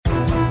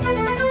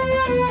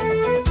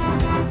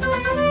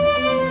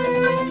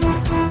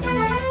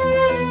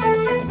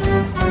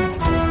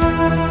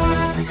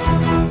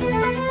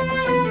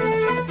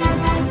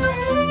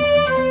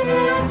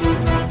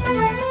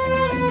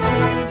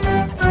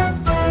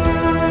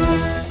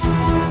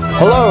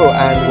Hello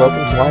and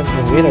welcome to Lions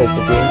and Weirdos,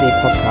 a D&D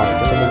podcast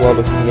set in the world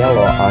of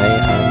Fiello. I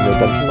am your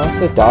Dungeon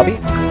Master, Darby.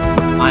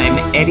 I'm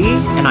Eddie,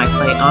 and I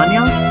play Anya.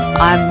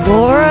 I'm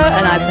Laura,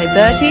 and I play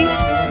Bertie.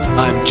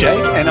 I'm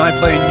Jake, and I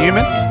play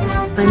Newman.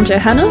 I'm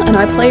Johanna, and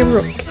I play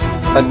Rook.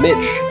 I'm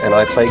Mitch, and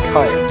I play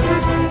Caius.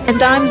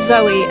 And I'm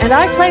Zoe, and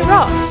I play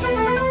Ross.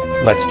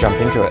 Let's jump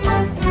into it.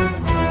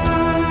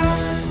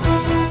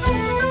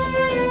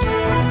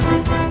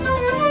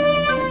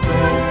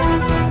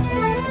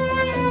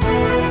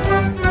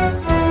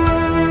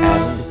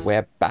 And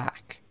we're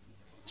back.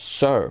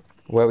 So,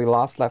 where we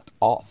last left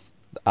off,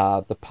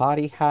 the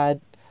party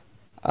had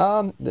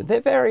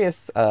their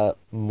various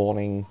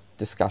morning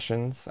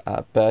discussions.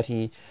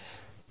 Bertie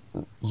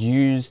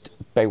used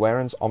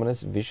Baywaren's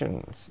ominous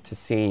visions to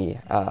see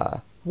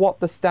what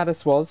the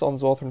status was on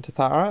Zorth and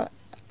Tathara.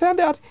 Found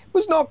out it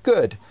was not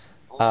good.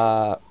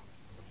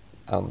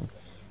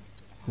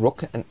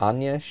 Rook and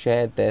Anya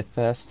shared their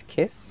first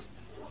kiss,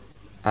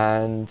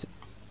 and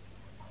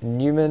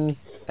Newman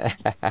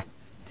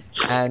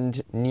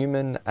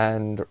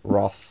and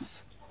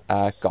Ross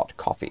got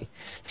coffee.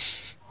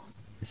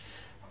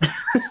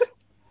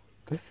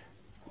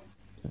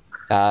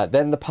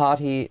 Then the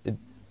party.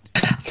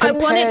 I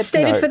want it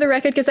stated for the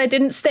record because I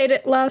didn't state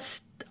it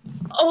last.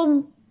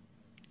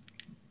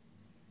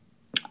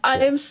 I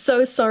am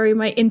so sorry.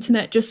 My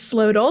internet just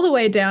slowed all the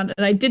way down,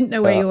 and I didn't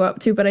know where you were up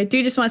to. But I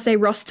do just want to say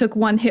Ross took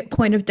 1 hit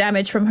point of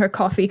damage from her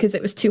coffee because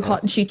it was too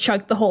hot, and she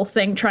chugged the whole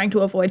thing, trying to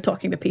avoid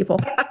talking to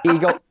people.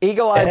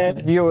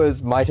 Eagle-eyed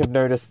viewers might have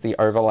noticed the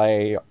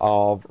overlay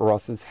of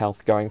Ross's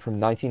health going from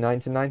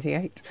 99 to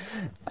 98.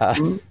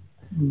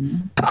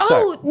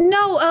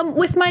 No!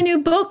 With my new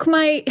book,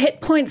 my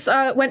hit points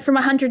went from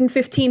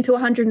 115 to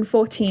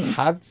 114.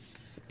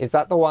 Is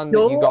that the one that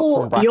you got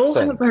from Braxton? You'll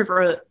have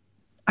over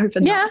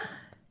Yeah.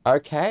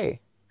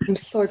 Okay. I'm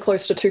so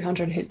close to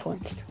 200 hit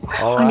points.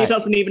 All And right. he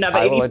doesn't even have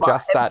I will 85.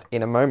 adjust that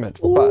in a moment.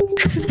 But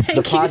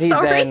the party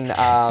sorry. then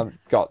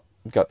got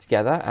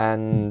together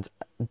and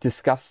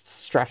discussed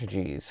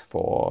strategies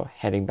for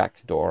heading back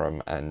to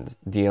Dorum and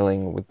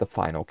dealing with the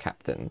final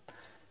captain.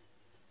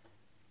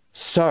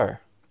 So,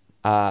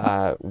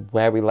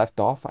 where we left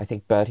off, I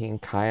think Bertie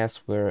and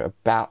Caius were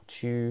about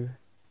to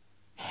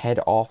head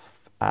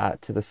off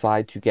to the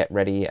side to get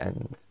ready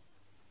and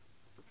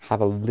have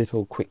a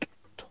little quick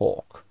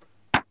talk.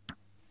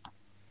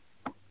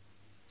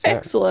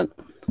 Excellent.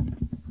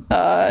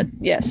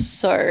 Yes,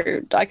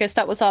 so I guess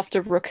that was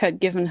after Rook had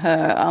given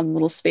her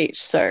little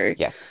speech. So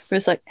Yes. it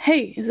was like,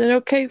 hey, is it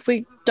okay if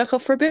we duck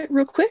off for a bit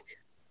real quick?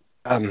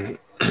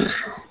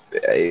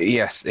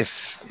 Yes,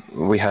 if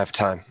we have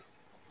time.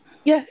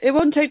 Yeah, it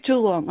won't take too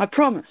long, I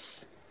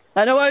promise.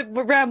 I know I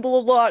ramble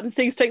a lot and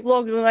things take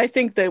longer than I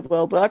think they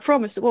will, but I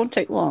promise it won't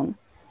take long.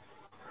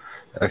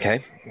 Okay.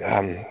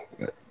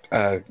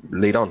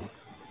 Lead on.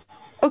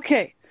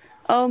 Okay.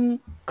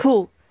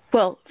 Cool.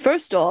 Well,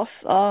 first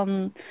off,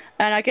 and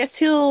I guess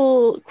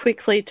he'll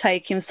quickly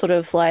take him sort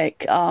of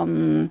like,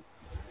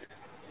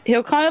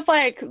 he'll kind of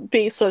like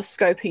be sort of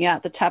scoping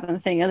out the tavern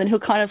thing, and then he'll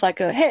kind of like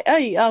go,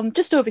 hey,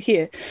 just over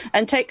here,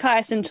 and take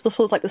Caius into the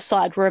sort of like the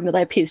side room that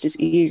they pierced his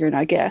ear in,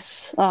 I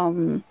guess.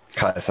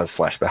 Caius has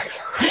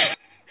flashbacks.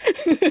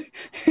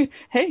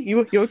 Hey,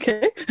 you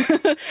okay?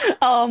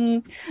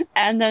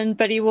 And then,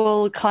 but he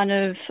will kind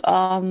of,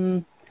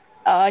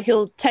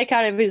 he'll take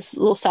out of his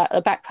little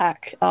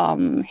backpack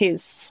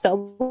his spell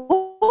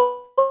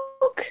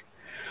book.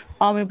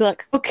 And be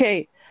like,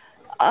 okay,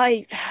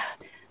 I'm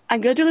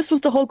gonna do this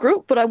with the whole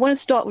group, but I want to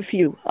start with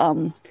you.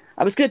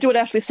 I was gonna do it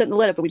after we sent the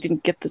letter, but we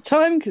didn't get the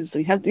time because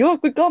we had the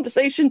awkward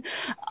conversation.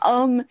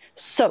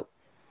 So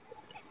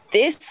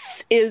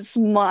this is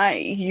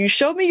you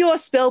showed me your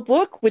spell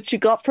book, which you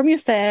got from your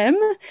fam.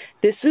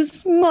 This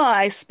is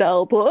my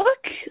spell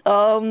book.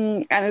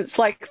 And it's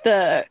like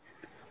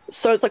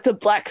it's like the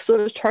black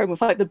sort of tone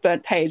with like the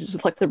burnt pages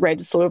with like the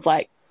red sort of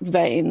like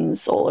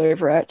veins all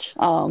over it.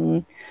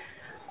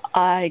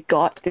 I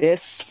got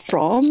this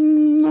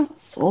from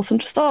Zorth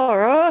and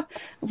Tathara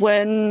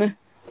when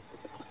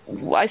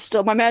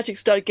my magic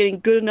started getting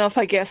good enough,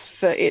 I guess,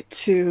 for it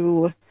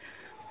to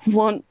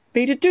want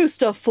me to do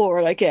stuff for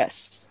it, I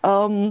guess.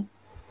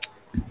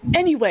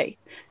 Anyway,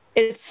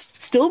 it's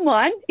still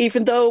mine,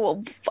 even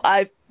though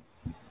I'm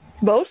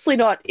mostly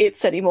not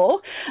its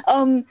anymore.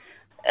 I'm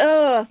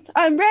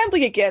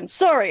rambling again.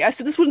 Sorry, I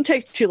said this wouldn't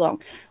take too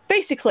long.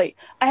 Basically,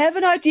 I have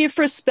an idea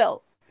for a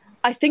spell.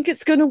 I think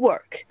it's going to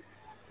work.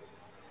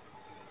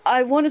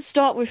 I want to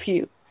start with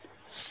you.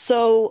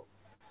 So,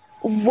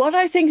 what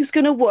I think is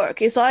going to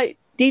work is I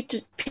need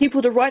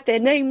people to write their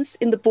names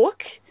in the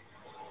book,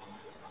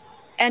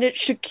 and it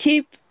should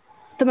keep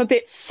them a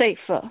bit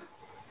safer.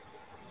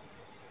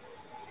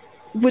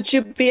 Would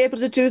you be able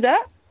to do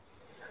that?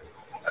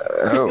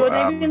 Put your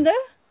name in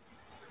there?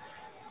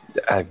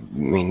 I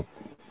mean,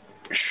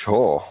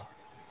 sure.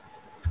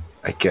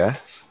 I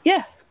guess.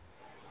 Yeah.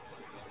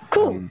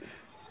 Cool.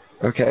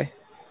 Okay.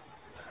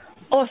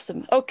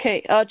 Awesome.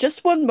 Okay,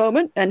 just one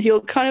moment, and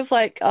he'll kind of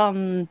like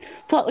pull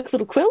out like a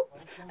little quill,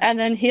 and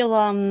then he'll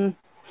kind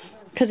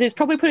because he's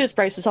probably put his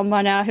braces on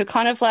by now, he'll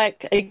kind of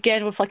like,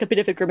 again, with like a bit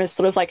of a grimace,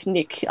 sort of like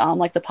nick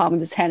like the palm of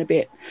his hand a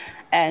bit.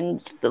 And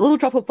the little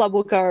drop of blood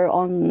will go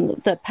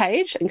on the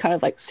page and kind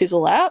of like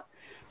sizzle out.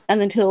 And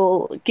then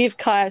he'll give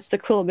Caius the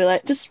quill and be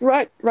like, just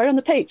write on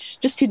the page,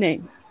 just your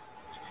name.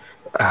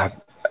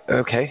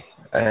 Okay.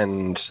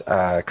 And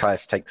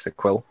Caius takes a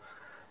quill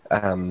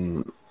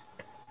and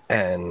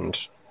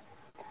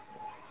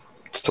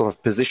sort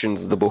of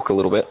positions the book a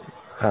little bit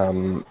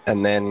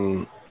and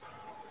then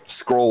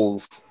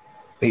scrawls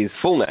his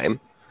full name,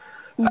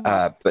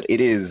 but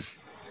it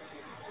is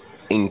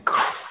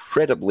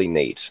incredibly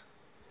neat.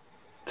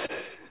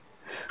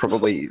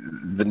 Probably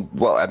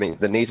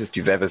the neatest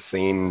you've ever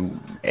seen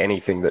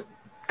anything that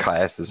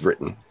Caius has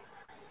written.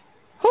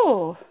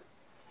 Oh.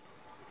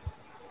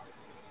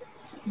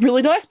 It's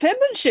really nice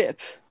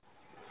penmanship.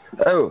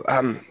 Oh,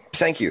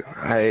 thank you.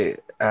 I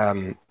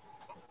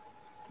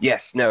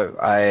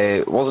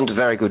wasn't a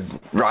very good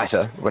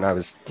writer when I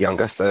was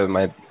younger, so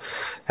my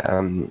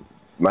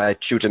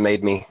tutor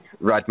made me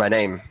write my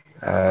name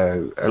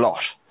a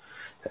lot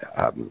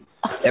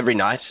every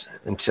night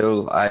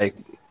until I,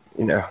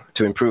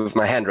 to improve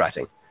my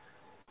handwriting.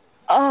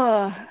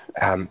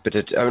 But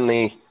it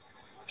only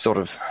sort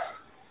of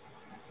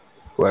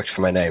worked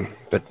for my name.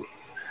 But,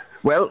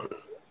 well,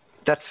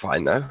 that's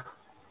fine, though.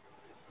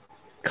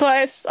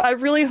 Caius, I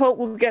really hope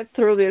we'll get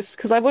through this,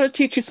 because I want to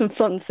teach you some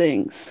fun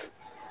things.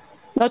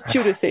 Not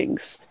tutor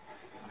things.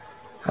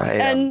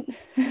 Yeah.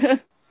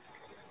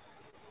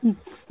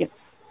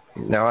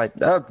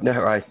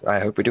 I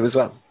hope we do as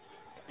well.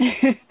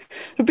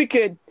 It'll be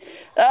good.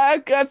 I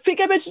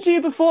think I mentioned to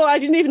you before, I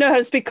didn't even know how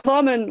to speak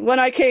Common when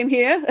I came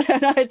here,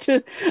 and I had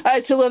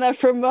to learn that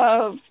from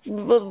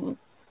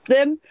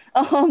them.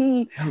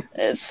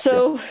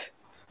 So... Yes.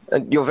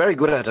 And you're very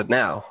good at it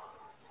now.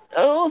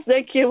 Oh,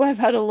 thank you. I've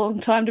had a long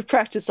time to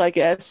practice, I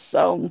guess.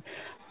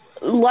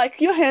 Like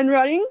your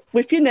handwriting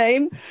with your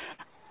name,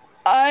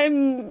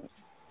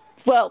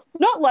 well,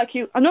 not like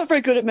you. I'm not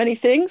very good at many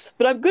things,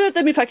 but I'm good at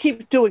them if I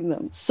keep doing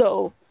them.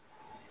 So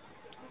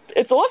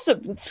it's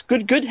awesome. It's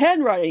good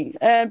handwriting.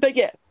 But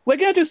yeah, we're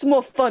going to do some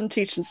more fun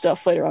teaching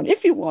stuff later on,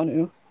 if you want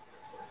to.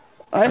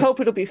 I hope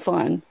it'll be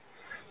fun.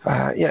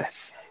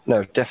 Yes.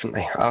 No,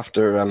 definitely.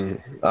 After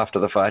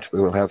the fight, we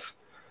will have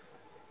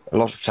a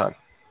lot of time.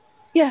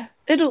 Yeah,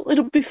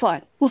 it'll be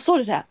fine. We'll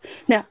sort it out.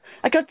 Now,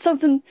 I got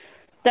something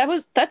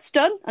that's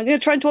done. I'm going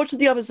to try and talk to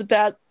the others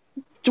about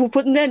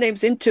putting their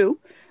names in too.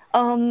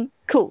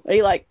 Cool. And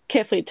he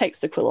carefully takes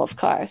the quill off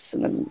Caius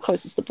and then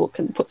closes the book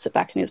and puts it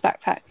back in his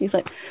backpack. He's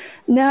like,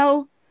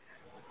 now,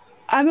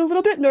 I'm a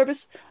little bit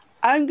nervous.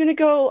 I'm going to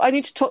go. I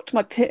need to talk to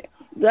I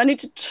need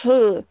to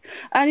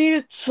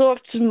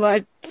talk to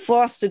my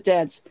foster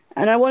dads,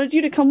 and I wanted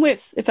you to come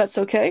with, if that's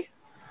okay.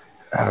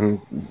 I'll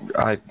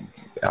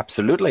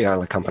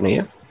accompany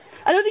you.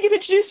 I don't think I've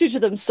introduced you to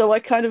them, so I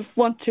kind of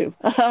want to.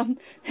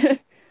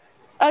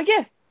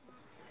 Yeah.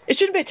 It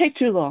shouldn't take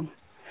too long.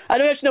 I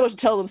don't actually know what to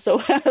tell them, so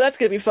that's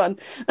going to be fun.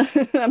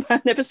 I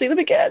might never see them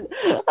again.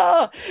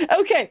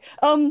 Okay.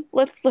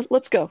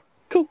 Let's go.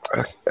 Cool.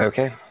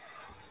 Okay.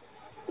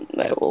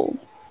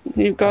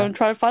 You go and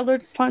try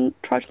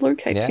to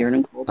locate Kieran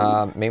and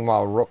Corbin.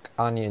 Meanwhile, Rook,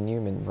 Anya,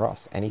 Newman,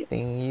 Ross,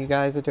 anything you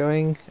guys are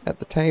doing at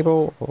the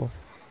table? Or?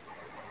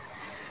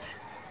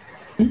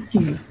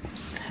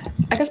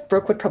 I guess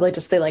Brooke would probably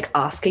just be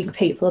asking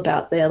people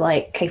about their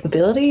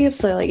capabilities.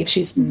 So if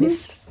she's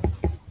missed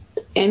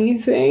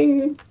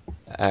anything.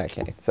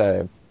 Okay,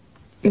 so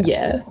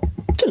yeah.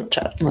 Don't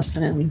chat unless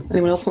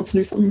anyone else wants to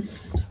do something.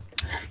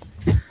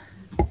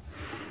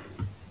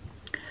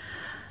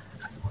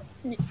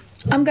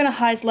 I'm gonna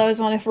highs lows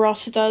on if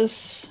Ross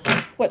does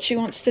what she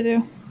wants to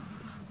do.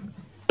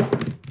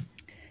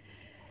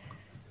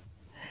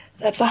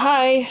 That's a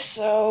high,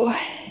 so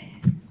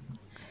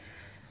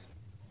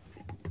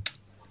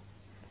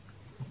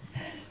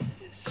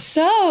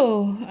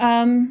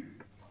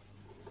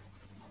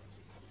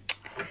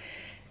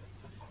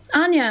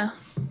Anya,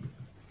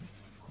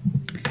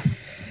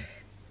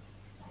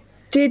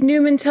 did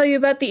Newman tell you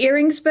about the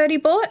earrings Birdie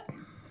bought?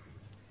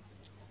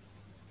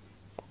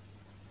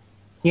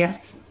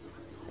 Yes.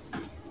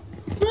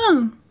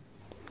 Oh.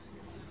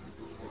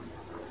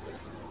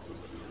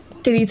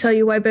 Did he tell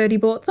you why Birdie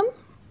bought them?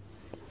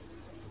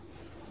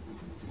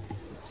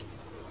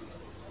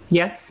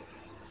 Yes.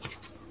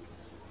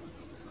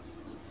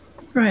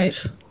 Right.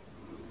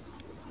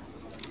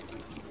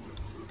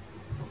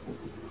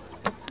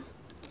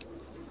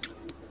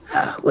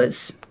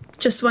 Was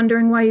just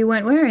wondering why you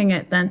weren't wearing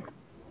it then.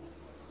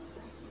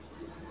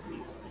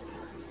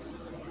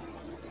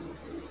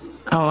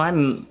 Oh,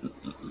 I'm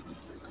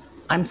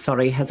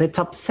sorry. Has it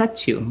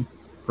upset you,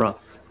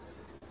 Ross?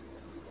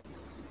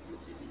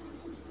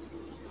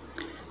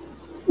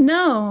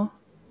 No.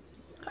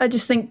 I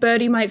just think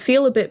Birdie might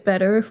feel a bit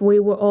better if we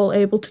were all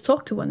able to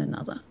talk to one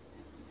another.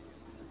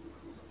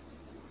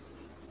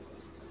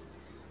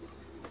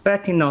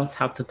 Bertie knows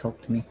how to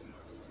talk to me.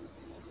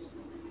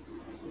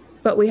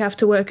 But we have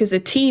to work as a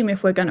team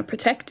if we're going to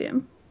protect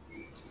him.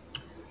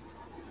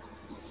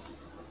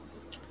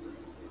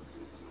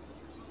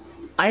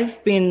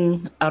 I've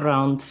been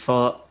around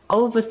for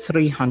over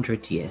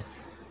 300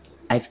 years.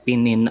 I've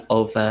been in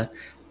over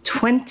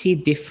 20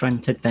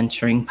 different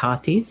adventuring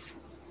parties.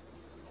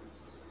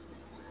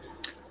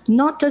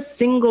 Not a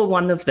single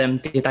one of them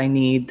did I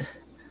need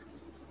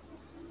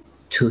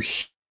to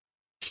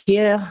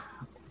hear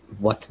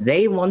what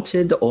they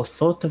wanted or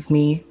thought of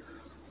me,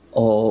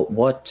 or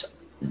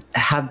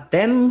have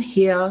them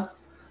hear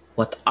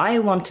what I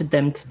wanted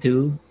them to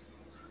do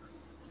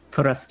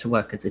for us to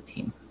work as a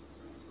team.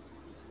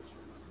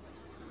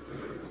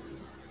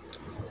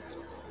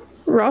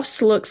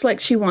 Ross looks like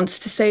she wants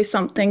to say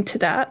something to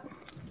that.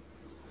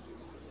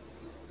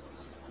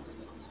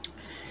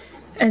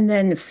 And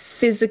then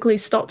physically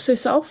stops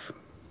herself.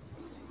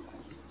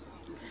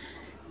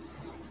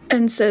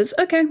 And says,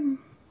 okay.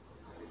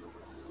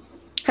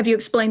 Have you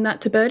explained that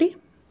to Birdie?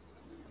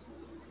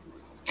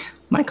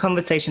 My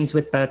conversations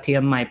with Bertie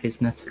are my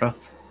business,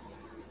 Ross.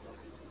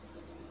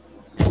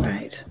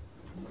 Right.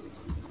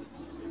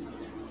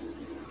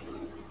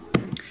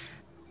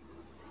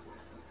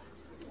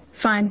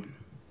 Fine.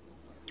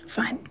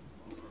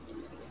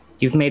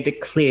 You've made it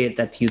clear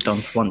that you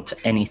don't want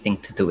anything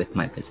to do with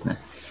my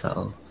business,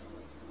 so...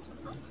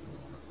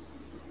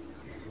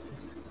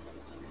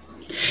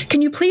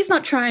 Can you please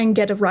not try and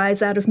get a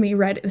rise out of me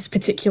right at this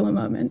particular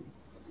moment?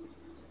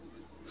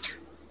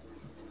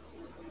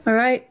 All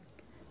right?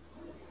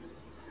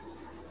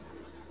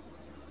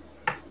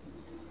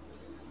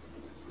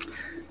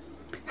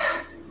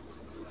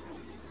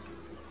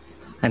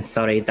 I'm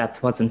sorry,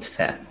 that wasn't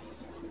fair.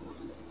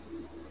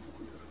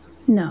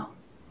 No.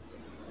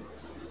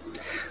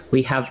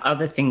 We have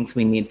other things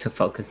we need to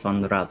focus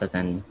on rather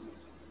than...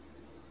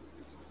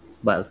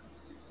 well...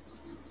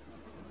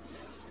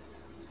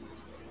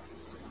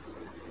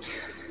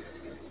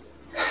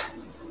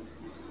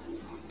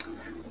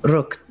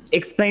 Rook,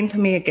 explain to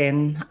me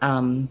again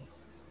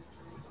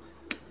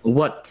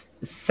what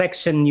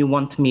section you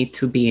want me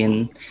to be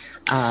in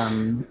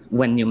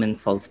when Newman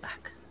falls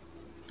back.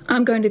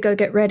 I'm going to go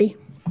get ready.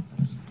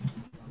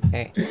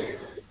 Okay.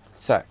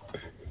 So,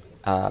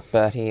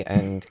 Bertie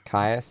and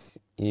Caius,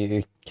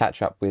 you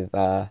catch up with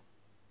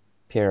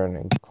Piran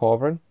and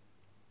Corbin.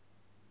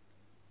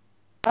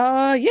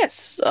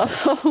 Yes.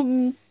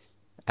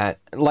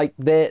 Like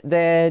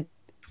they're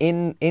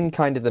in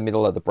kind of the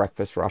middle of the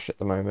breakfast rush at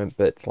the moment,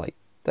 but like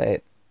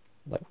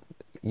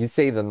you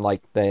see them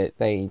like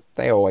they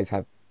always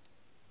have.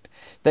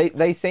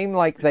 They seem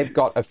like they've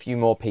got a few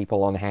more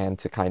people on hand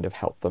to kind of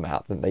help them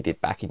out than they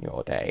did back in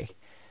your day.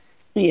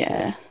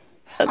 Yeah,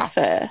 that's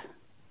fair.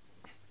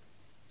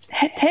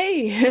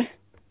 Hey.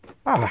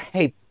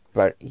 Hey,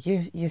 but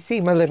you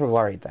seem a little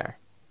worried there.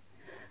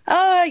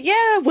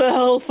 Yeah,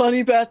 well, funny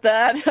about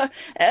that.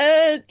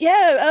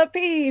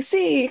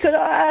 PC, could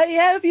I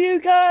have you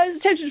guys'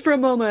 attention for a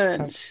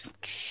moment?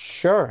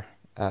 Sure.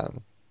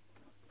 And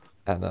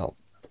they'll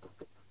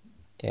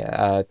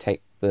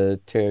take the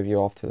two of you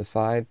off to the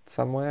side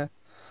somewhere.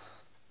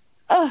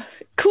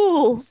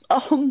 Cool.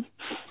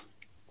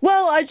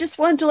 Well, I just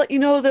wanted to let you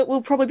know that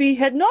we'll probably be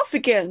heading off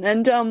again,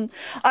 and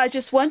I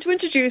just want to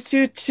introduce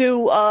you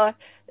to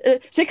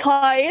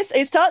Caius.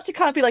 It starts to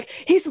kind of be like,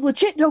 he's a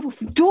legit noble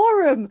from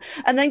Durham,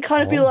 and then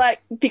kind of be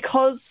like,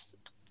 because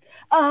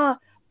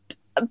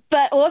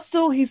but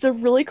also he's a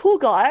really cool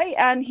guy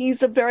and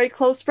he's a very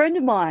close friend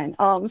of mine,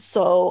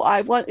 so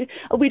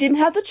we didn't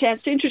have the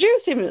chance to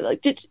introduce him.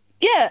 Like,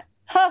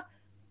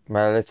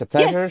 Well, it's a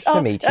pleasure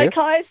to meet you.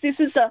 Caius, this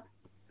is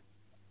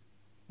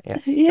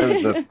Yes. yeah.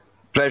 The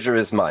pleasure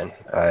is mine.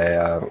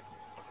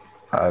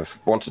 I've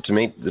wanted to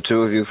meet the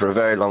two of you for a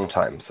very long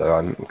time, so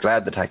I'm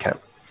glad that I can.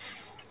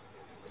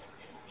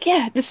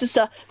 Yeah, this is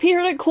Peter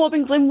and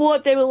Corbin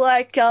Glenward. They were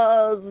like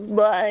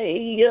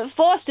my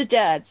foster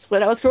dads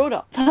when I was growing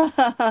up.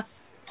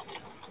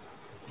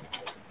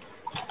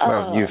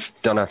 Well, you've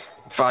done a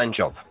fine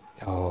job.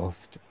 Oh,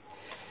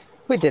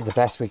 we did the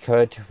best we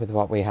could with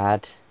what we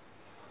had.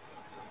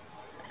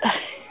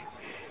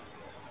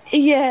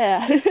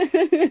 Yeah.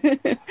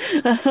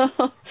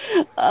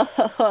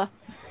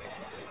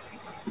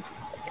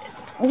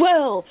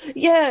 Well,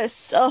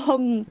 yes.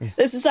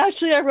 This is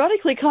actually,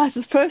 ironically,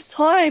 Kai's first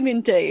time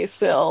in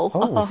DSL.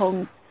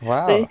 Oh,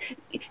 wow.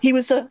 He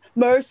was a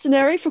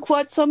mercenary for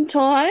quite some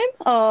time.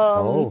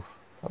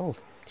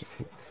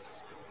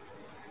 It's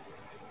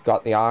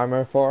got the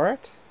armor for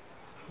it.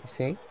 You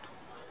see?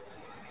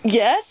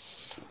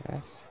 Yes.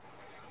 Yes.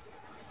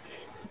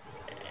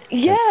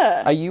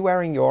 Yeah. Are you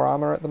wearing your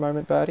armor at the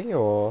moment, Bertie,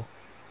 or?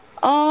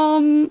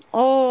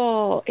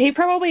 He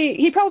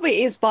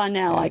probably is by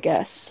now, I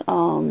guess.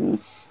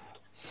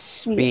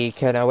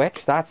 Speaking of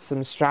which, that's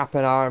some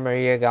strapping armor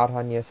you got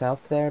on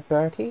yourself there,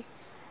 Bertie.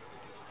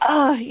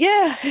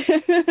 Yeah.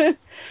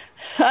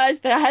 I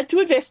had to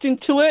invest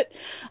into it.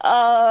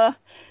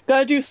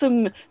 Gotta do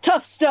some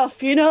tough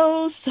stuff, you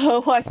know,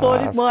 so I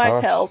thought it might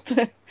help.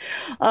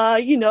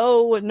 You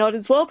know, not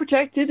as well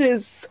protected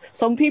as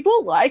some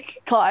people, like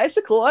Caius,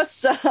 of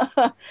course.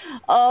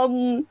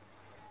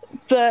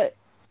 But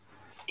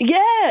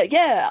yeah.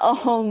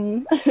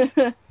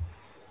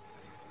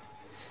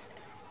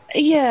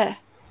 Yeah.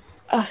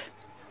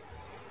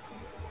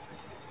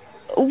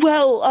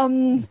 Well,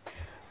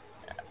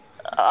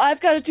 I've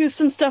got to do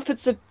some stuff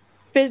that's a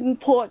bit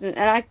important,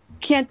 and I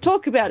can't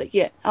talk about it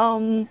yet.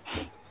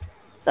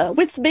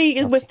 With me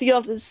and with the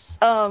others.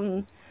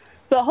 But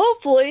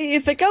hopefully,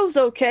 if it goes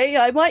okay,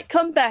 I might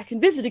come back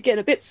and visit again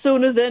a bit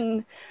sooner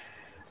than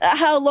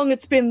how long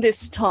it's been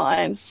this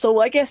time. So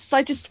I guess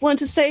I just want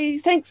to say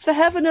thanks for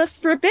having us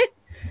for a bit,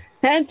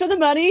 and for the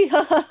money.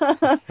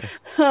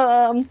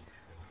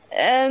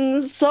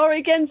 And sorry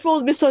again for all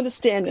the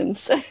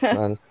misunderstandings.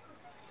 Well,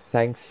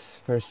 thanks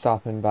for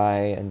stopping by,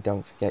 and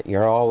don't forget,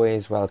 you're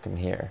always welcome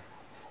here.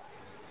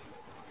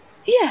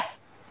 Yeah,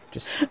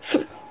 Just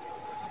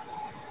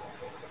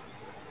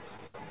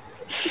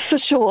for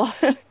sure.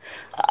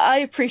 I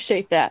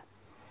appreciate that.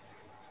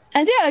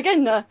 And yeah,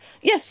 again,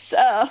 yes,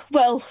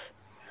 well,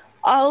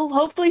 I'll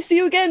hopefully see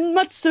you again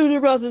much sooner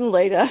rather than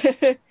later.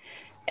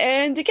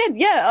 And again,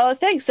 yeah,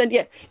 thanks. And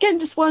yeah, again,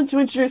 just wanted to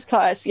introduce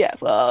Caius. Yeah,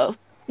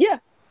 yeah.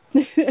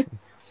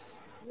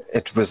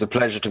 It was a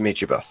pleasure to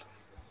meet you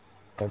both.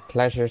 a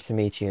pleasure to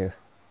meet you.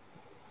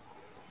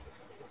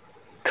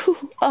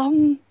 Cool.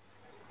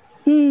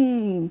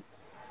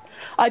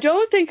 I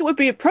don't think it would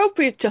be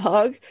appropriate to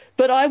hug,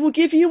 but I will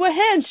give you a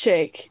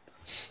handshake.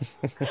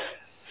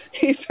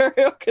 He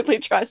very awkwardly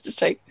tries to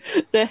shake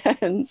their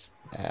hands.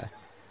 Yeah.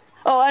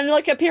 Oh, and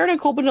like Appeared and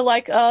Corbin are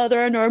like,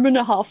 they're a gnome and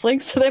a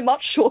halfling, so they're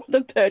much shorter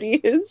than Birdie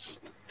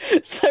is.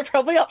 So they're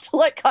probably up to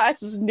like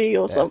Caius's knee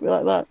or something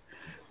like that.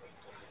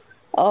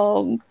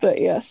 But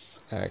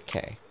yes.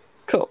 Okay.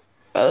 Cool.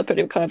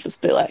 Birdie would kind of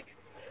just be like,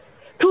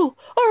 cool,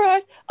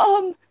 alright,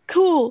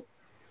 cool.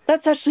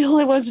 That's actually all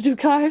I wanted to do,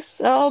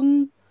 Caius.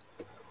 Will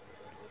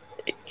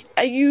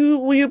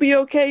you be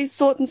okay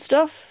sorting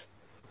stuff?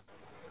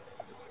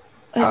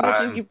 I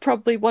imagine you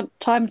probably want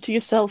time to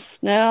yourself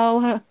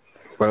now.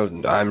 Well,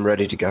 I'm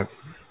ready to go.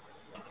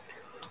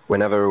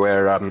 Whenever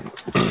we're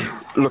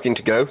looking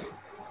to go,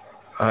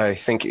 I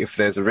think if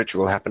there's a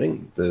ritual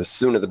happening, the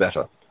sooner the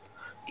better.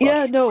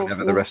 Yeah, But no.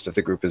 whenever the rest of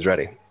the group is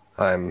ready,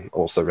 I'm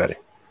also ready.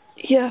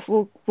 Yeah,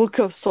 we'll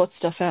go sort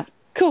stuff out.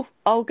 Cool.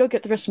 I'll go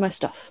get the rest of my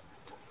stuff.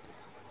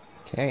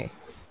 Okay.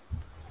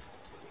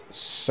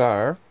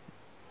 So,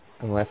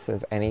 unless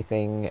there's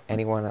anything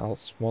anyone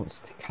else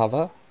wants to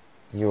cover,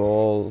 you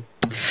all...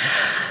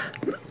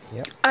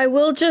 Yep. I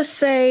will just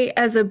say,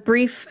 as a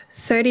brief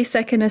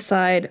 30-second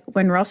aside,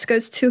 when Ross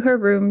goes to her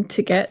room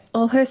to get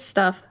all her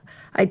stuff,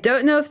 I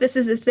don't know if this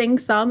is a thing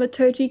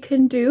thaumaturgy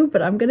can do,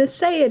 but I'm going to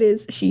say it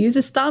is. She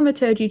uses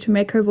thaumaturgy to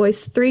make her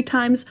voice 3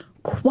 times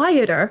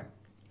quieter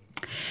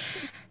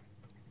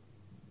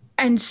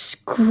and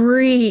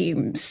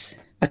screams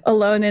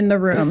alone in the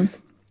room.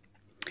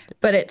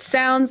 But it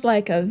sounds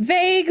like a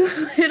vague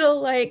little,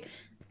 like,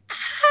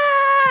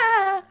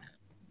 ah!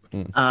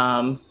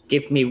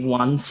 Give me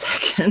 1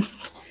 second.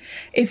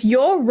 If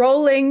you're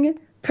rolling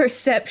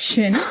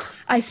perception,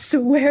 I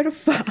swear to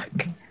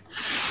fuck.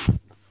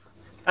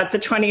 That's a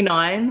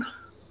 29.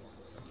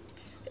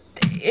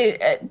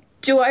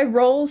 Do I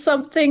roll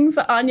something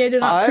for Anya to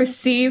not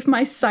perceive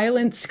my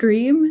silent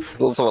scream?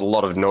 There's also a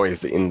lot of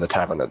noise in the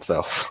tavern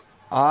itself.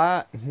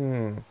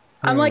 I'm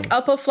like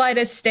up a flight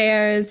of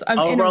stairs. I'm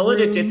I'll in roll a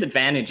at a room.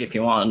 disadvantage if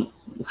you want.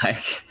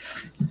 Like,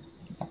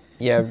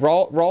 Yeah,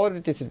 roll at a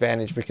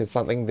disadvantage because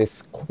something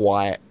this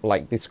quiet,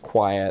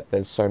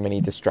 there's so many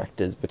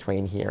distractors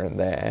between here and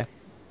there.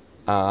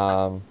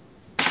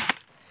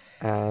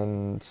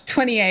 And...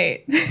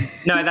 28.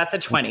 no, that's a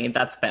 20.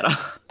 That's better.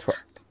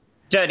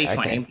 Dirty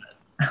 20.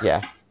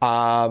 Yeah.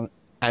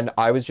 And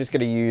I was just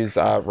going to use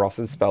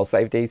Ross's spell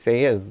save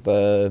DC as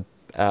the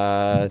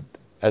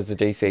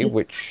DC,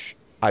 which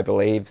I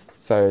believe,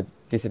 so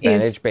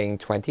disadvantage being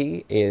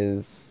 20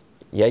 is,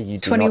 yeah, you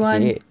do 21.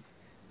 not hear.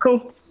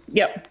 Cool.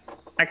 Yep.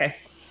 Okay.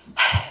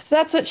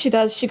 That's what she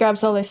does. She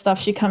grabs all this stuff.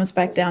 She comes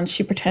back down.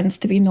 She pretends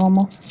to be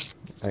normal.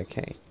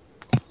 Okay.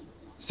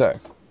 So,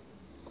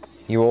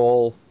 you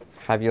all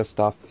have your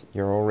stuff.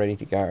 You're all ready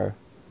to go.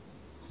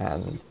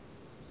 And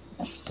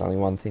there's only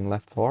one thing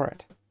left for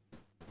it.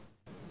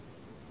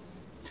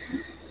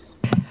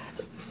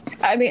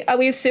 I mean, are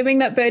we assuming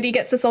that Birdie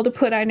gets us all to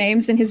put our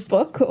names in his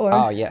book? Or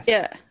Oh, yes.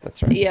 Yeah.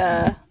 That's right.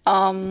 Yeah.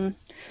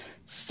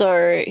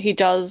 So he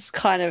does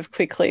kind of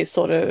quickly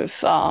sort of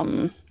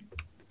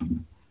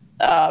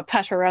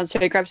pat her around, so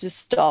he grabs his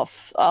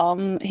stuff.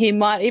 He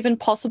might even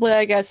possibly,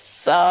 I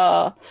guess,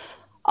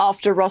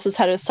 after Ross has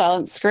had a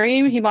silent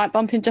scream, he might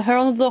bump into her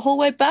on the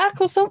hallway back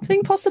or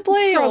something,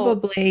 possibly.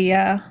 Probably,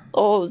 yeah.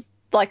 Or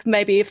like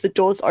maybe if the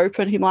door's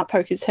open, he might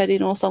poke his head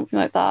in or something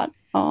like that.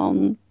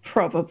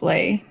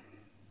 Probably.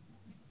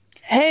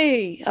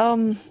 Hey,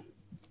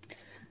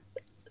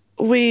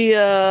 we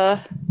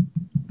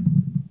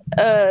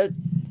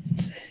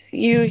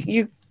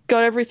you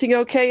got everything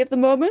okay at the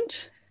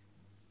moment?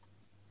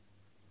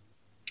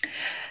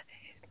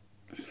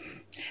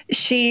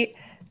 She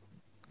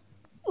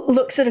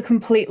looks at a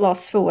complete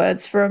loss for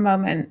words for a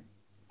moment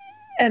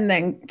and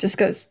then just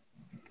goes,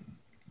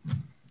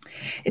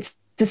 it's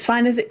as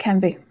fine as it can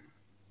be.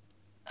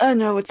 I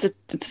know it's a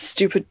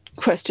stupid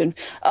question.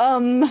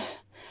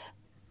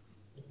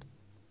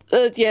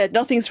 Yeah,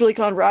 nothing's really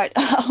gone right.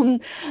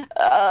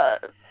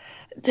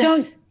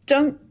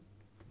 Don't.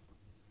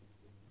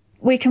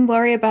 We can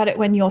worry about it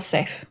when you're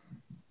safe.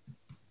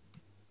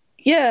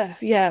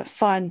 Yeah,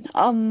 fine.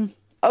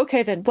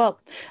 Okay then. Well,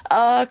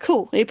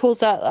 cool. He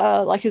pulls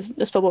out like his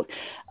spell book.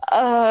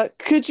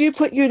 Could you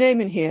put your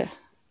name in here?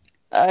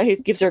 He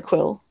gives her a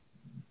quill.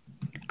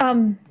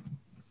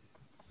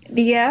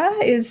 Yeah,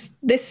 is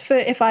this for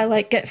if I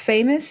like get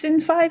famous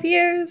in 5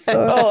 years?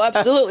 Or... Oh,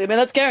 absolutely. I mean,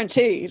 that's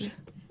guaranteed.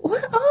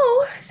 What?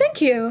 Oh,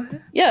 thank you.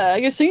 Yeah,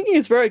 your singing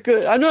is very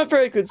good. I'm not a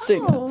very good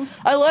singer. Oh.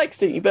 I like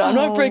singing, but I'm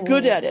not very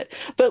good at it.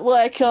 But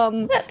like, As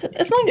long as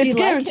it's you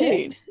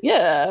guaranteed. like it.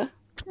 Yeah.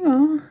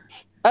 Oh.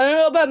 I don't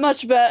know about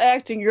much about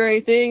acting or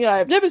anything.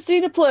 I've never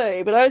seen a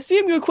play, but I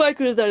assume you're quite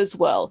good at that as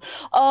well.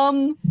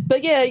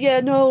 But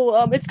yeah, no,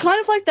 it's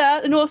kind of like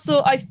that, and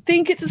also I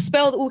think it's a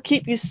spell that will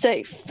keep you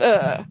safe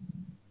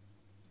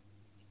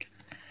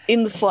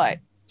in the fight.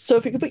 So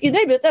if you could put your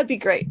name in it, that'd be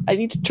great. I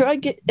need to try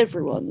and get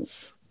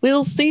everyone's.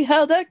 We'll see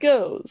how that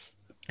goes.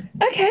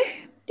 Okay.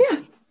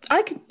 Yeah.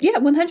 I could. Yeah,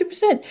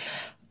 100%.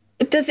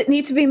 Does it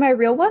need to be my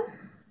real one?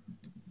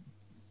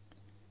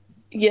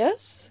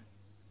 Yes,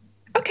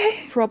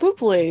 Okay.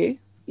 probably.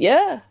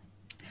 Yeah.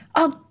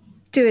 I'll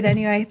do it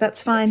anyway.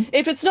 That's fine.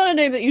 If it's not a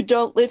name that you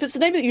don't, if it's a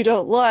name that you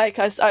don't like,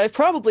 it'll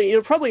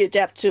probably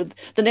adapt to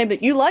the name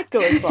that you like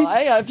going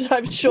by.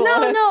 I'm sure.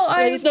 No,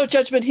 there's no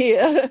judgment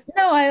here.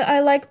 No, I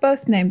like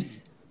both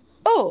names.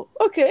 Oh,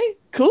 okay,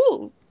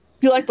 cool.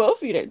 You like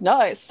both of your names?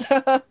 Nice.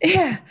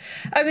 Yeah.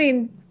 I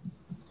mean,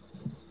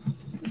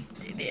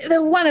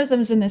 the one of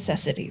them's a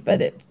necessity,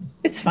 but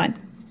it's fine.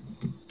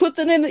 Put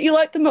the name that you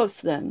like the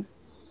most, then.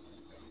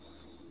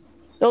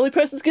 The only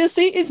person who's gonna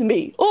see it is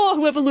me, or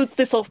whoever loots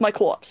this off my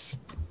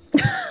corpse.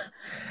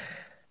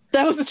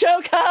 That was a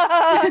joke.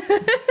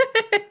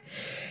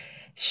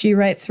 She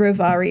writes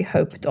Rovari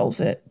Hope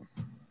Dolvit.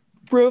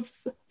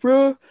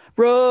 Rovari.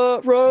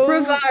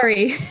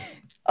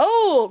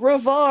 Oh,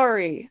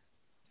 Rovari.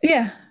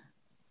 Yeah.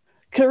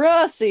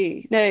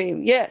 Karasi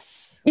name,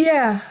 yes.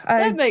 Yeah.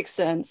 That makes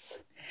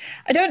sense.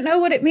 I don't know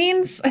what it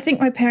means. I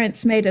think my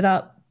parents made it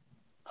up.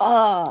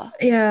 Ah.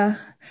 Yeah.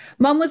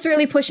 Mum was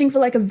really pushing for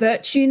like a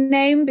virtue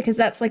name because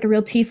that's like a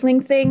real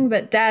tiefling thing,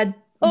 but Dad,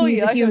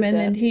 he's I a heard human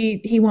that. and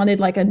he wanted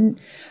like a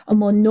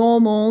more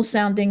normal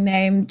sounding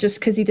name just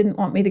because he didn't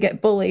want me to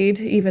get bullied,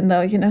 even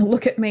though,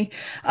 look at me.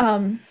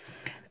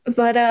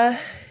 But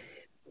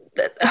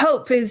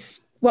Hope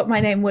is what my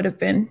name would have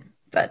been,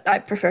 but I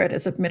prefer it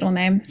as a middle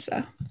name,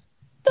 so.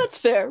 That's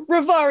fair.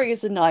 Rovari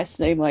is a nice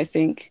name, I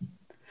think.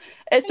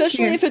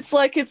 Especially you. if it's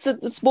like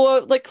it's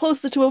more like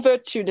closer to a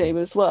virtue name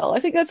as well. I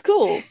think that's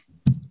cool.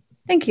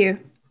 Thank you.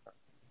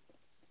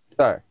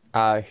 So,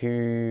 how do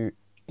you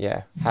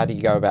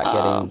go about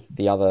getting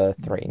the other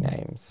 3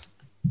 names?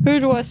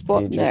 Who do I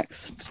spot You just-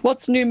 next?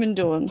 What's Newman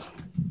doing?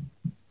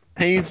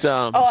 He's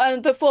Oh,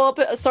 and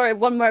sorry,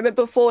 one moment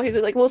before he's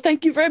like, well,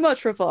 thank you very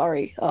much,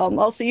 Rovari.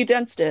 I'll see you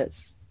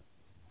downstairs.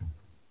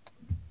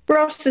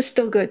 Ross is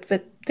still good,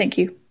 but thank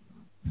you.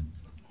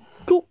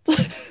 Cool.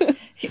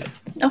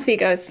 Off he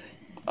goes.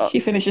 She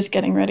finishes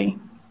getting ready.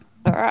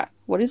 All right.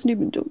 What is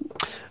Newman doing?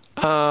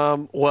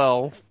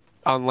 well,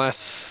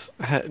 unless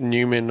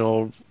Newman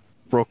or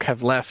Rook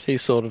have left,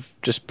 he's sort of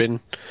just been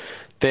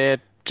there,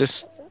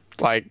 just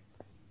like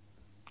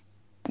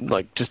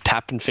just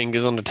tapping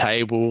fingers on the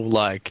table,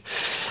 like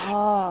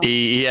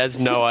he has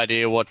no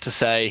idea what to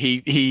say.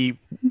 He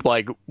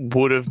like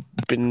would have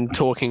been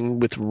talking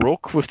with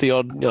Rook with the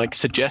odd like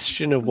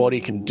suggestion of what he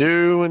can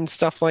do and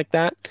stuff like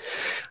that.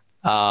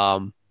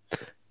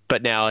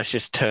 But now it's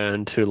just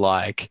turned to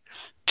like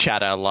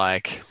chatter,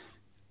 like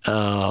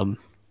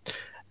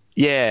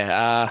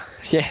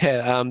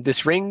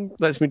this ring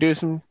lets me do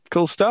some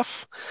cool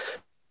stuff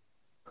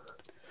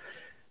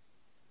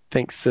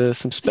thanks to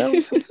some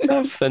spells and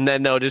stuff, and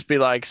then they'll just be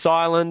like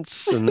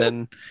silence, and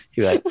then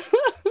you like,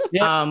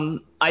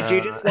 I do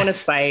just want to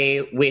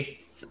say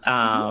with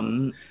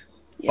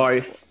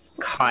both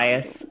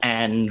Caius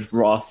and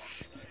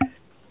Ross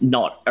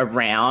not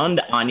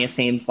around, Anya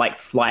seems like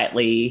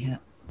slightly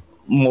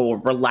more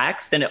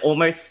relaxed, and it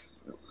almost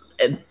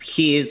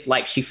appears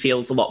like she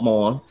feels a lot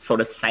more sort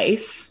of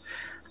safe.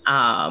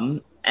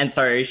 And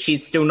so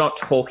she's still not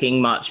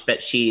talking much,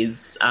 but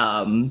she's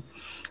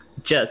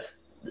just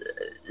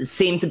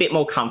seems a bit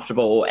more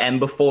comfortable. And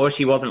before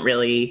she wasn't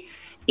really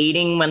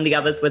eating when the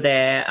others were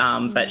there,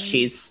 but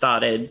she's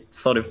started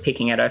sort of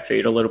picking at her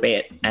food a little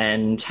bit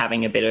and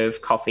having a bit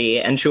of coffee,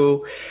 and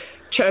she'll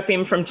chirp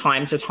him from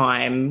time to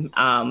time.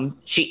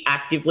 She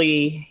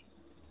actively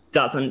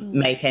doesn't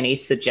make any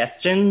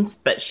suggestions,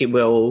 but she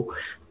will,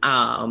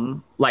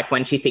 like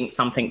when she thinks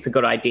something's a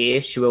good idea,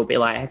 she will be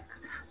like,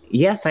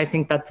 yes, I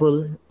think that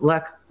will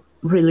work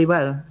really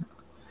well.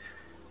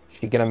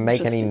 You gonna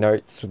make any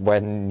notes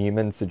when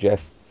Newman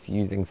suggests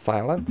using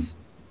silence?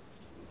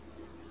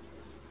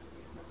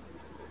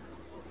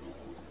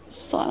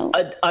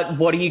 Silent.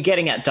 What are you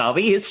getting at,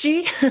 Darby? Is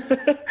she?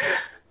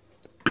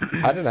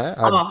 I don't know.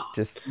 I'm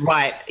just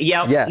Right.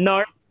 Yeah.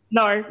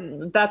 No,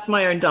 that's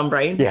my own dumb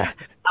brain. yeah.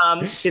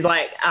 She's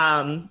like,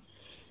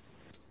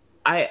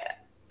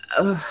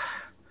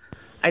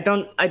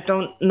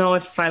 don't know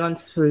if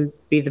silence will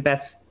be the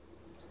best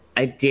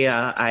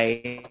idea.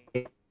 I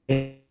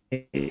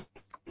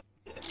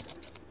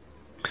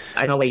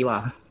know where you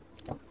are.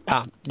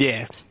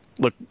 Yeah.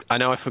 Look, I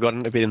know I've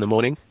forgotten a bit in the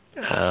morning.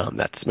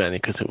 That's mainly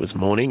because it was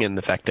morning and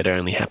the fact that it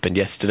only happened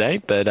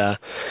yesterday. But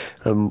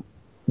I'm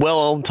well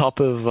on top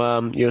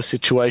of your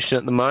situation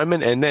at the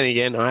moment. And then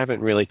again, I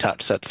haven't really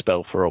touched that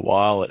spell for a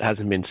while. It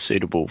hasn't been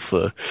suitable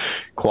for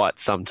quite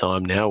some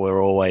time now.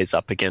 We're always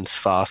up against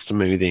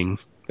fast-moving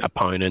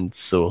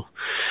opponents or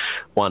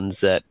ones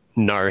that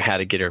know how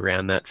to get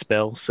around that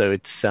spell. So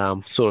it's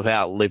sort of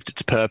outlived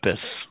its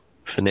purpose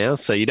for now.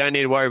 So you don't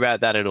need to worry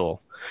about that at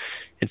all.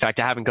 In fact,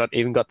 I haven't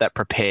even got that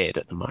prepared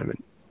at the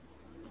moment.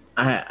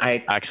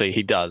 Actually,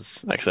 he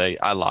does. Actually,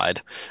 I lied.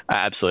 I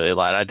absolutely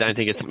lied. I don't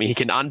think it's something he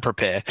can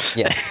unprepare.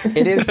 Yeah,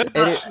 it is.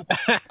 That's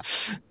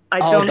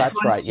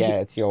right.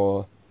 Yeah, it's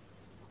an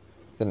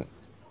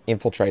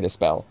infiltrator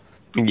spell.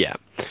 Yeah,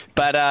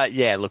 but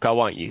yeah. Look, I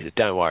won't use it.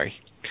 Don't worry.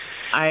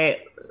 I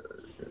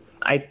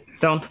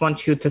don't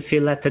want you to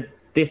feel at a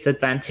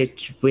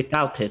disadvantage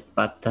without it,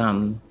 but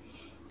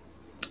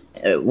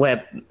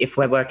if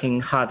we're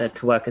working harder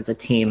to work as a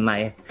team,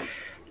 my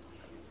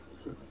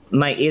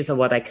ears are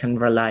what I can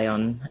rely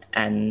on,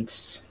 and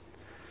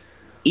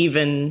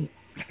even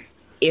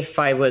if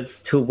I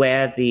was to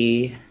wear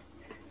the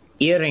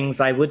earrings,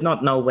 I would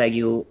not know where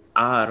you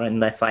are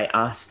unless I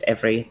asked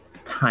every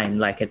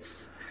time. I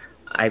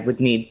would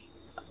need...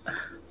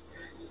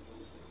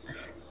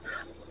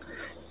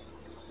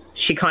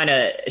 She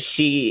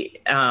clenches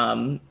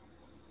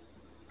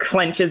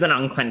and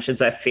unclenches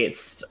her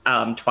fist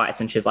twice,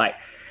 and she's like,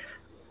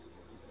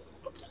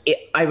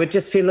 I would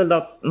just feel a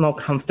lot more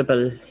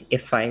comfortable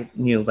if I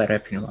knew where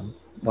everyone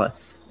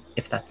was,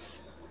 if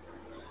that's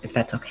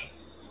okay.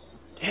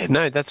 Yeah,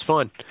 no, that's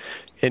fine.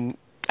 And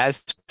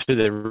as for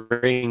the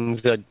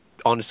rings, I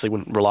honestly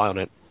wouldn't rely on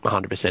it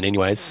 100%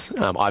 anyways.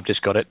 I've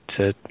just got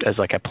it as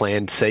like a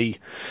plan C,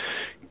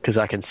 because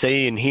I can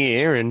see and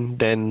hear, and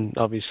then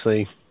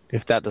obviously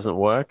if that doesn't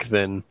work,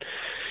 then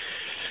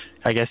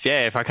I guess,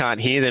 yeah, if I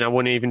can't hear, then I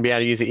wouldn't even be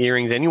able to use the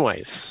earrings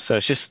anyways. So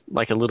it's just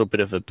like a little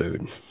bit of a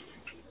boon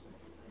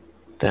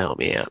to help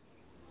me out.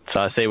 So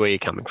I see where you're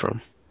coming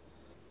from.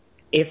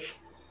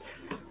 If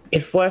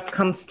worse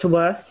comes to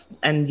worse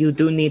and you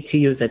do need to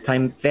use it,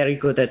 I'm very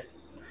good at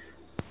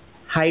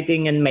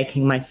hiding and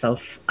making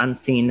myself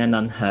unseen and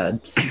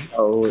unheard.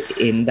 So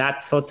in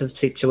that sort of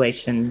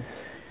situation,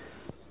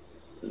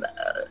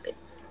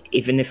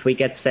 even if we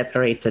get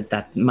separated,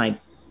 that might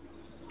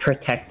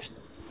protect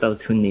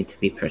those who need to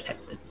be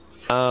protected.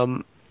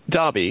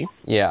 Darby?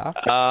 Yeah?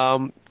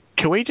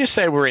 Can we just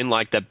say we're in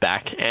like the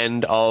back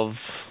end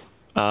of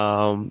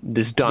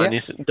this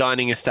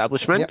dining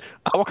establishment? Yep.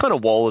 What kind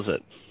of wall is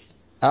it?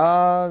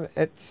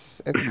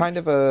 It's kind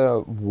of a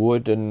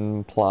wood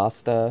and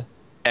plaster.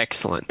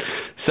 Excellent.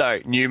 So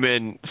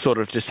Newman sort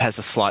of just has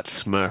a slight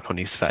smirk on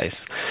his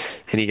face,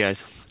 and he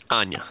goes,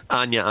 Anya,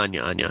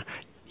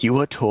 you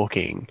are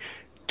talking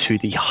to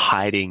the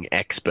hiding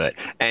expert.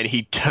 And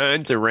he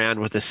turns around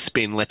with a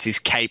spin, lets his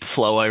cape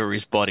flow over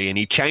his body, and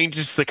he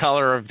changes the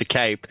color of the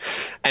cape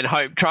and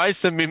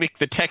tries to mimic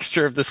the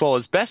texture of the swallow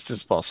as best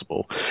as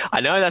possible. I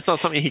know that's not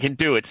something he can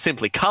do, it's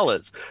simply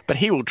colors, but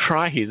he will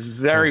try his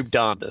very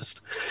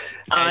darndest.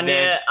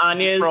 Anya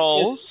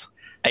rolls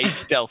a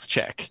stealth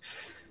check.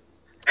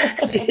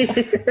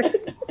 Okay.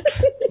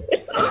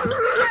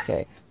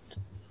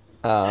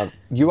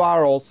 You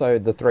are also,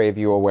 the three of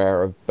you,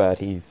 aware of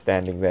Bertie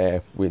standing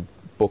there with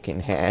book in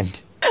hand.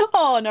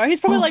 Oh no, he's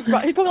probably like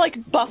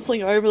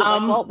bustling over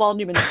while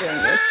Newman's doing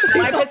this.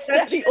 He's not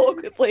standing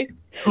awkwardly.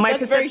 My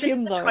That's very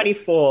perception him, is though.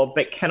 24,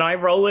 but can I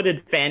roll an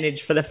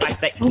advantage for the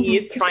fact that he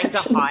is trying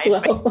to hide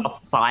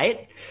off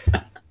sight?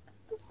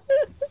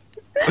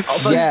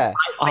 Yeah.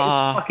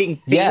 Fucking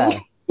thing. Yeah.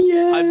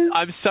 Yeah.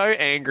 I'm so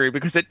angry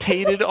because it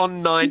teetered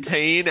on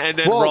 19 and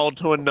then Well, rolled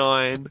to a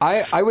 9.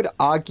 I would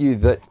argue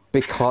that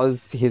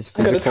because his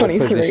got a physical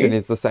 23. position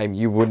is the same,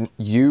 you wouldn't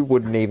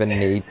even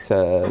need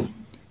to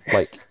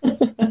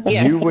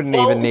you wouldn't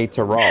even need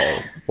to roll.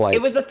 Like,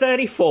 It was a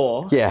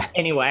 34. Yeah.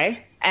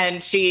 Anyway,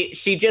 and she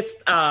just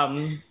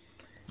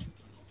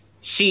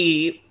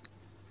she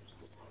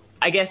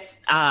I guess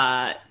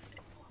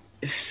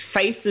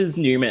faces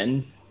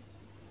Newman,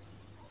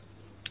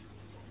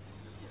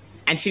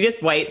 and she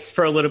just waits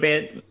for a little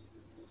bit,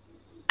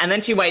 and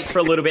then she waits for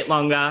a little bit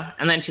longer,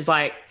 and then she's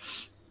like,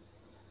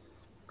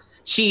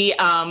 she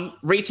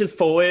reaches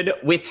forward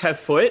with her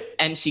foot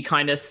and she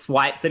kind of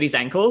swipes at his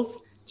ankles.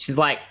 She's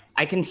like,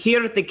 I can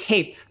hear the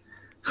cape.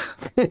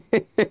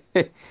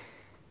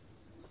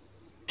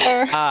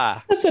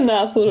 That's a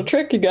nice little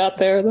trick you got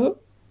there, though.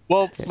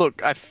 Well,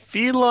 look, I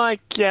feel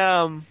like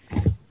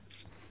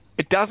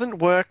it doesn't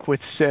work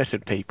with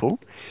certain people,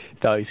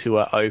 those who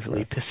are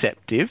overly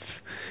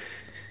perceptive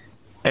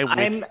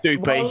and with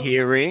super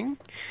hearing.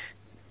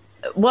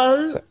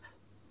 Well,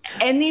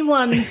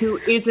 anyone who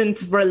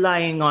isn't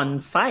relying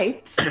on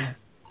sight,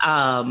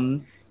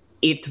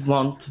 it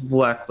won't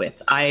work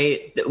with.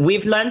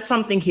 We've learned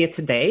something here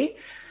today.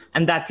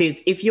 and that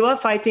is if you are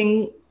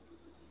fighting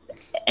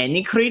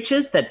any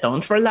creatures that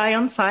don't rely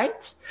on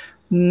sight,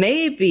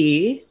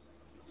 maybe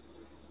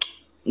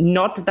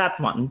not that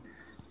one.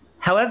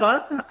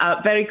 However,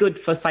 very good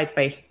for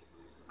sight-based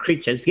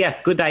creatures. Yes,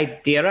 good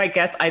idea, I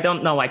guess. I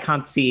don't know. I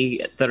can't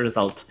see the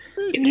result.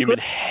 Newman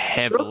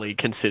heavily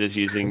considers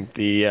using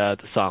the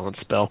silence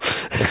spell.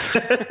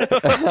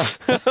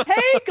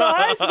 Hey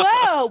guys,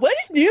 wow, where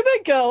did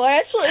Newman go?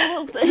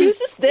 He was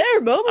just there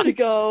a moment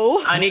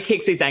ago. Anya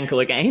kicks his ankle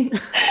again.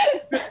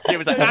 He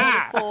was like,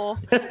 ah!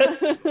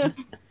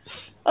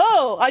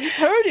 Oh, I just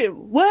heard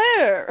him.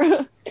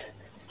 Where?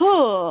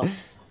 Oh.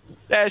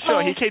 Yeah,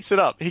 sure, he keeps it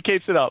up. He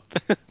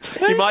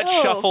might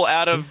shuffle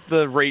out of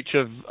the reach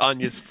of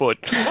Anya's foot.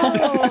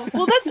 Oh,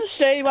 well, that's a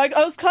shame. I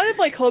was kind of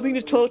like hoping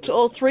to talk to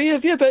all three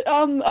of you, but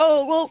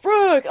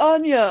Brooke,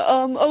 Anya,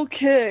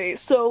 okay.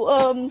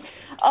 So,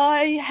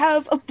 I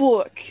have a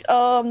book.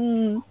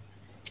 Now,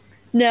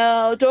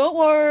 don't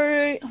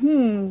worry.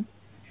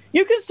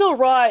 You can still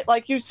write,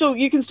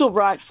 you can still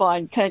write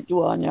fine, can't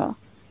you, Anya?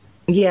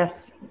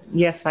 Yes,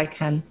 I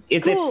can.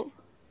 Cool.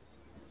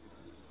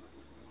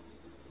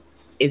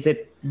 Is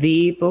it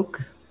the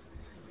book?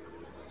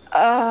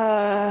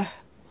 Yeah.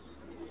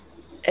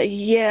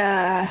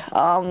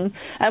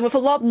 And with a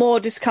lot more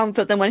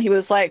discomfort than when he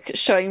was like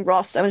showing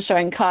Ross and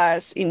showing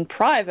Caius in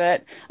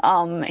private,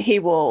 he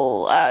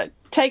will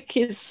take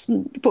his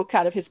book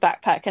out of his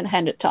backpack and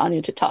hand it to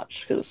Anya to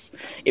touch, because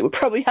it would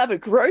probably have a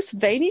gross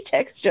veiny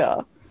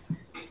texture.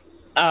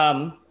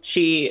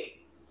 She,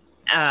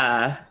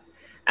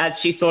 as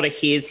she sort of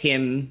hears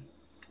him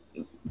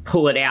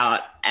pull it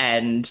out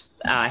and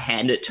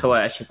hand it to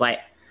her,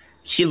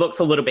 she looks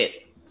a little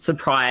bit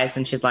surprised,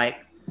 and she's like,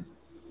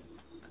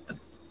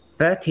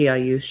 Bertie, are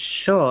you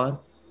sure?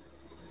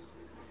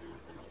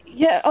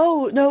 Yeah.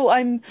 Oh no,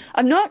 I'm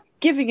not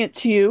giving it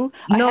to you.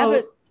 No. I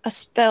have a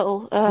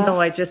spell. No,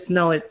 I just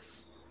know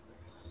it's.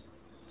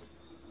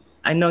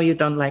 I know you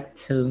don't like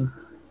to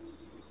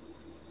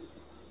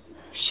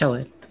show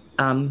it.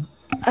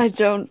 I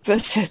don't,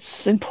 but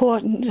it's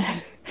important,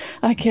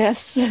 I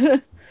guess.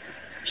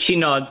 She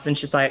nods and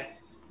she's like,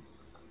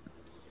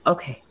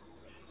 okay.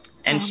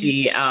 And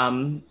she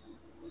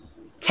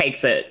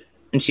takes it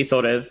and she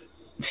sort of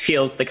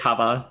feels the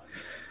cover.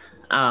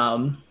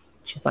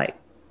 She's like,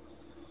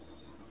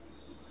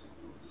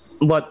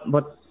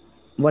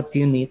 what do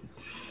you need?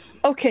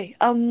 Okay.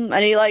 And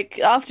he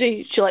after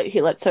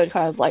he lets her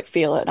kind of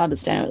feel it and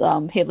understand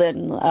it. He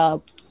then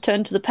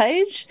turn to the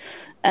page,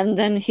 and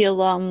then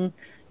he'll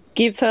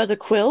give her the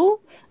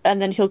quill,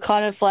 and then he'll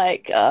kind of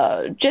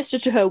gesture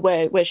to her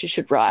where she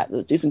should write.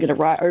 That isn't going to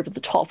write over the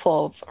top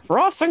of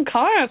Ross and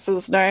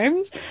Caius's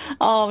names.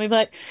 He'll be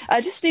like, I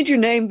just need your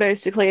name,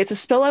 basically. It's a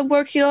spell I'm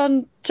working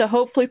on to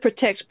hopefully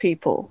protect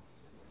people.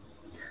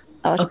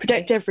 To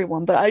protect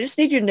everyone, but I just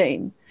need your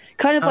name.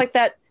 Kind of like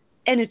that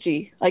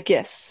energy, I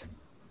guess.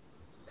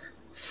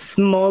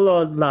 Small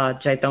or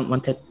large? I don't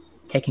want it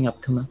taking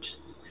up too much.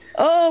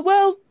 Oh,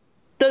 well,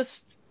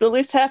 there's at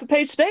least half a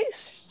page space,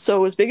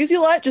 so as big as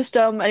you like. Just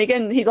and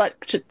again, he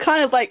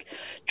kind of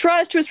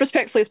tries to as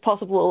respectfully as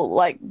possible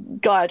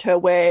guide her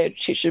where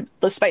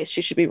the space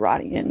she should be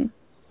writing in.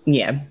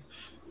 Yeah.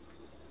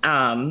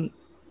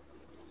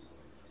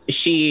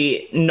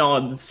 She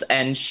nods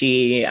and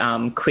she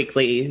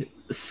quickly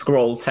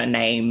scrawls her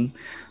name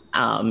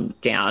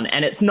down,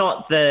 and it's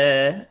not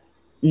the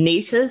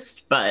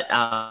neatest, but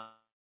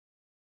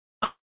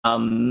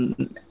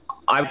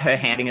her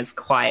handing is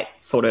quite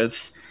sort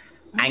of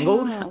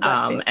angled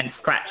and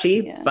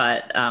scratchy, yeah.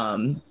 But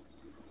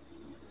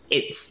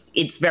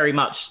it's very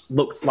much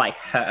looks like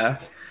her.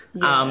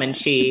 Yeah. And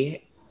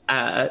she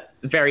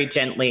very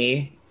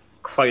gently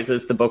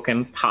closes the book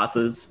and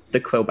passes the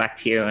quill back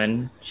to you,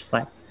 and she's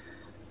like,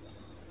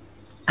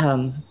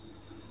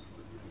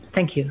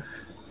 thank you.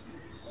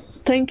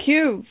 Thank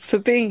you for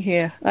being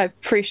here. I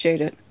appreciate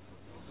it.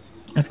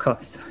 Of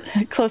course.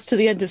 Close to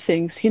the end of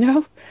things, you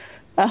know?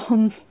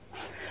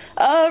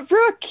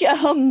 Brooke,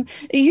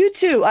 you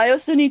too. I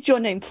also need your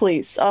name,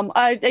 please. I'm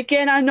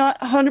not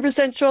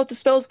 100% sure if the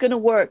spell's going to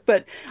work,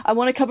 but I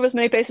want to cover as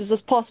many bases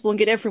as possible and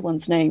get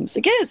everyone's names.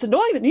 Again, it's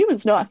annoying that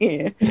Newman's not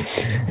here.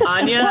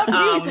 Anya,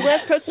 he's the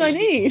last person I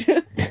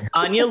need.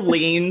 Anya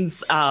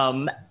leans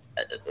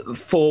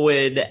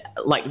forward,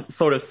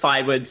 sort of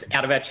sideways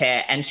out of her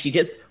chair, and she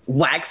just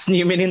whacks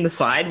Newman in the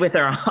side with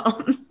her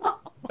arm. Oh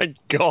my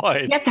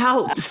God. Get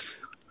out.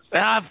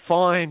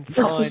 Fine.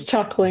 Ross was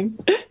chuckling.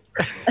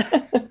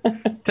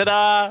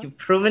 Ta-da! You've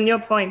proven your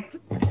point.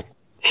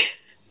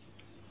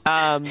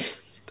 No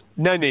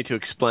need to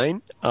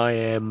explain. I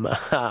am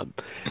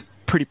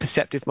pretty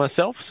perceptive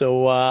myself,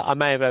 so I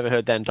may have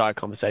overheard that entire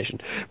conversation.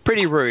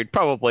 Pretty rude,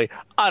 probably.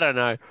 I don't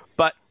know,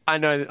 but I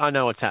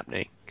know what's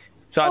happening.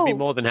 So I'd be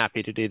more than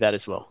happy to do that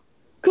as well.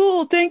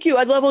 Cool, thank you.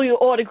 I'd love all your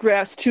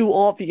autographs too,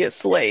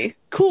 obviously.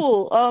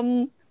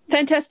 Cool.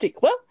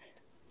 Fantastic. Well,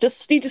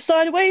 just need to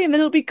sign away and then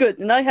it'll be good.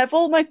 And I have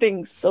all my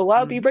things, so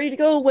I'll be ready to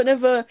go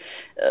whenever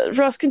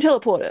Ross can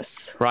teleport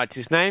us. Write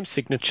his name,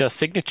 signature,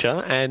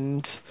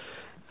 and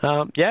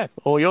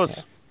all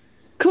yours.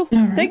 Cool.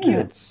 Thank you.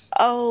 It's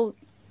I'll.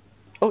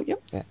 Oh,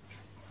 yep.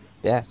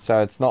 yeah.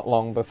 So it's not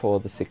long before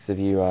the six of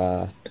you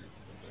are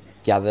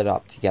gathered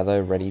up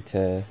together, ready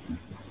to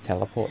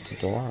teleport to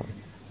Dorum.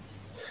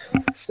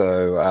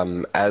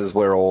 So as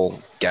we're all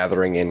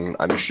gathering in,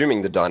 I'm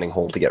assuming the dining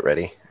hall to get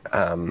ready.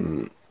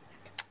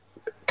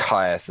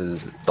 Caius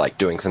is like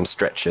doing some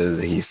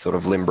stretches. He's sort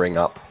of limbering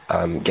up,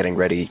 getting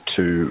ready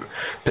to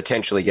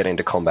potentially get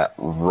into combat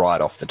right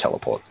off the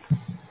teleport.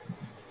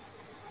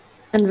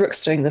 And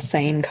Rook's doing the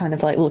same, kind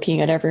of like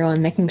looking at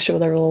everyone, making sure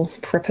they're all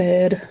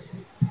prepared.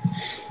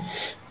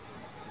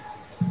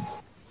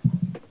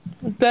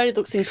 Bertie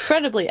looks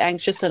incredibly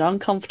anxious and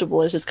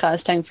uncomfortable as his car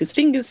is staying with his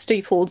fingers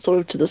steepled sort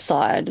of to the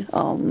side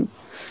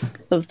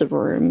of the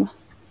room.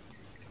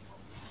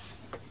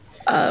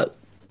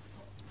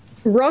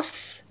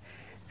 Ross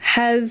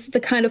has the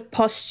kind of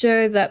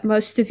posture that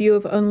most of you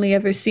have only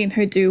ever seen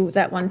her do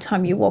that one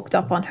time you walked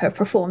up on her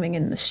performing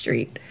in the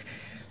street.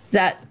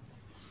 That,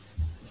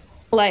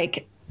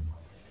 like,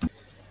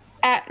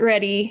 at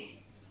ready,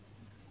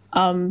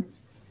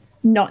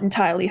 not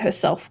entirely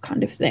herself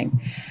kind of thing.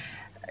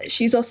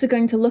 She's also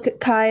going to look at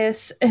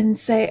Caius and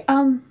say,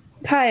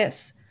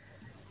 Caius.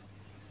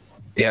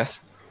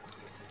 Yes?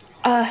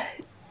 I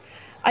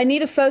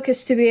need a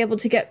focus to be able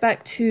to get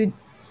back to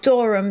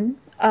Dorum.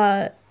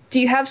 Do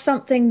you have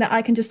something that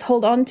I can just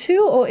hold on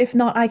to? Or if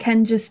not, I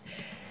can just,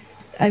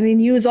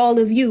 use all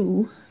of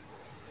you.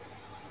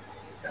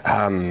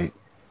 But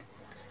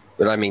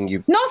I mean,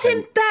 you... Not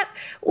in that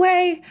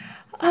way.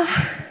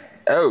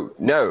 Oh,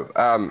 no.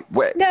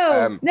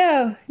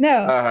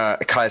 No.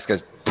 Caius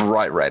goes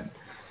bright red.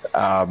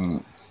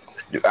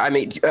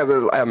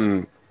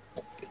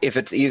 If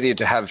it's easier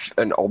to have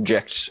an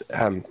object,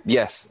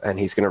 yes. And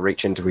he's going to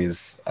reach into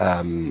his,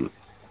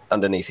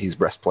 underneath his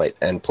breastplate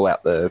and pull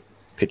out the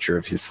picture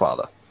of his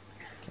father.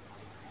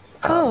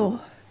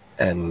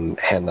 And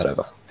hand that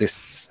over.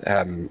 This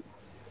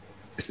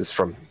is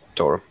from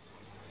Dorum.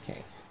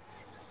 Okay.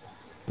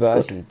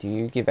 Bertie, do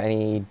you give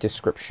any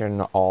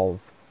description of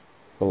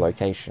the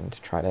location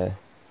to try to...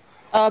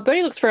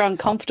 Bertie looks very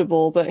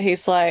uncomfortable, but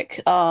he's like,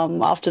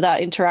 after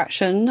that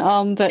interaction,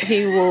 but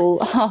he will,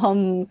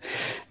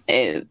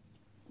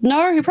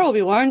 no, he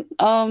probably won't,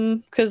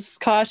 because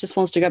Caius just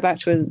wants to go back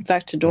to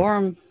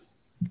Dorum.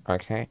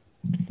 Okay.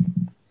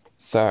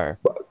 So...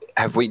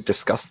 Have we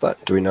discussed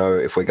that? Do we know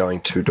if we're going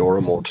to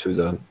Dorum or to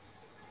the...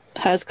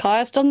 Has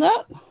Caius done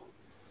that?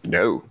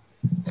 No.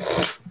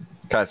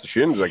 Caius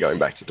assumes we're going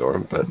back to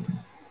Dorum, but...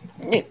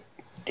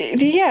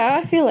 Yeah,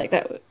 I feel like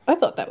that. I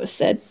thought that was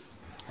said.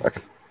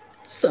 Okay.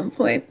 At some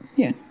point,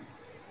 yeah.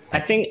 I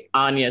think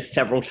Anya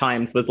several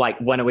times was like,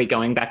 when are we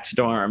going back to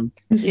Dorum?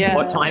 Yeah.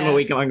 What time are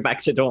we going back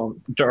to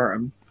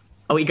Durham?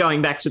 Are we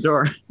going back to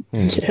Dorum?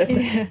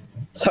 Yeah.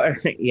 So,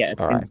 yeah,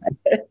 it's All been right.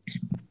 said.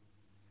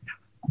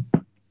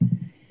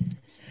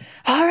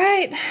 All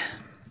right.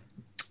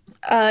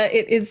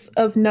 It is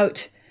of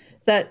note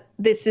that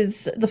this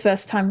is the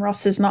first time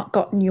Ross has not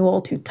gotten you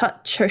all to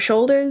touch her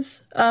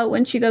shoulders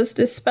when she does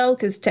this spell,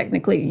 because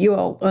technically you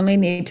all only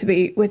need to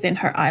be within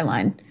her eye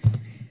line.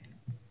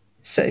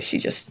 So she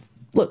just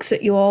looks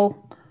at you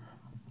all,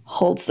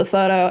 holds the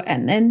photo,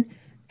 and then...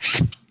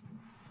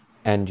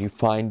 And you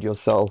find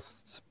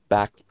yourselves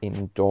back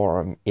in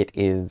Dorum. It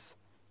is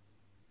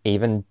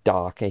even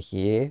darker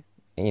here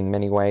in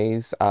many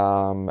ways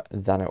than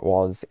it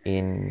was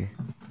in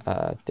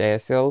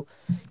Deasil.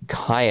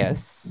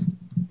 Caius,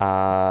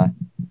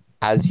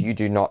 as you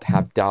do not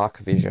have dark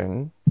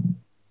vision,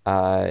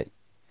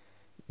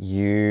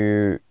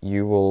 you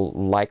will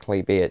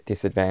likely be at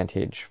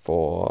disadvantage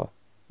for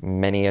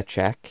many a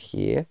check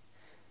here,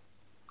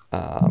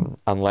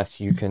 unless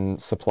you can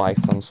supply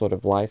some sort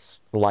of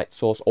light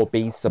source or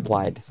be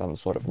supplied some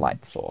sort of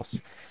light source.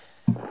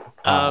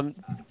 Can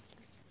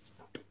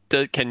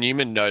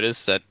Newman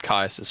notice that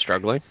Caius is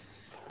struggling?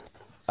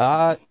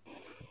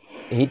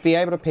 He'd be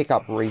able to pick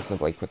up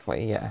reasonably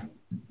quickly, yeah.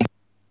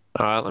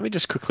 Let me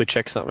just quickly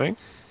check something.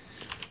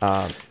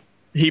 Um,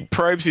 He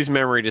probes his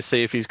memory to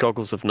see if his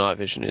goggles of night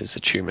vision is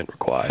attunement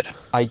required.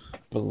 I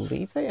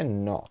believe they are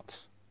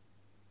not.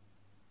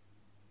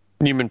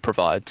 Newman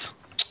provides.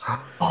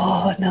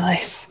 Oh,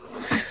 nice.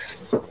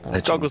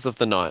 Goggles of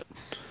the night.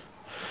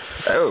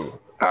 Oh,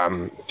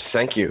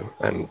 thank you.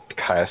 And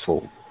Caius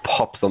will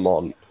pop them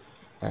on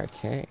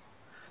Okay.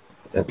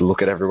 and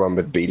look at everyone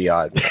with beady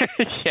eyes.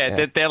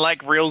 Yeah. They're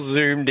like real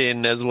zoomed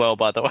in as well,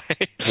 by the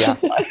way. Yeah.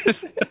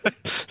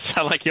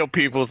 So like your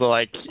pupils are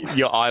like,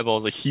 your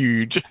eyeballs are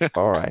huge.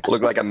 All right.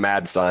 Look like a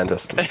mad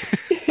scientist.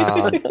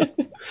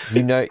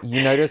 You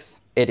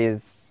notice it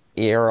is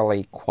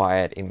eerily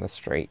quiet in the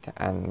street,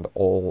 and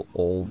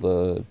all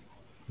the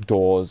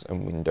doors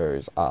and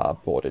windows are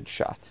boarded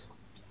shut.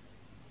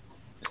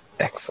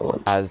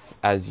 Excellent.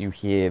 As you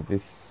hear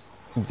these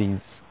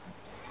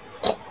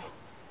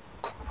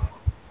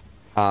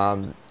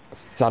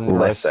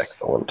Less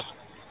excellent.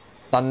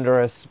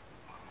 thunderous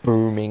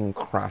booming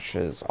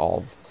crashes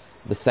of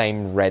the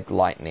same red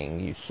lightning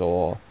you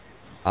saw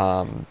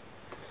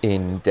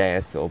in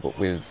Deasil, but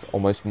with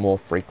almost more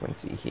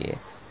frequency here.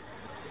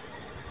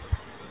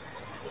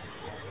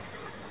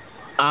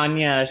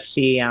 Anya,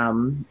 she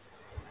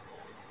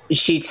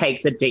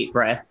takes a deep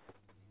breath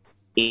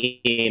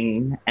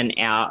in and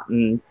out,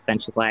 and then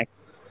she's like,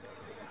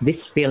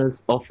 "This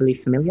feels awfully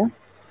familiar."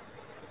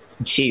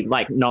 She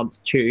nods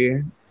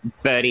to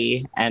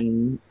Bertie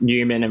and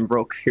Newman and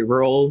Rook, who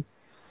were all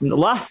in the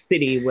last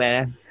city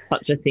where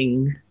such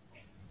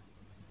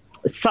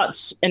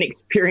an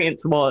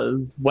experience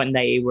was, when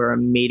they were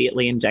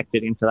immediately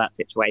injected into that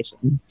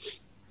situation.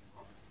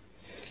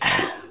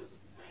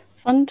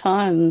 Fun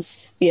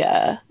times.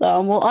 Yeah.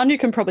 Well, Anya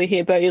can probably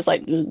hear Bertie's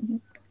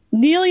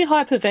nearly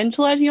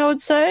hyperventilating, I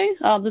would say.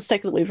 The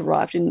second that we've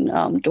arrived in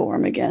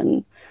Durham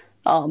again,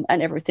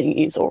 and everything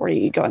is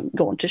already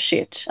gone to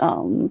shit.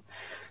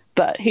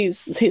 But he's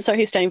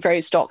standing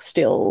very stock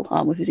still,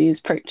 with his ears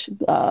pricked,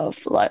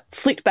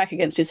 flicked back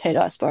against his head,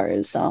 I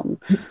suppose,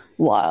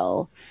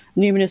 while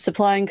Newman is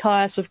supplying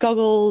Caius with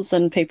goggles,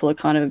 and people are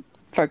kind of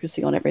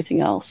focusing on everything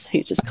else.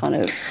 He's just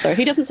so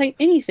he doesn't say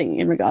anything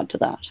in regard to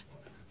that.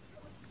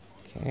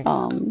 Okay.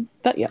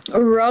 But yeah.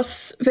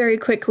 Ross very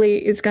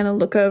quickly is going to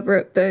look over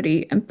at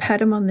Bertie and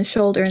pat him on the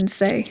shoulder and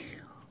say,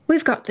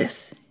 "We've got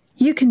this.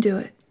 You can do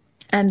it."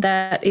 And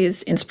that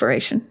is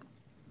inspiration.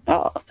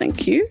 Oh,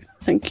 thank you.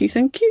 Thank you.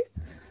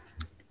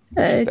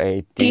 It's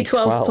a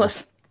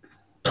D12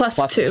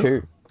 plus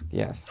 2.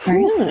 Yes.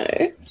 Very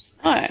nice.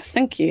 Nice,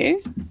 thank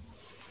you.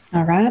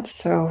 All right,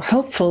 so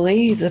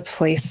hopefully the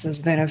place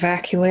has been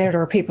evacuated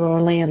or people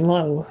are laying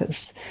low,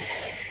 because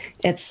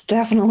it's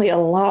definitely a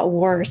lot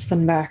worse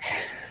than back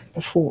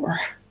before.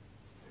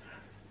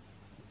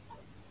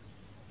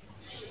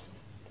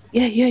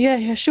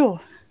 Yeah,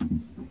 sure.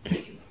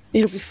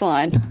 It'll be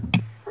fine.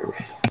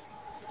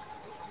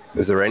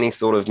 Is there any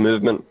sort of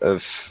movement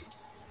of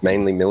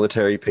mainly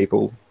military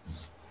people?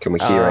 Can we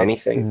hear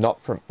anything? Not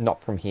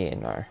from here,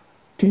 no.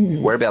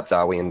 Whereabouts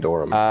are we in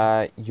Durham?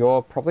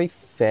 You're probably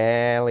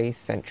fairly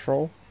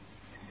central.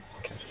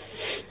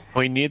 Are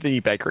we near the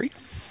bakery?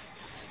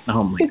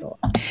 Oh my god.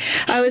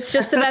 I was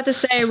just about to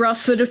say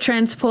Ross would have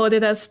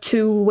transported us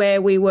to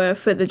where we were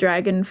for the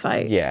dragon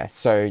fight. Yeah,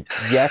 so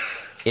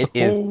yes, it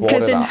is boarded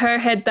Because in up. her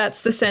head,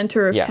 that's the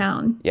center of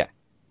town. Yeah.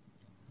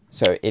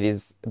 So it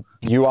is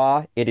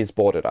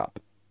boarded up.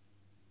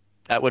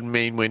 That would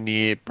mean we're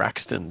near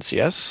Braxton's,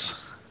 yes?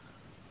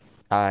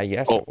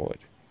 Yes, it would.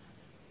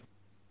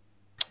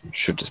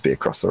 Should just be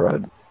across the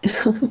road.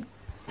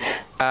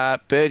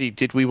 Bertie,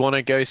 did we want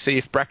to go see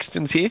if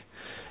Braxton's here?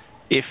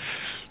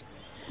 If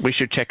we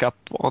should check up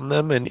on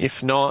them, and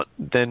if not,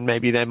 then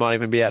maybe they might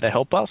even be able to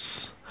help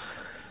us.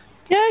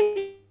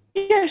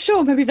 Yeah,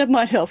 sure. Maybe that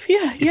might help.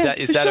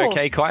 Is that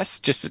okay, Kais?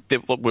 Just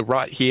that we're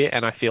right here,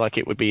 and I feel like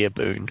it would be a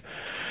boon.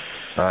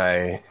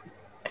 I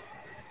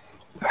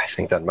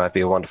think that might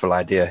be a wonderful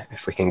idea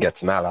if we can get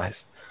some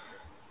allies.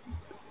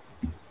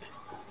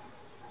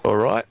 All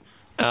right.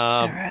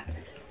 All right.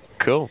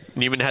 Cool.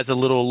 Newman has a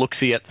little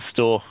look-see at the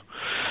store.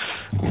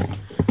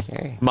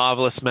 Okay.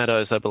 Marvelous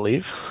Meadows, I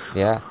believe.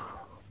 Yeah.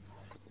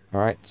 All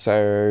right.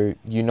 So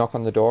you knock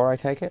on the door, I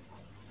take it?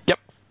 Yep.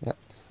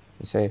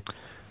 You say,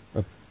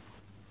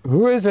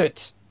 "Who is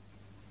it?"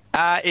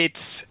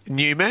 It's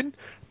Newman,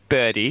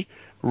 Bertie,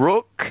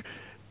 Rook,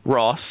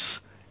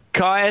 Ross,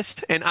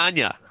 Caius, and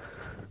Anya.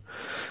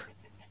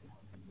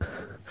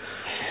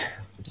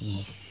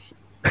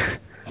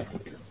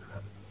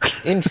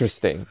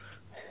 Interesting.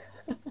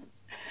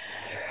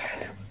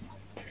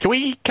 Can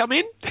we come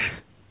in?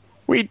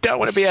 We don't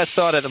want to be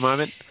outside at the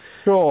moment.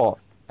 Sure.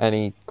 And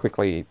he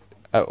quickly,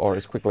 or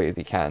as quickly as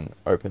he can,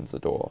 opens the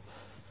door.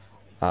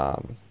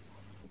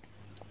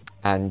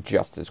 And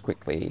just as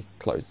quickly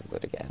closes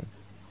it again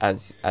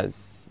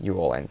as you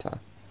all enter.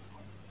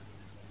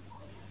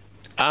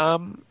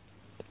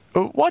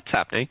 What's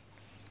happening?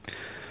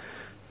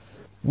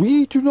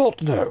 We do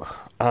not know.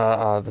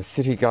 The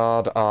city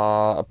guard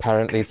are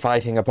apparently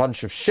fighting a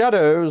bunch of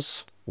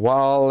shadows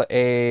while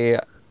a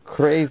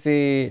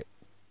crazy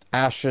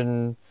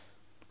ashen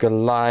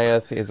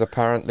Goliath is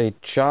apparently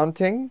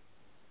chanting.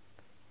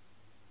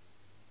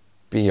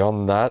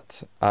 Beyond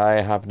that,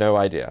 I have no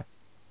idea.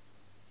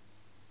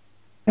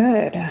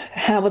 Good.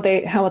 How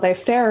are they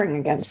faring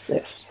against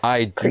this?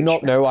 I do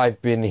not creature? know.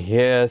 I've been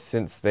here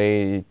since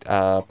they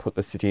put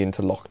the city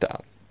into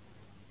lockdown.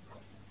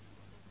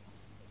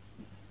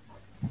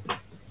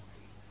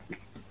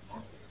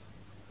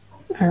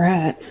 All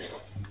right.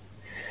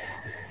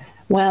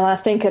 Well, I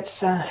think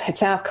it's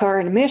our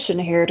current mission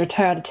here to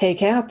try to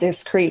take out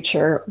this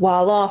creature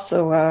while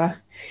also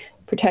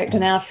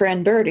protecting our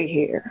friend Bertie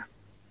here.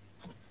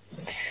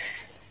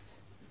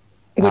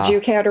 Would you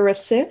care to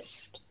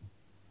assist?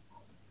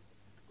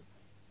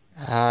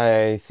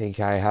 I think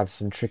I have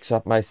some tricks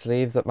up my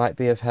sleeve that might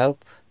be of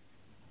help.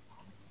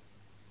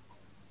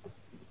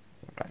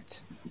 Right.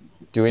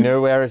 Do we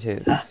know where it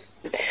is?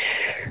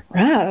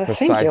 Right, I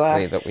think you are.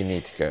 Precisely that we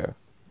need to go.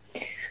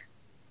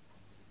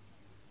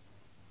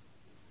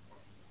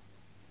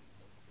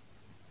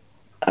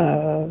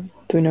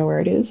 Do we know where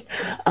it is?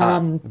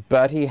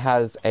 Bertie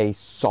has a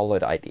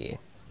solid idea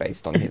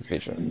based on his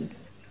vision.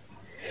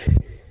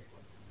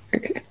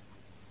 Okay.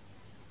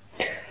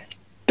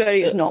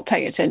 Bertie is not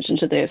paying attention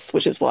to this,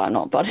 which is why I'm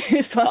not butting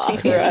in.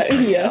 Right,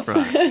 yes.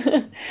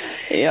 Right.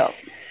 Yeah.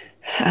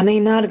 I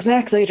mean, not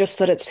exactly just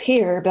that it's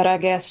here, but I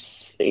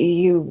guess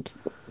you...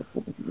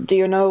 Do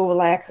you know,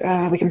 like,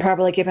 we can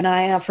probably keep an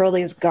eye out for all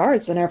these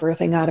guards and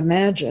everything, I'd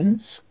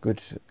imagine.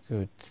 Good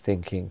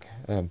thinking.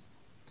 All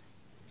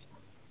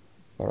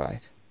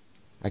right.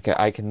 I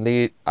can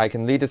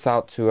lead us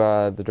out to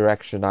the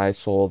direction I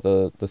saw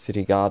the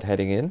city guard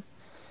heading in.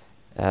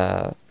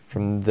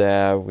 From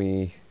there,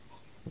 we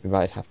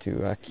might have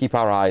to keep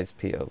our eyes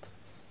peeled.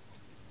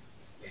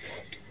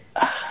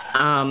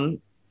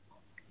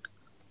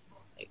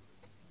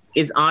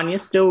 Is Anya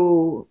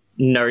still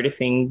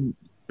noticing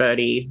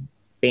Bertie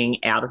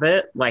being out of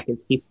it? Like,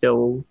 is he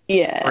still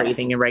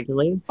breathing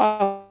irregularly?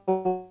 I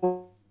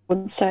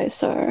would say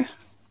so.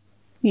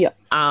 Yeah.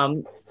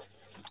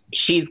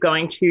 She's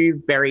going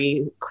to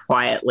very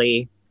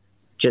quietly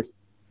just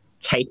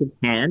take his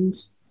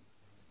hand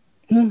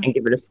and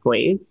give it a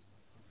squeeze.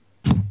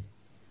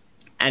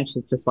 And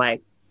she's just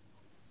like,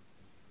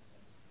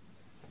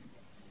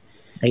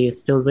 are you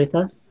still with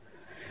us?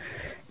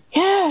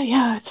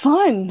 Yeah, it's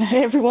fine.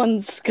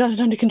 Everyone's got it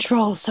under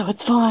control, so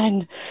it's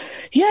fine.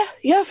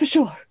 Yeah, for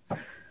sure.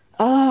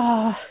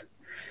 Yeah,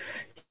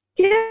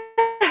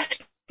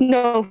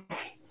 no.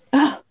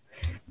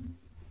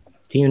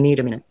 Do you need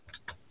a minute?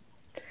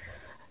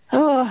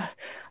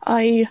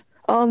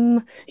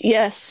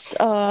 Yes,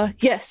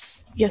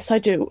 I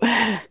do.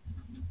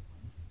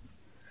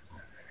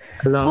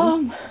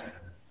 Alone?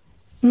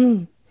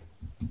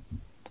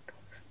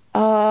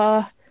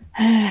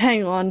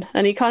 Hang on.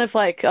 And he kind of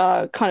like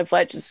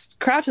just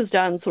crouches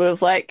down, sort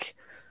of like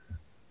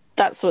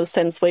that sort of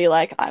sense where you're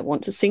like, I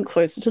want to sink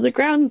closer to the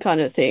ground kind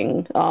of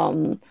thing.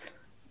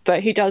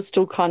 But he does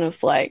still kind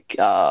of like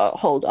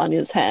hold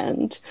Anya's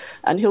hand,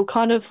 and he'll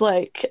kind of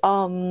like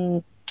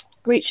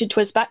reach into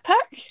his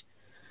backpack.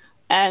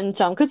 And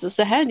because it's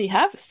the handy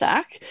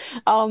haversack,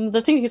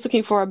 the thing he's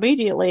looking for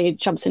immediately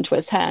jumps into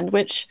his hand,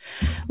 which,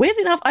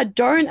 weirdly enough, I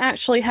don't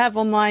actually have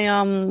on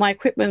my my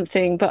equipment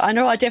thing, but I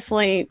know I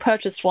definitely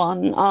purchased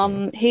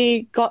one.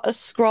 He got a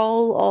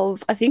scroll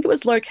of, I think it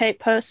was locate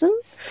person,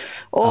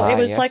 or it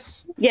was yes. like,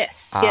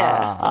 yes,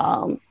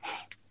 yeah,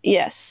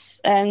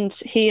 yes, and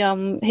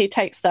he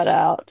takes that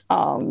out,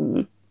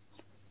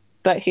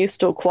 but he's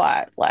still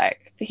quiet,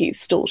 like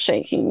he's still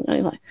shaking, and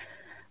he's like,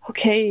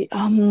 okay,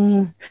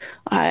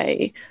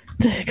 I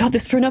got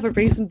this for another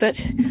reason, but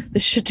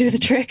this should do the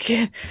trick,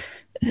 and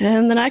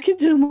then I can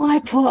do my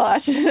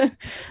part.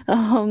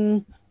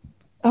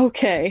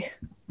 Okay.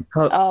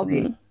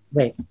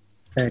 Wait,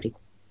 30.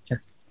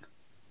 Just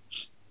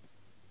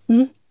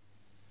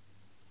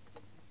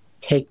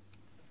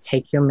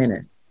take your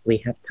minute. We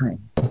have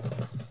time.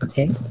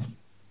 Okay?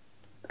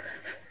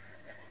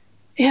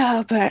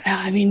 Yeah, but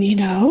I mean, you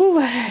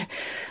know,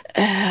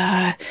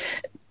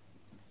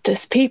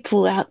 there's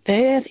people out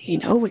there that, you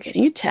know, we're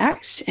getting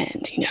attacked,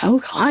 and, you know,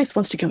 Kais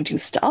wants to go and do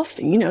stuff,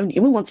 and, you know,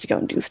 Newman wants to go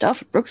and do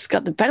stuff, and Brooke's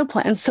got the battle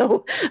plan,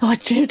 so I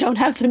don't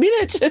have the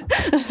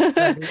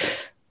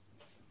minute.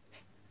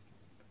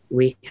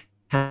 We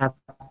have...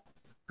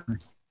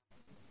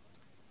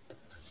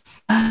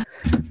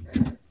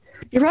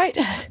 You're right.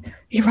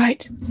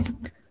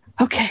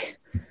 Okay.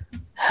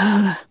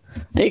 And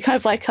he kind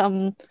of like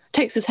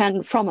takes his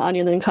hand from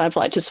Anya and then kind of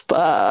like just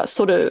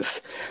sort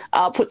of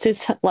puts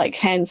his like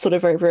hand sort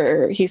of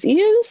over his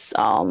ears,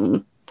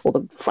 or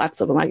the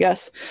flats of them, I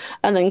guess,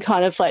 and then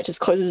kind of like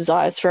just closes his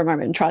eyes for a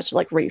moment and tries to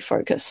like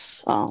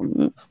refocus.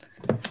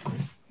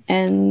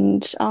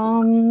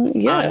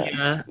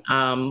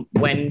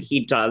 When he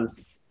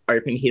does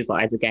open his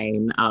eyes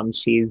again,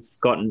 she's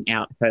gotten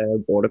out her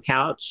border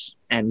pouch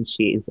and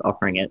she's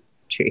offering it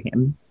to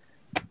him.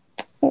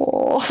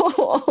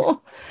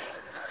 Oh,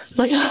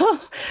 like,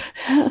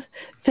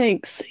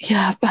 thanks.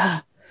 Yeah,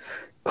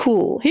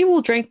 cool. He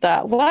will drink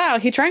that. Wow,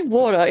 he drank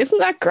water. Isn't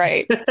that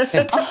great?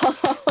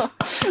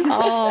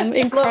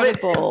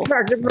 Incredible.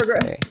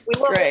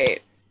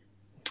 Great.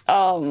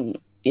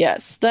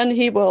 Yes. Then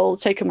he will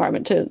take a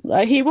moment to.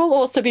 He will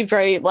also be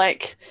very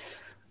like.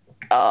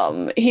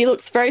 He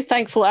looks very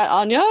thankful at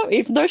Anya,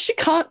 even though she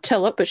can't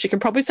tell it, but she can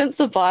probably sense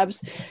the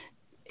vibes.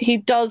 He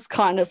does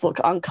kind of look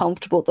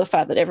uncomfortable at the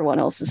fact that everyone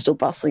else is still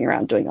bustling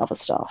around doing other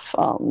stuff.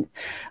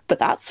 But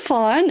that's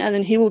fine. And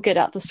then he will get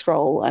out the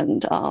scroll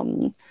and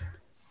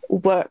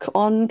work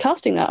on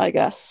casting that, I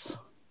guess.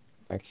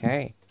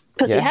 Okay.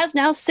 Because he has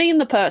now seen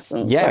the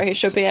person, so he Yes.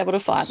 should be able to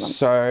find them.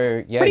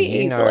 So yeah, pretty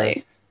you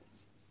easily.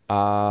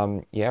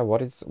 know.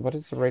 What is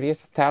the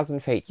radius? 1,000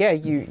 feet. Yeah,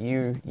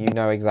 you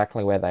know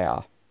exactly where they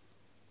are.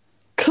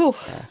 Cool.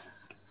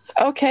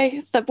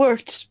 Okay, that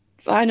worked.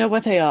 I know where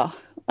they are.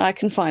 I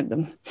can find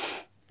them.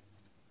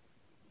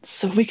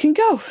 So we can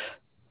go.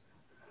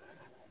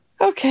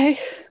 Okay.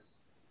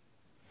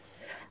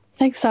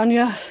 Thanks,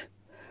 Anya.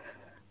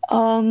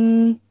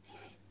 Do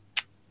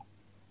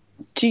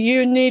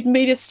you need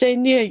me to stay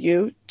near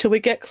you till we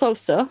get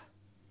closer?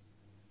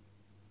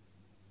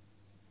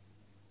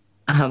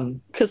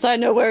 Um, Because I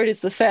know where it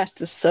is the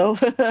fastest, so...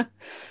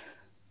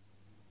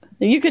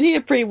 You can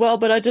hear pretty well,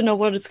 but I don't know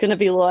what it's going to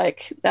be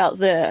like out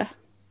there.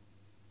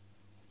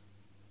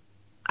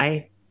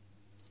 I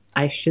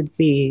should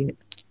be.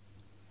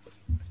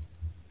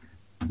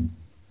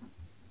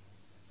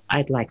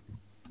 I'd like that.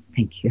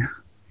 Thank you.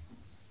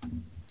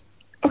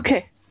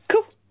 Okay,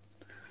 cool.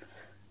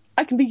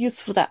 I can be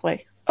useful that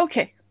way.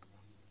 Okay.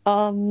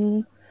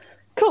 Cool.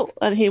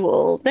 And he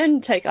will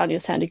then take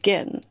Anya's hand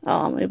again.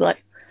 He'll be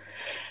like,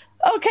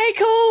 okay,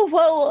 cool.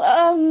 Well,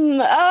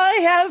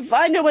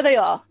 I know where they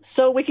are,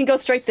 so we can go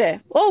straight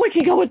there. Or we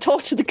can go and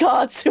talk to the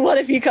guards,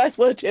 whatever you guys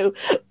want to do.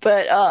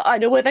 But I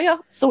know where they are,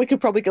 so we can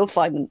probably go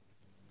find them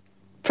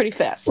pretty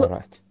fast. All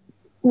right.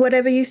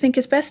 Whatever you think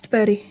is best,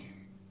 Birdie.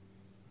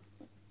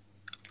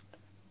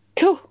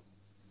 Cool.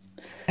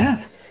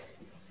 Yeah.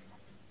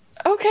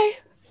 Okay.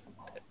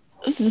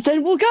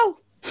 Then we'll go.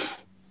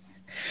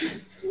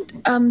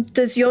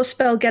 Does your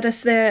spell get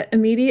us there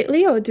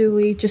immediately, or do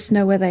we just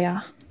know where they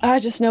are? I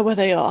just know where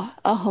they are.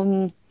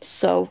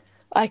 So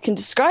I can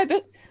describe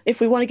it if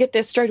we want to get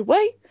there straight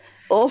away,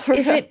 or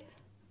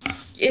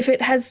If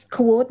it has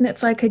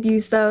coordinates, I could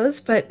use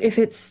those. But if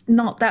it's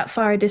not that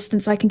far a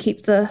distance, I can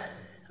keep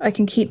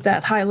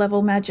that high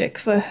level magic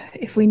for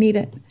if we need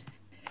it.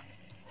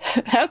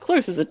 How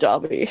close is it,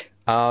 Darby?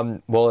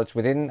 Well, it's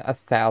within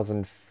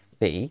 1,000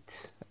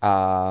 feet.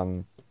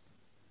 So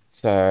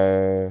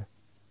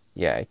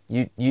yeah,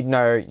 you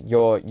know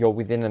you're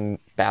within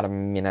about a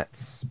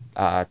minute's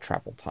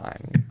travel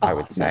time, I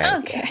would say.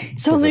 Okay.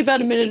 It's only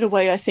about a minute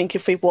away, I think,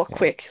 if we walk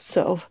quick.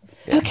 So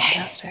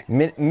Fantastic.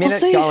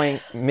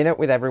 Minute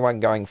with everyone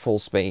going full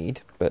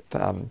speed, but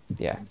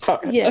yeah.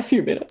 Okay, Yeah. a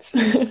few minutes.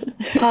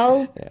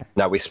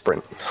 Now we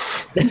sprint.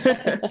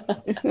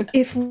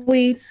 If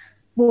we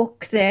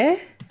walk there,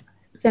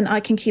 then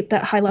I can keep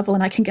that high level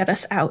and I can get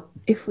us out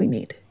if we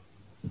need.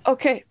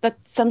 okay, that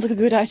sounds like a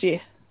good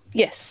idea.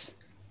 Yes.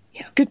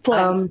 Yeah. Good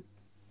plan.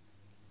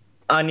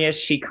 Anya,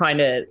 she kind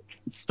of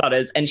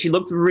stutters and she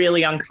looks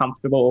really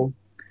uncomfortable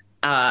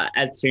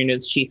as soon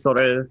as she sort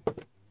of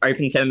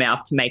opens her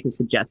mouth to make a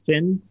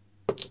suggestion.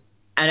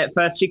 And at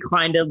first she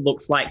kind of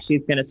looks like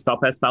she's going to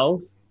stop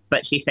herself,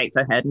 but she shakes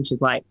her head and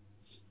she's like,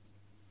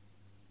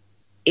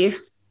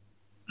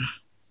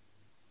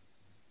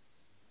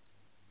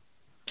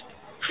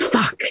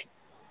 fuck.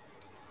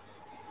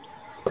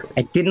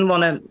 I didn't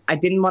want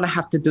to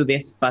have to do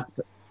this, but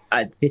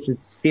this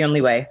is the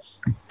only way.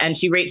 And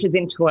she reaches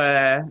into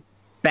her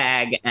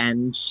bag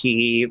and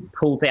she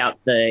pulls out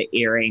the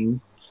earring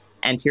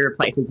and she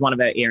replaces one of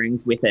her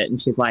earrings with it.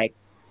 And she's like,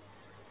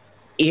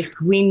 if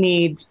we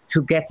need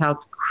to get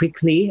out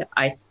quickly,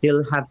 I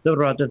still have the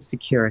rod of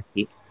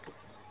security.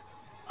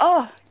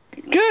 Oh,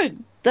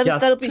 good.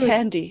 That'll be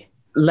handy.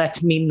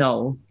 Let me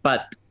know.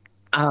 But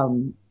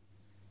and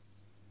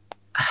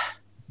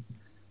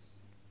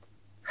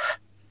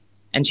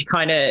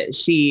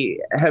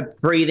her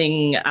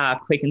breathing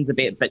quickens a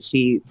bit, but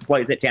she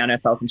slows it down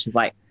herself and she's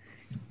like,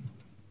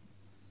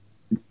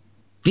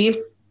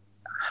 this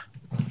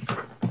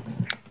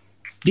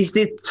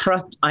is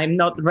trust I'm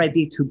not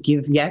ready to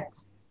give yet.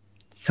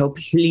 So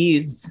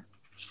please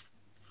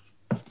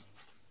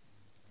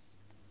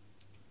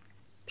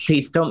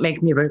don't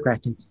make me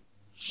regret it.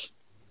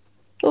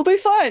 We'll be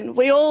fine.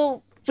 We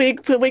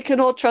can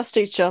all trust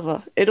each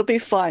other. It'll be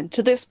fine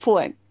to this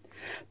point.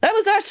 That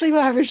was actually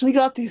where I originally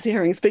got these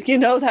earrings, but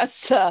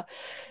that's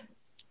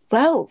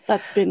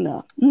that's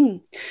been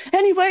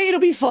anyway, it'll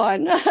be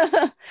fine.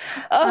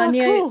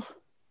 Cool.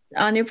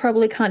 Anya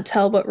probably can't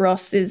tell, but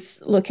Ross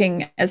is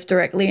looking as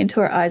directly into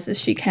her eyes as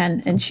she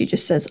can, and she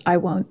just says, I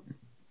won't.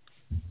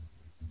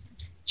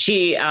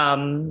 She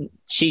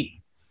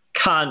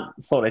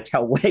can't sort of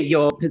tell where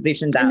you're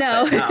positioned at.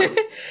 No. But,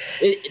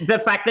 the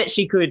fact that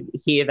she could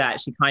hear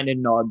that, she kind of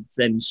nods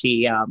and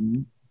she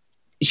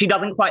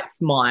doesn't quite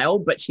smile,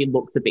 but she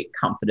looks a bit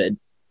comforted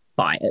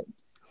by it.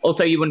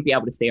 Also, you wouldn't be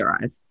able to see her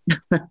eyes.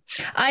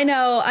 I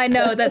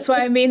know. That's what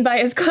I mean by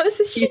as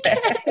close as she can.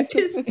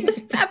 This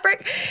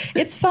fabric.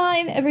 It's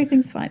fine.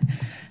 Everything's fine.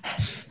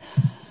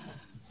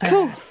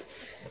 Cool.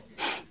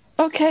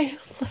 Okay.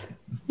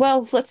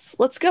 Well,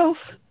 let's go.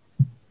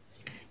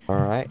 All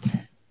right.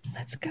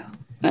 Let's go.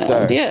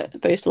 So, Yeah,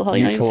 but he's still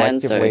holding on his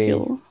hand, so collectively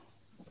he'll...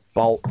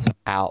 bolt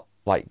out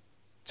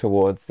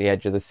towards the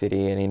edge of the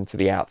city and into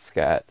the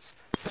outskirts,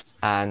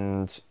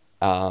 and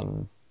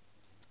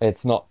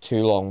it's not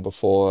too long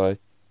before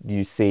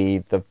you see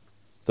the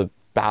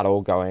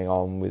battle going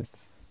on with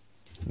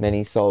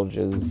many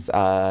soldiers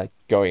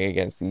going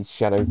against these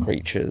shadow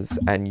creatures,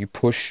 and you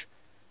push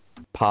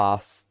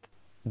past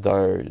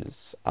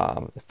those,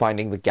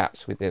 finding the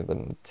gaps within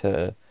them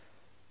to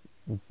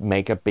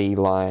make a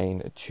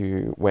beeline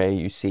to where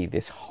you see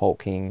this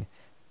hulking,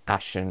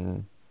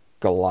 ashen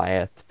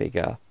Goliath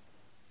figure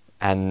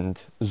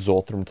and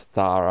Zorthram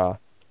Tathara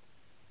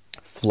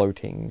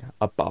floating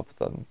above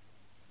them.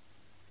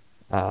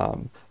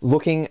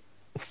 Looking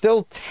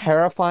still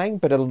terrifying,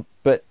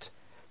 but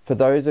for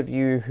those of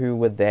you who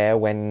were there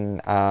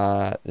when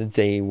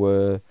they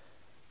were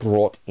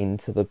brought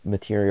into the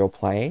material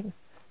plane,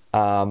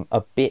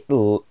 a bit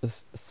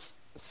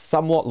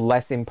somewhat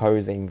less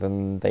imposing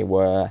than they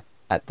were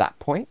at that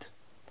point.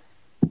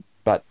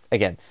 But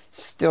again,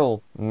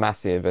 still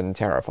massive and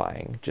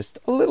terrifying, just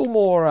a little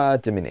more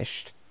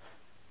diminished.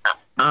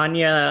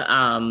 Anya,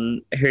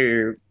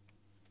 who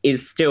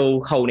is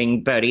still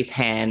holding Birdie's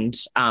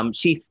hand,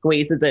 she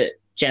squeezes it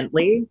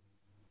gently,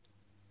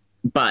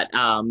 but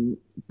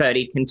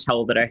Birdie can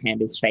tell that her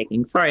hand is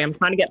shaking. Sorry, I'm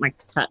trying to get my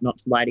cat not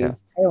to light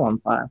his tail on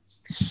fire.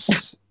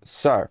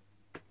 So,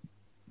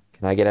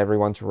 can I get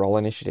everyone to roll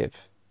initiative?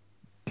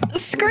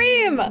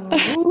 Scream!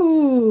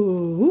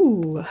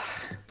 Ooh.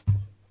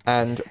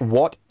 And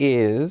what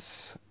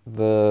is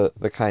the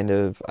kind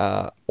of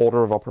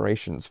order of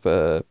operations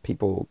for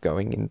people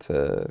going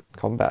into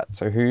combat?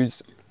 So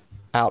who's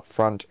out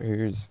front,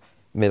 who's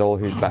middle,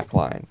 who's back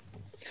line?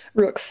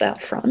 Rook's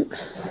out front.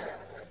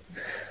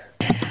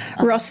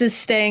 Ross is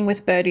staying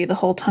with Birdie the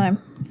whole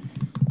time.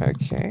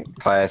 Okay.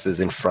 Caius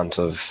is in front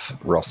of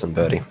Ross and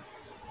Birdie.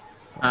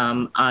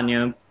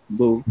 Anya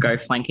will go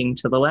flanking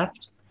to the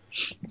left.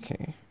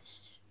 Okay.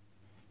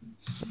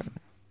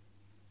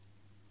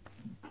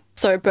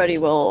 So Birdie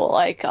will,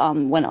 like,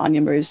 when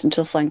Anya moves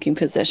into the flanking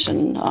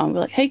position, be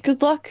like, hey,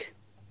 good luck.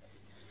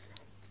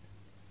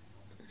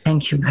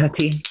 Thank you,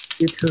 Birdie.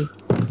 You too.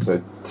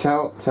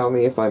 So tell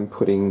me if I'm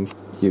putting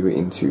you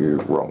into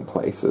wrong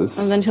places.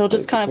 And then he'll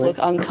just kind of look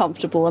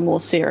uncomfortable and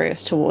more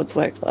serious towards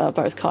where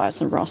both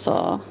Caius and Ross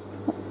are.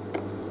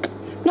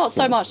 Not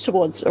so much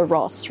towards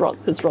Ross,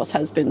 because Ross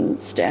has been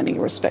standing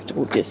a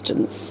respectable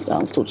distance,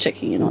 still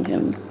checking in on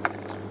him.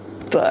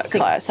 But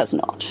Caius has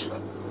not.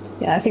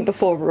 Yeah, I think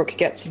before Rook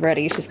gets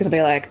ready, she's going to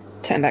be like,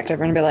 turn back to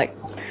everyone and be like,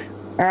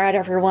 all right,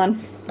 everyone,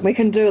 we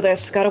can do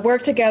this. We've got to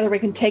work together. We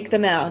can take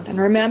them out. And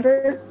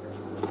remember,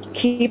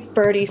 keep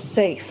Birdie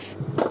safe.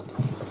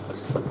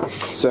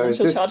 So And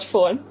she'll charge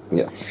forward.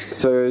 Yeah.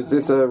 So is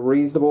this a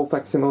reasonable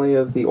facsimile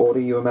of the order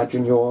you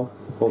imagine or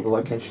the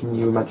location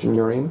you imagine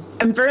you're in?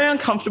 I'm very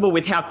uncomfortable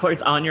with how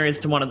close Anya is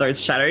to one of those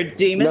shadow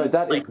demons. No,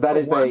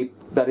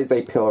 that is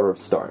a pillar of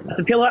stone.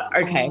 The pillar?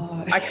 Okay.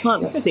 Oh, I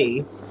can't yes.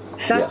 see.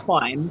 That's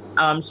Yeah.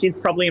 fine. She's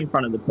probably in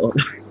front of the pillar.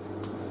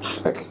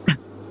 Okay.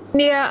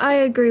 Yeah, I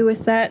agree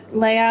with that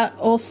layout. That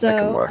can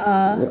Also,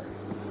 work.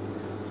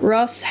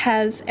 Ross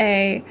has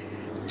a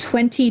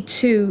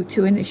 22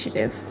 to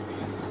initiative.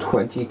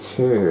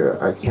 22.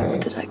 Yeah, Okay.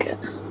 what did I get?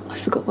 I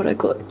forgot what I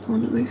got. Oh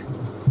no.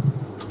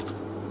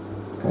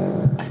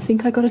 I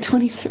think I got a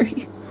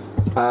 23.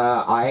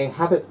 I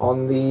have it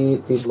on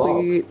the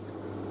Sweet.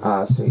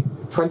 log. Sweet.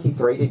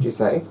 23, did you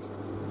say?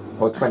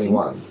 Or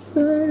 21?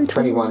 So,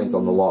 21 is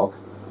on the log.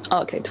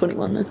 Oh, okay,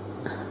 21 then.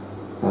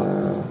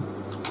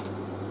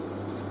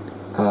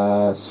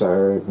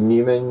 So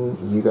Newman,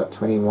 you got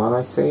 21,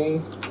 I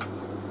see.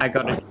 I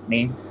got it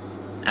me,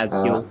 as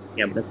you'll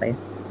be able to say.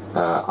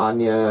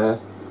 Anya,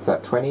 is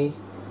that 20?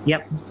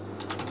 Yep.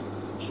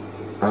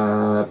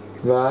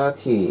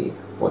 Bertie,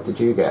 what did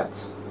you get?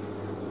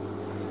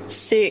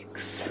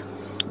 6.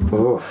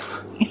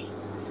 Oof.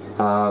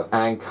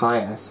 And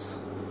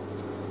Caius.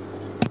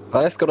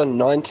 Caius got a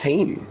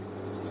 19.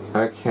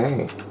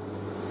 Okay.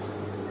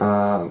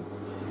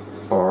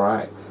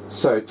 Alright.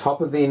 So,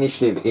 top of the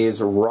initiative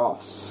is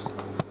Ross.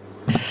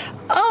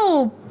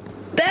 Oh,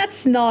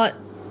 that's not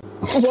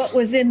what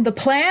was in the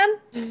plan.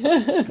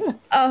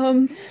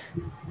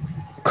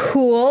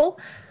 Cool.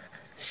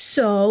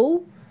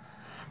 So,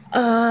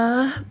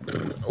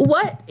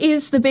 what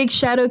is the big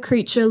shadow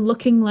creature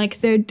looking like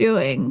they're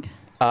doing?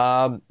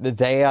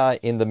 They are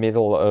in the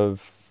middle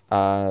of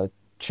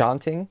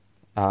chanting,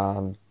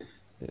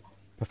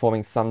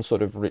 performing some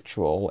sort of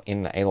ritual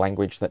in a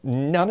language that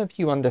none of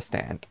you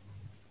understand.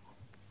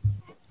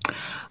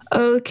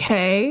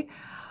 Okay.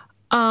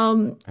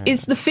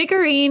 Is the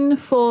figurine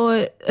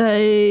for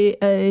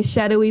a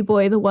shadowy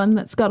boy the one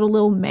that's got a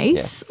little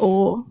mace,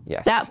 or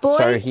Yes. that boy?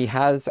 So he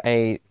has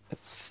a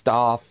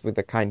staff with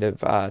a kind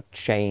of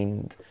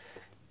chained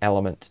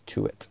element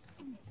to it.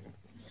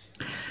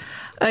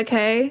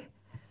 Okay.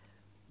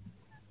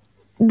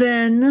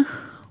 Then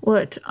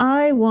what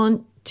I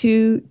want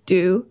to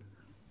do.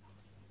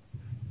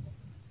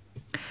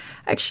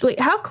 Actually,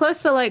 how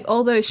close are like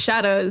all those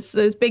shadows,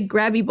 those big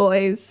grabby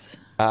boys?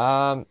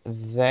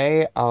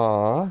 They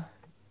are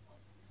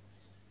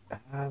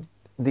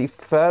the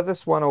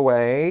furthest one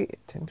away,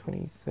 10,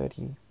 20,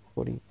 30,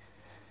 40,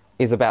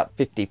 is about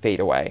 50 feet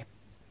away.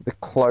 The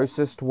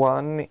closest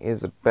one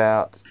is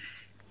about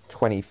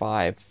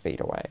 25 feet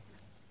away.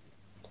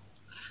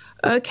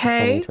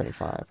 Okay. 20,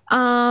 25.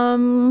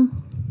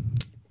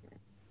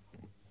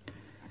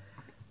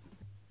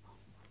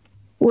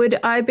 Would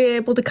I be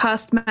able to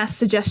cast mass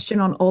suggestion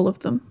on all of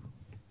them?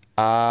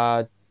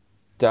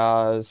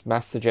 Does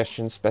mass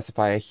suggestion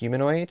specify a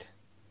humanoid?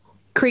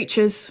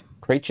 Creatures.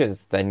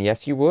 Creatures, then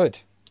yes, you would.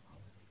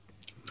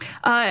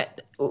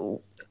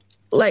 So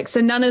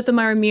none of them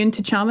are immune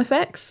to charm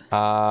effects?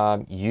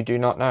 You do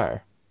not know.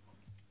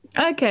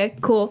 Okay,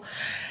 cool.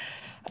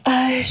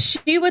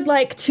 She would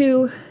like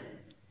to...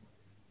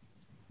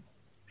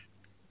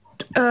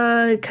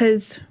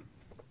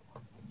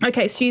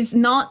 Okay, she's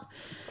not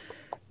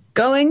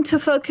going to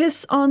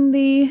focus on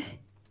the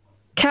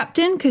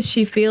captain because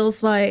she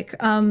feels like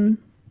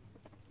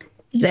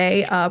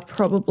they are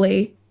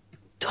probably.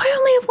 Do I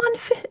only have one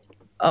fit?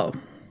 Oh,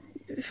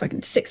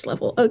 fucking 6th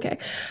level. Okay.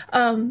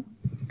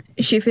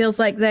 She feels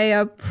like they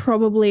are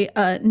probably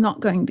not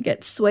going to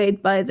get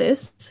swayed by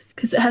this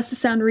because it has to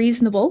sound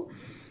reasonable.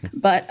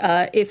 But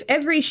if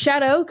every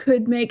shadow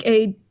could make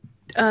a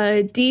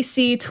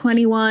DC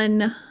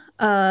 21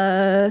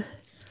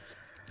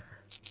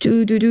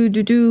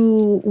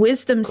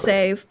 wisdom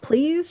save,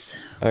 please.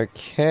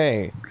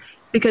 Okay.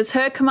 Because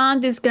her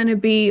command is going to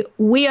be,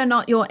 we are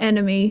not your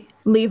enemy,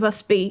 leave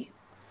us be.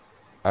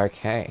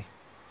 Okay.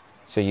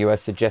 So you are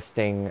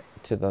suggesting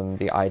to them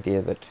the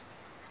idea that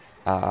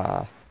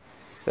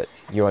that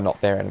you are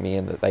not their enemy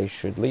and that they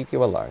should leave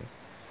you alone.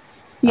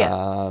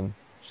 Yeah.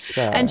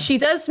 So, And she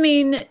does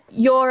mean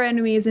your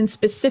enemy is in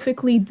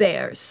specifically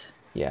theirs,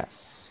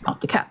 yes.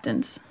 not the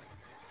captain's.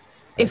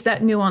 If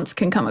that nuance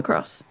can come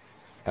across.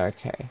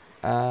 Okay.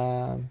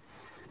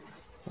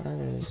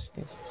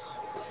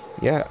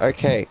 Yeah,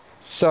 okay.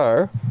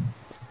 So,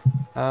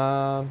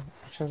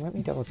 actually, let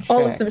me double check.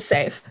 All of them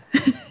save.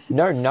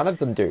 No, none of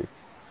them do.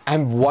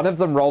 And one of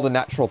them rolled a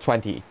natural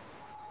 20.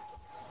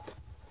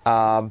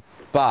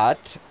 But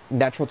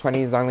natural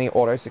 20 is only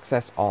auto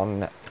success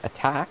on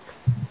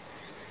attacks.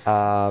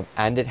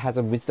 And it has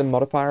a wisdom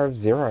modifier of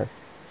 0.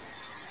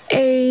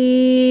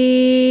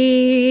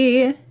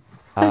 Yeah.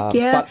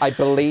 But I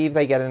believe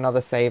they get another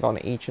save on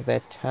each of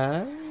their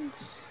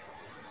turns.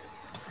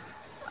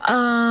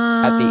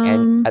 At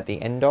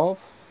the end of.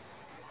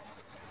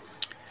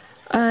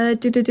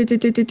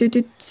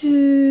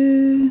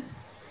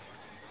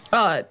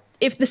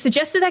 If the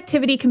suggested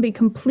activity can be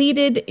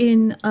completed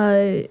in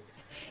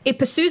it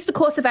pursues the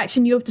course of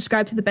action you have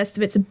described to the best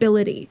of its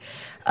ability.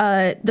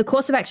 The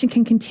course of action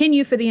can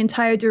continue for the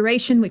entire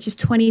duration, which is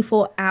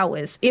 24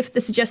 hours. If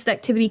the suggested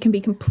activity can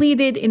be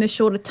completed in a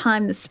shorter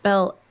time, the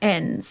spell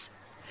ends.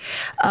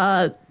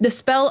 The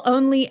spell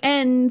only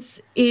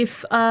ends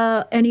if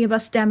any of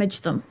us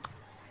damage them.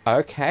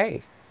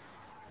 Okay.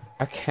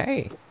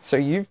 Okay. So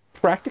you've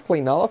practically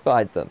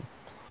nullified them.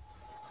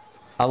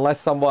 Unless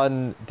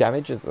someone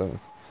damages them.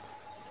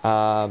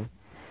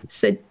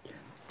 So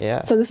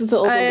Yeah. So this is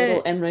all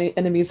the little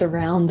enemies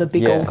around the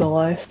big old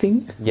Goliath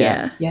thing?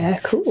 Yeah. Yeah,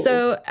 cool.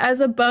 So as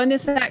a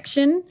bonus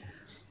action,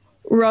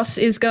 Ross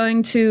is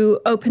going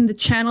to open the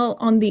channel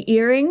on the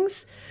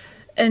earrings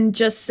and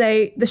just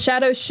say, the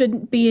shadows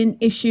shouldn't be an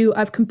issue.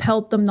 I've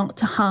compelled them not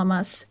to harm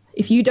us.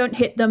 If you don't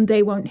hit them,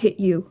 they won't hit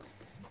you.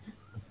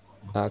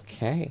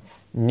 Okay.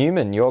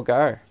 Newman, your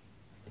go.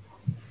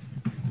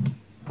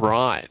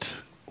 Right.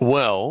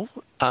 Well,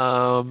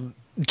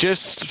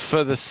 just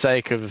for the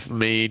sake of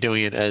me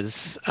doing it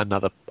as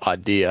another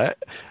idea,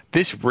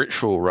 this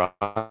ritual, right?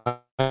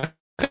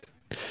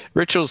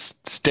 Rituals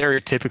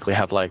stereotypically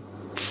have like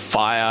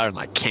fire and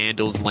like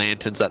candles,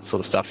 lanterns, that sort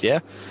of stuff, yeah?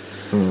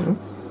 Mm.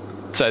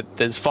 So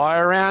there's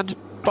fire around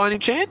by any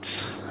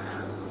chance?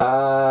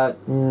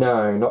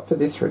 No, not for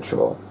this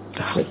ritual.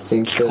 It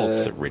seems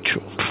Cults and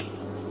rituals.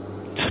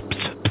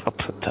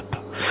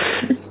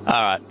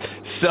 Alright,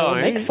 so... I'll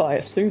make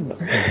fire soon, though.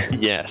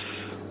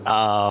 Yes.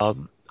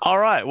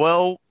 Alright,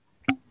 well...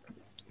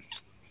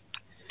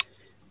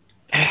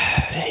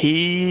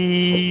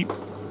 He...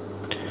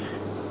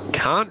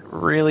 can't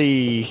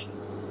really...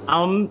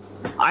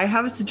 I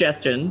have a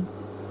suggestion.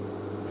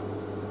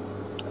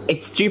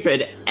 It's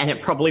stupid, and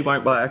it probably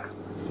won't work.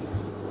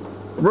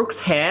 Rook's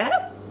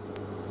hair?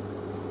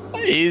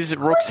 Is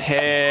Rook's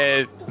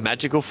hair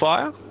magical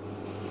fire?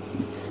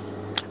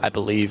 I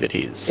believe it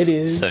is. It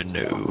is. So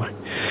no.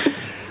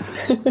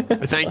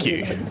 Thank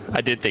you.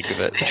 I did think of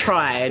it. I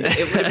tried.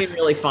 It would have been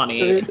really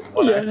funny.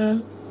 Yeah.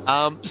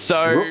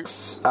 So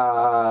Rook's,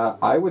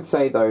 I would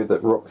say, though,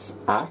 that Rook's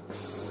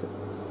axe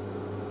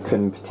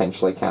can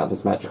potentially count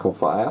as magical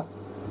fire.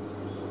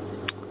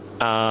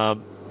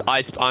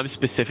 I'm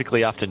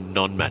specifically after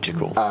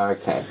non-magical.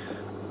 Okay.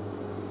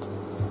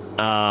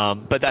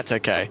 But that's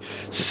okay.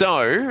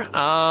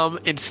 So,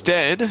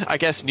 instead, I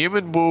guess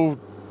Newman will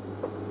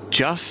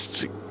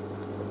just...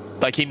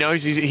 Like, he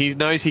knows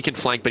he can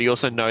flank, but he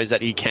also knows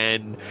that he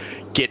can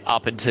get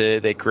up into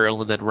their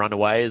grill and then run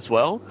away as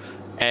well.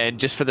 And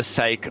just for the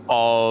sake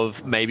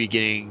of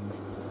maybe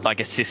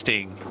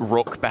assisting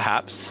Rook,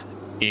 perhaps,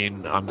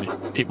 in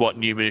what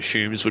Newman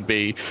assumes would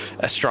be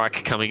a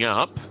strike coming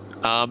up,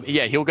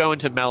 he'll go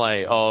into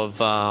melee of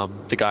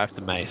the guy with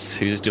the mace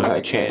who's doing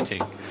the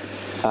chanting.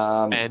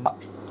 And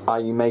are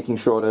you making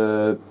sure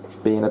to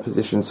be in a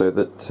position so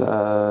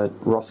that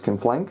Ross can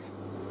flank?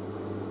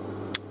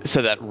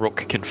 So that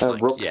Rook can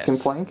flank, Rook yes. can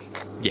flank?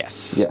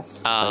 Yes.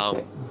 Yes.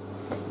 Okay.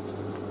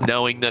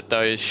 Knowing that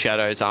those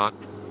shadows aren't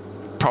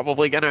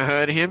probably going to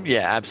hurt him,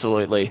 yeah,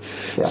 absolutely.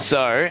 Yeah. So,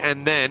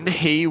 and then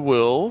he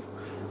will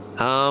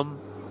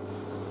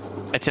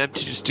attempt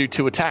to just do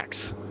 2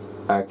 attacks.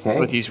 Okay.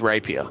 With his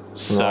rapier.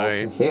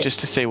 So,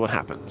 just to see what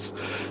happens.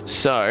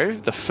 So,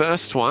 the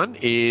first one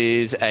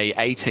is a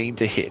 18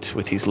 to hit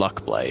with his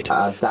luck blade.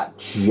 That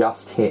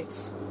just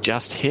hits.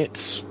 Just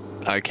hits.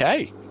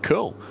 Okay,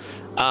 cool.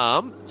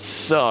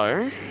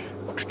 So,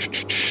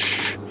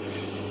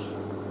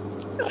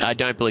 I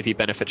don't believe he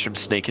benefits from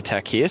sneak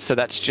attack here, so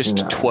that's just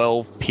No.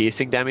 12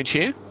 piercing damage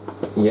here.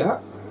 Yeah.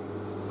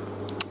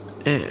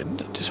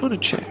 And I just want to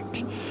check.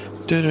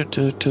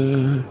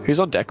 Who's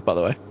on deck, by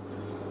the way?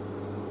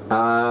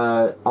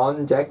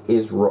 On deck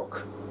is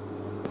Rook,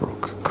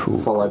 Rook. Cool.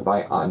 followed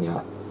by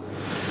Anya.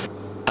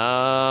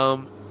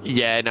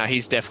 Yeah, no,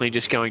 he's definitely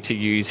just going to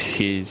use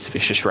his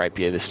Vicious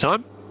Rapier this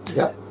time.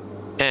 Yep.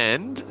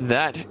 And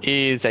that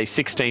is a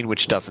 16,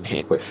 which doesn't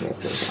hit. Which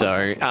misses.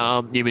 So,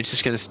 Newman's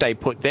just going to stay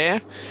put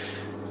there.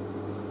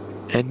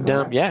 And,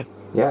 Right. yeah.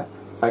 Yeah.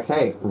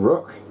 Okay,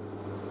 Rook.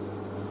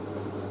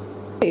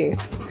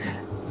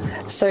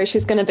 So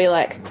she's going to be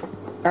like,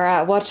 all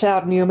right, watch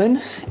out,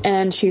 Newman.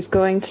 And she's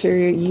going to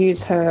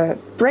use her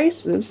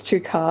braces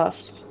to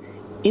cast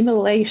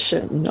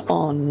Immolation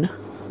on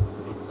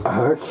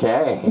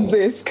Okay.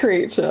 this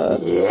creature.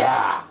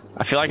 Yeah.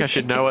 I feel like I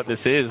should know what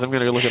this is. I'm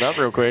going to look it up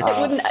real quick.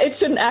 It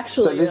shouldn't So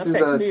actually this is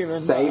affect a Newman. but-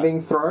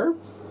 saving throw?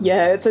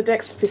 Yeah, it's a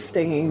Dex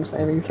 15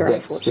 saving throw,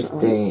 Dex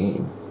unfortunately.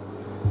 15.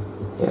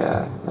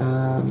 Yeah.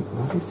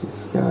 What is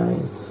this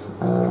guy's?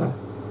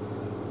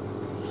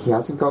 He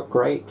hasn't got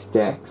great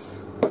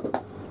Dex.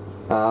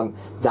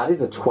 That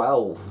is a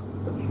 12.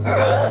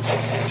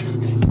 Yes.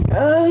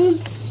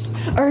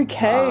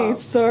 Okay,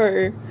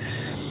 so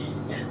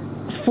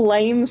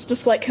flames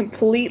just like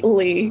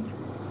completely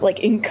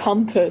like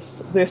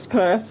encompass this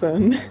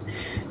person,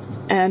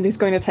 and he's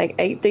going to take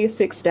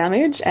 8d6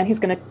 damage, and he's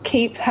going to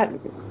keep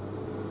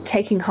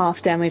taking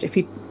half damage if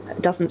he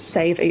doesn't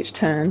save each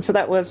turn. So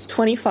that was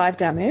 25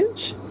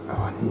 damage,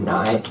 Oh,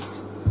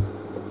 nice.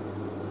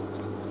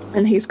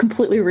 and he's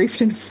completely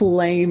reefed in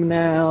flame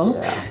now.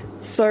 Yeah.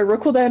 So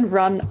Rook will then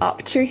run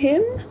up to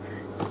him,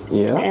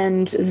 Yeah.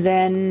 and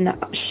then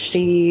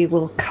she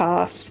will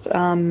cast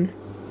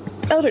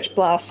Eldritch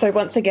Blast. So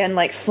once again,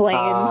 like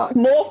flames,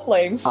 more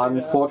flames.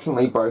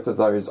 Unfortunately, both of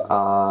those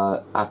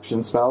are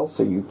action spells,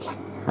 so you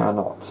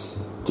cannot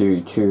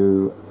do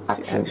two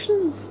actions.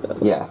 Actions.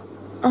 Yeah.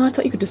 Oh, I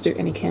thought you could just do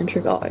any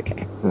cantrip. Oh,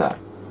 okay. No.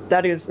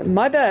 That is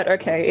my bad.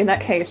 Okay, in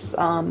that case,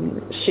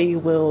 she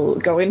will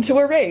go into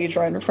a rage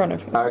right in front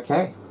of him.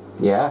 Okay.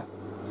 Yeah.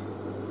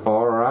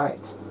 All right.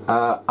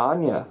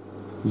 Anya,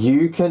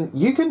 you can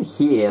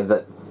hear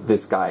that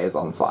this guy is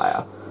on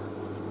fire.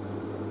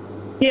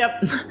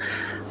 Yep.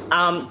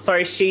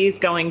 So she's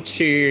going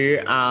to.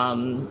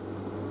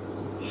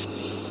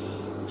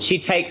 She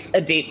takes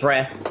a deep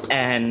breath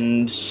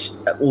and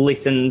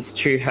listens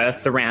to her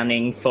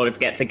surroundings, sort of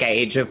gets a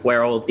gauge of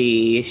where all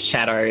the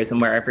shadows and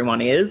where everyone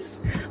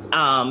is.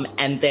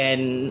 And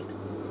then,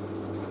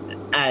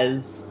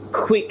 as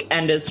quick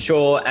and as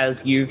sure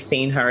as you've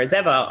seen her as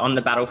ever on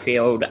the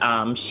battlefield,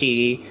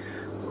 she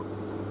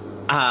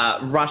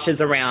rushes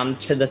around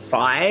to the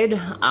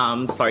side.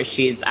 So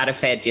she's at a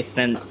fair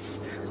distance,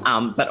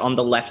 but on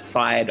the left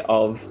side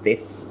of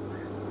this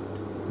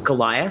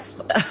Goliath.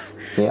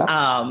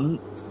 Yeah.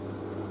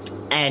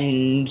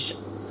 And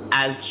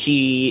as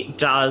she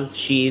does,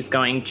 she's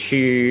going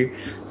to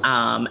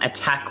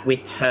attack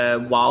with her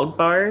wild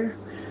bow.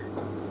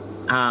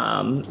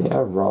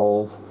 Yeah.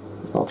 Roll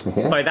to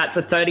hit. So that's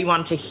a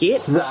 31 to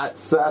hit. That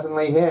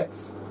certainly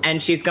hits.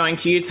 And she's going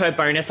to use her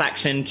bonus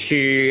action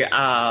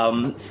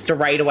to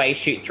straight away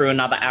shoot through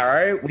another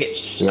arrow,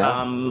 which,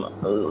 Yeah.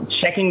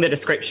 checking the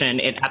description,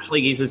 it actually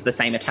uses the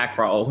same attack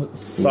roll.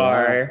 So...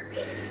 Yeah.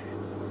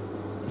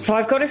 So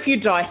I've got a few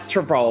dice to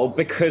roll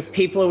because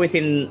people are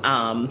within,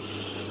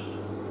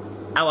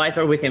 allies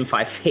are within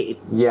 5 feet.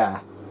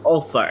 Yeah.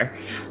 Also,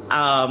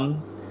 I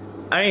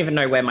don't even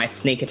know where my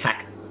sneak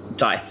attack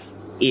dice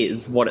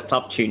is, what it's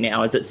up to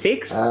now. Is it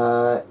 6?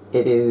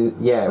 It is.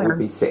 Yeah, it would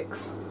be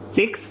 6.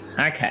 6?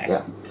 Okay.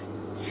 Yeah.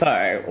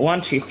 So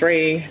 1, 2,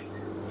 3,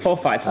 4,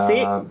 5,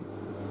 6.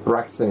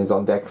 Braxton is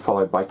on deck,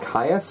 followed by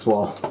Caius,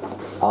 while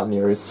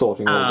Anya is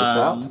sorting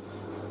all this out.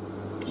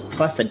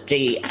 Plus a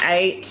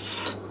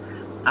D8.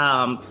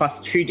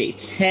 Plus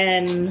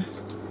 2d10.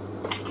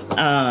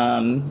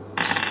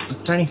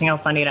 Is there anything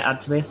else I need to add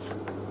to this?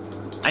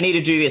 I need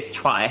to do this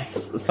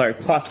twice, so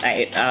plus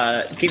 8.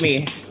 Give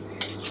me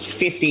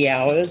 50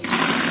 hours.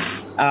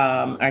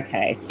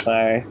 Okay,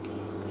 so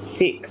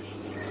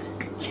 6,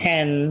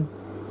 10,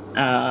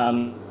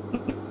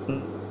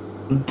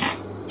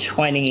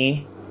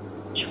 20,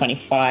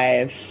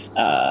 25,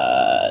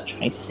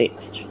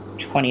 26,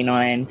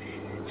 29,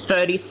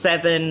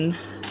 37...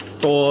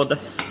 For the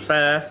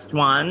first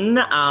one,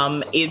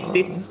 is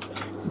this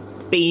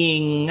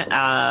being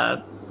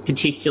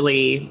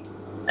particularly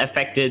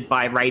affected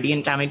by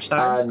radiant damage,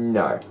 though?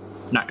 No.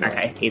 No,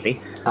 okay, easy.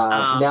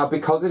 Now,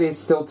 because it is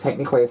still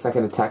technically a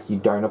second attack, you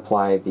don't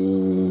apply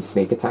the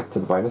sneak attack to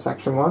the bonus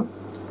action one.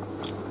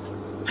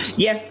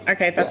 Yeah,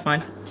 okay, that's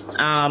Yeah.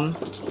 fine.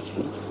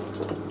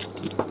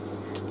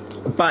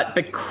 But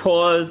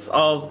because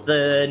of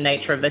the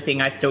nature of the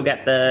thing, I still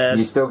get the...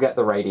 You still get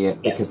the radiant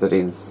Yeah. because it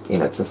is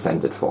in its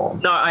ascended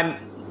form. No,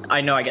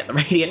 I know I get the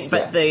radiant,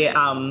 but the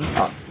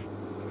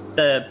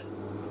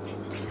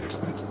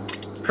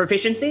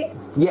proficiency?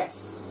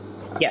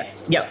 Yes. Yeah,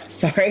 yep,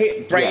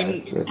 sorry.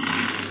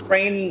 Yeah.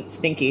 Brain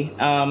stinky.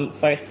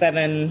 So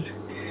 7,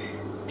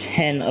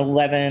 10,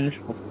 11,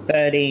 12,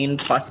 13,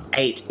 plus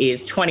 8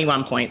 is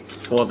 21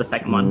 points for the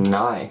second one.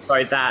 Nice.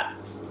 So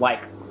that's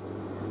like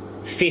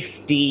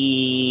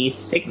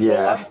 56 or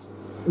Yeah. left.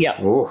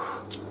 Yep.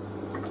 Oof.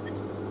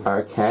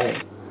 Okay.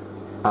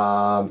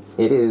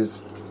 It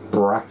is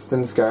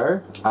Braxton's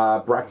go.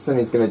 Braxton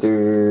is going to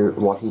do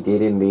what he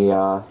did in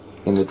the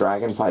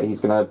dragon fight.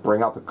 He's going to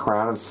bring up a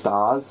crown of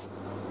stars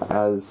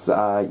as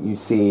you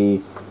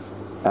see.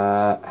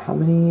 How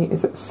many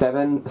is it?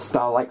 7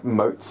 star-like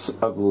motes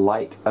of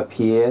light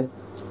appear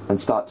and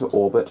start to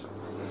orbit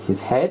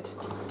his head,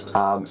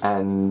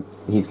 and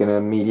he's going to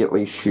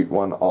immediately shoot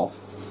one off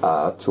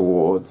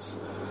towards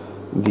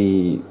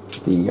the.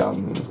 He's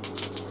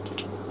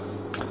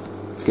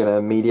going to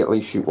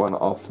immediately shoot one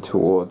off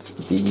towards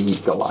the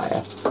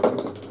Goliath.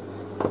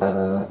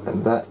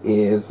 And that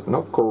is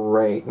not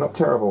great, not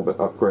terrible, but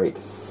not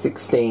great.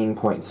 16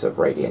 points of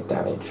radiant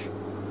damage.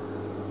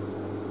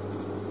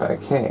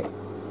 Okay.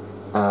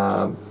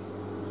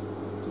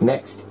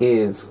 Next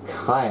is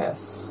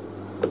Caius.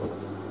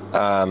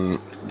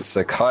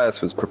 So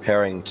Caius was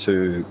preparing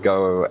to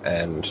go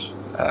and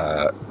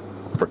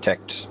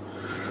protect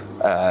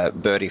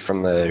Birdie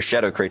from the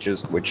shadow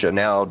creatures, which are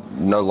now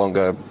no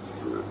longer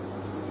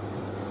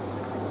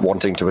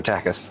wanting to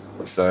attack us.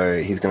 So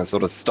he's going to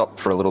sort of stop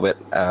for a little bit,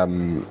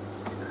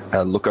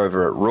 look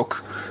over at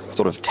Rook,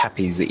 sort of tap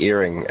his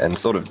earring, and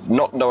sort of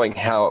not knowing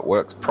how it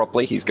works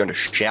properly, he's going to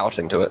shout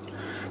into it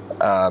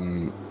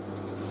and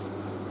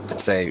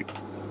say,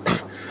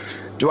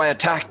 "Do I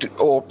attack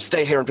or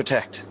stay here and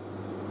protect?"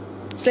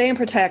 Stay and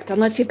protect.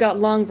 Unless you've got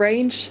long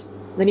range,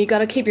 then you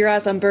gotta keep your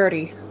eyes on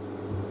Birdie.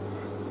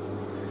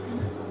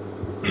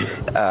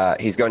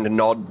 He's going to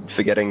nod,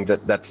 forgetting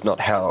that that's not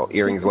how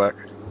earrings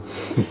work.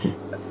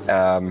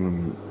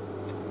 And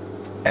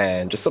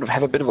just sort of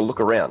have a bit of a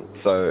look around.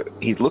 So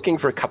he's looking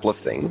for a couple of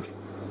things.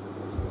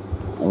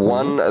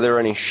 One, are there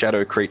any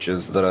shadow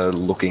creatures that are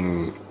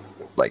looking,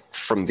 like,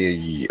 from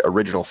the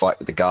original fight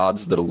with the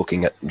guards that are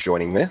looking at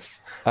joining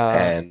this?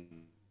 And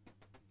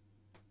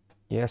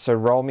Yeah, so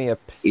roll me a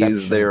perception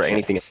is there check.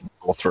 anything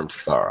else from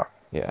Thara?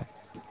 Yeah.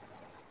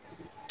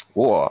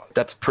 Oh,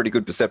 that's a pretty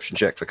good perception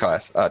check for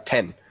Caius.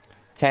 10.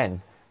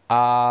 10.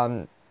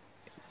 Yeah,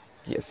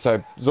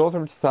 so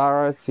Zorthram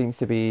Thara seems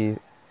to be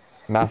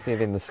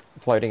massive in the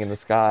floating in the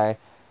sky.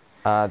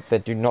 There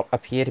do not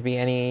appear to be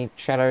any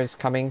shadows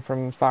coming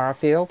from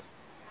Farafield.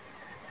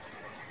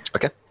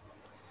 Okay.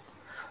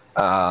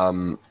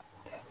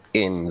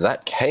 In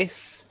that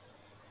case,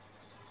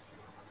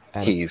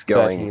 And he's Bertie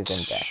going is in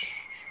to... death.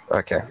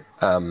 Okay.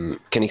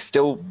 Can he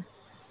still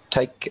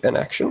take an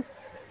action?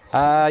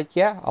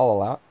 Yeah, I'll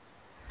allow it.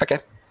 Okay,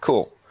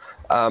 cool.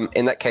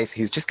 In that case,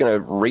 he's just going to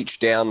reach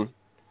down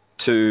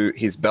to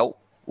his belt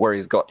where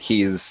he's got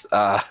his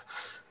 2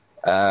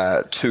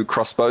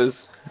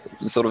 crossbows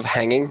sort of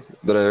hanging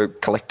that are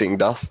collecting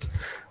dust.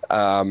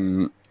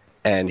 And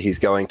he's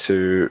going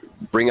to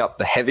bring up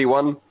the heavy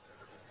one,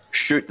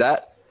 shoot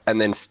that, and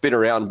then spin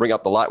around, bring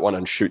up the light one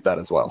and shoot that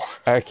as well.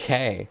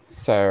 Okay,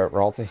 so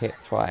roll to hit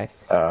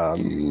twice.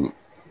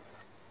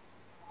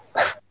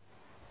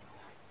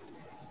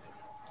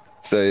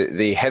 So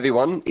the heavy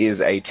one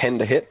is a 10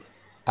 to hit.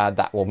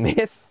 That will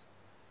miss.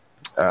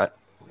 All right.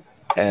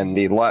 And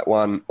the light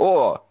one,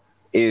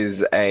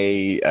 is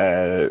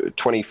a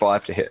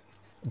 25 to hit.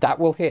 That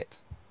will hit.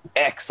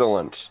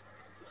 Excellent.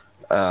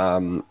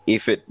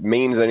 If it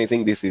means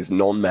anything, this is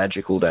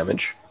non-magical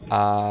damage.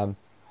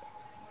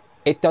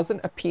 It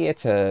doesn't appear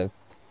to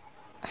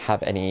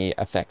have any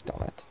effect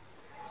on it.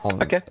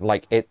 Okay.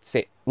 Like it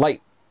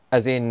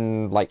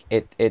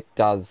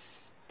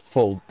does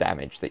full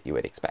damage that you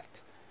would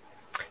expect.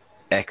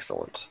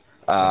 Excellent.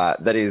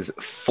 That is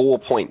 4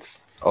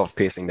 points of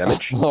piercing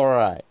damage. All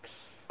right.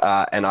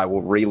 And I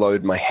will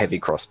reload my heavy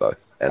crossbow,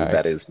 and Okay.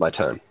 that is my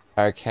turn.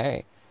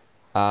 Okay.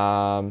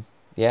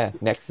 Yeah,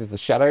 next is the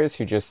shadows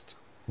who just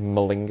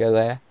malinger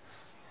there.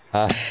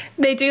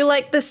 They do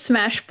like the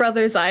Smash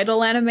Brothers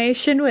idol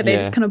animation where they Yeah.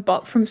 just kind of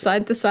bop from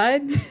side to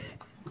side.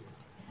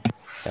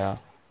 Yeah.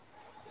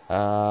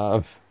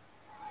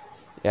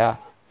 Yeah.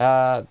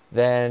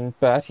 Then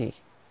Bertie.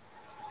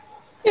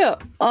 Yeah.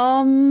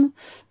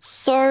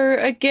 So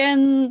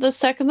again, the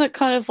second that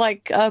kind of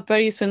like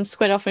Birdie's been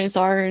squared off on his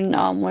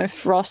own,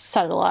 with Ross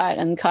Satellite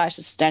and Kai's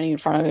just standing in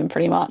front of him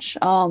pretty much.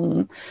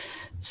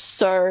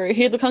 So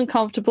he look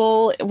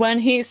uncomfortable when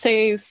he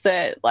sees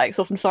that like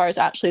Sulfanfar is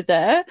actually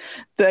there.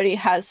 Birdie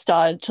has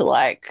started to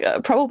like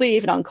probably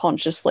even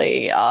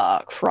unconsciously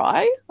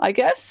cry, I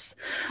guess.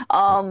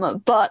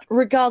 But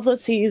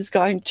regardless, he's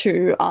going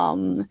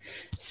to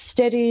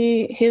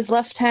steady his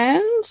left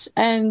hand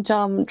and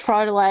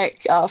try to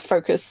like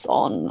focus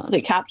on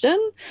the captain,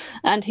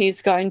 and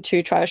he's going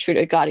to try to shoot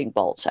a guiding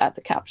bolt at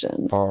the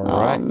captain. All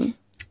right.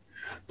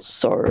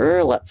 So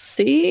let's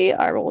see.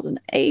 I rolled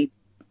an 8.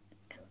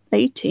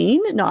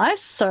 18.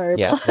 Nice. So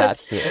Yeah, plus, that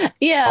hit.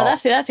 yeah, Oh,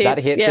 that hits. that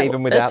hits yeah,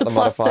 even without it's a the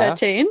plus modifier?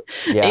 13.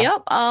 Yeah.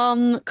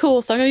 Yep.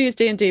 Cool. So I'm going to use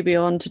D&D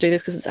Beyond to do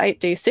this because it's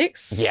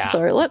 8d6. Yeah.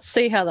 So let's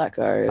see how that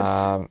goes.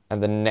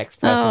 And the next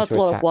person Oh, it's to a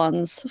lot attack. of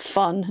ones.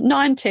 Fun.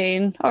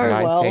 19. Oh,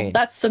 19. well.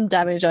 That's some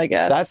damage, I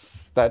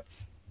guess.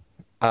 That's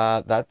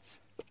I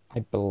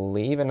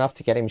believe enough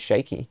to get him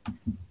shaky.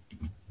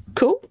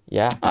 Cool.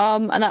 Yeah.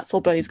 And that's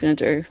all Bertie's going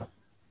to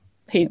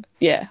do.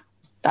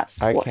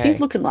 That's what Okay. he's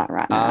looking like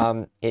right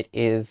now. It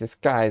is this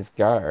guy's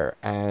go,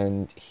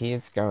 and he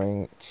is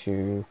going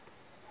to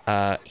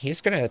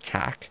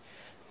attack.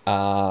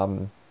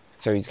 So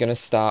he's going to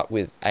start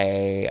with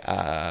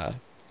a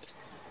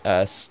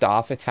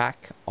staff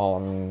attack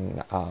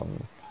on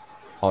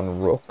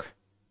Rook.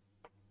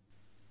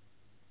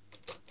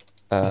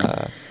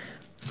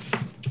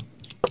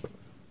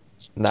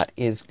 That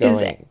is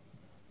going.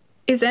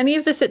 Is any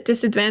of this at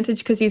disadvantage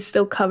because he's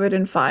still covered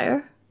in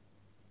fire?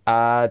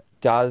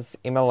 Does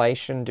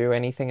immolation do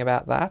anything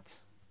about that?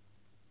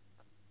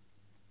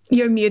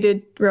 You're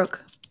muted,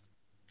 Rook.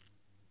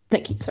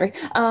 Thank you, sorry.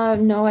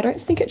 No, I don't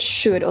think it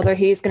should, although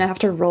he's going to have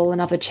to roll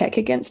another check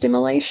against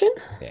immolation.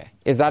 Yeah.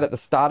 Is that at the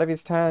start of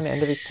his turn,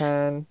 end of his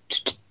turn?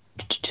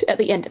 At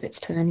the end of its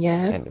turn,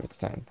 yeah. End of its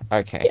turn.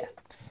 Okay.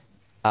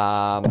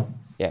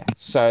 Yeah.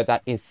 So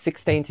that is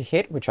 16 to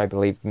hit, which I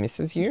believe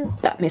misses you.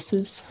 That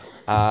misses.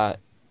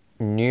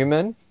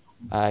 Newman,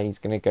 he's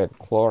going to go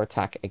claw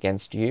attack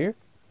against you.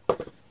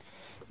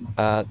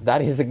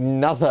 That is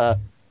another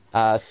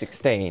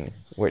 16,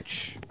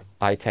 which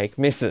I take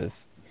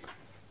misses.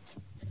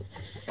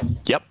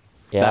 Yep.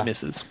 Yeah. That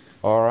misses.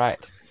 All right.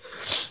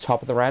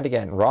 Top of the round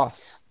again.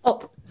 Ross.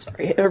 Oh,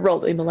 sorry. Roll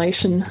the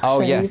immolation. Oh,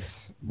 save.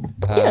 yes.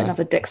 Yeah,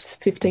 another dex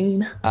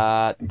 15.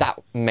 That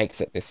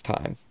makes it this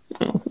time.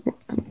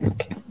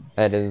 Okay.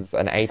 That is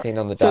an 18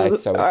 on the So,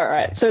 dice. So all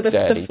right. So the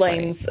dirty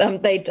flames,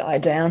 they die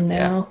down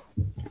now.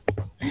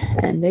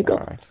 And they're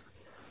gone.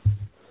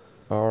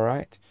 All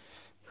right.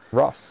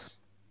 Ross,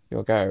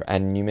 you'll go.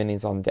 And Newman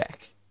is on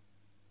deck.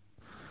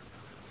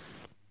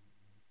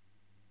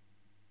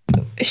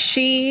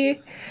 She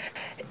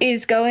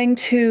is going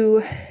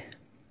to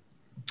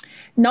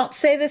not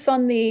say this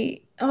on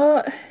the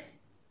on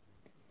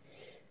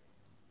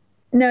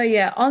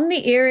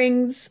the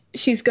earrings.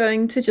 She's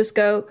going to just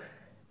go,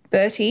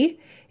 Bertie,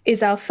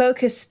 is our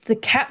focus the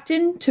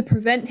captain to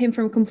prevent him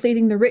from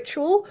completing the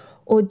ritual,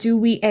 or do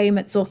we aim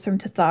at Zorthram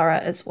Tathara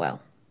as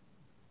well?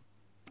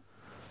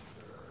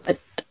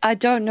 I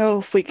don't know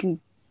if we can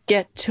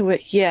get to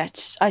it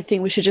yet. I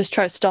think we should just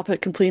try to stop it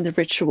completing the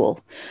ritual.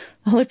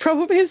 The only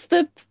problem is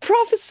the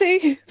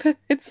prophecy.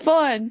 It's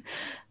fine.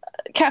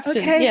 Captain,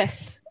 Okay.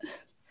 yes.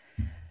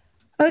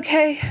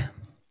 Okay.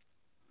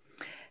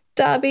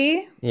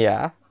 Darby,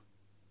 Yeah.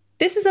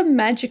 this is a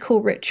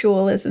magical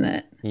ritual, isn't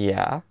it?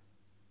 Yeah.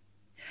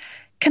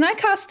 Can I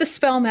cast a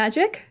spell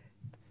magic?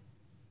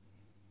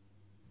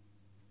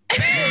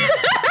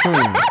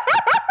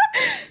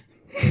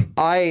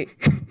 I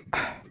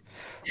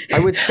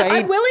would say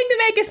I'm willing to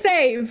make a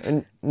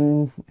save.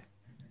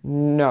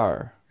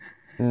 no,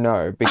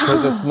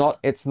 because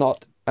it's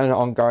not an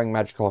ongoing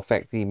magical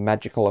effect. The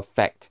magical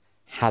effect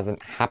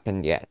hasn't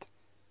happened yet.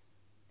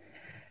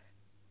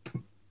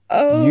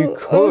 Oh, You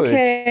could,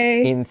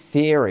 okay. in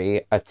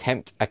theory,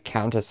 attempt a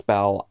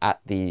counterspell at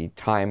the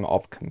time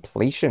of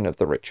completion of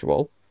the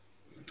ritual.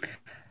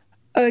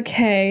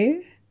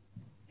 Okay.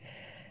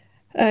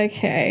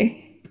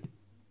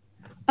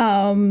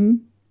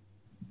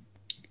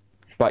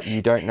 But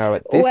you don't know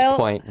at this Well-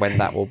 point when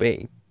that will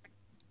be.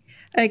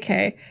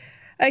 Okay.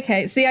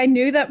 See, I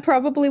knew that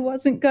probably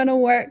wasn't gonna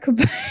work,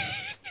 but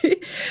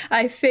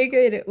I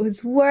figured it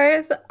was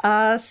worth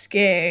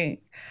asking.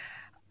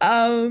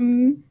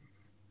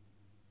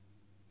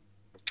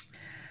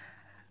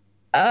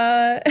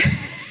 It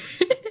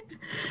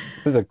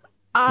was a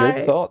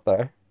good thought,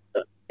 though.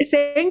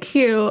 Thank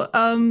you.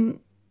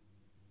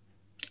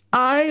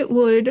 I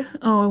would.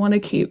 Oh, I want to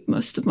keep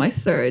most of my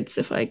thirds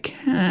if I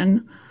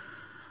can.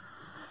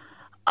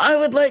 I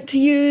would like to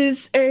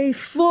use a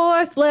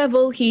 4th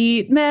level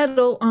heat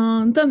metal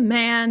on the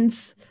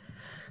man's,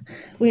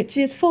 which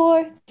is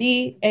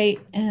 4d8,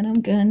 and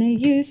I'm gonna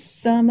use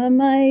some of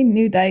my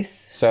new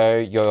dice. So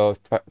you're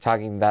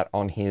targeting that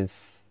on his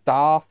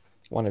staff,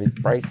 one of his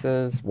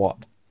braces, what?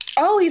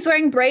 Oh, he's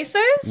wearing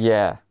braces?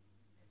 Yeah,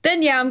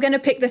 Then yeah, I'm gonna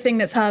pick the thing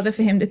that's harder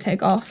for him to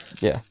take off.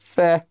 yeah,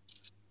 fair.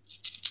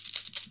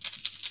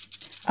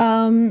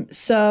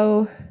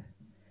 So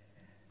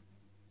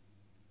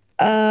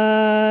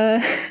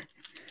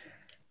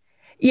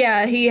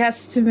yeah, he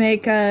has to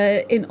make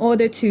in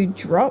order to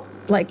drop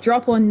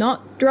or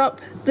not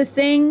drop the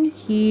thing,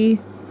 he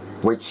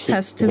Which he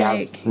has to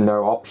make.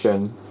 no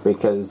option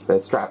because they're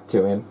strapped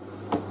to him.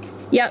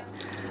 Yep.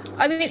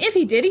 I mean, if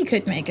he did, he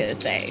could make it a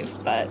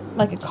save, but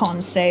like a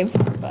con save,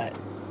 but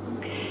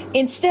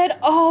instead,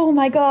 oh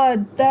my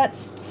god,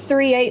 that's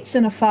 3 8s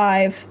and a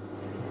 5.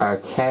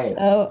 Okay.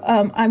 So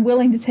I'm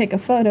willing to take a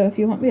photo if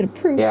you want me to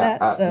prove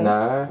that. So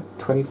no,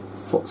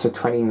 24, so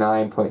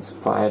 29 points of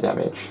fire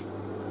damage.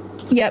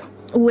 yep.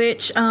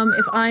 which,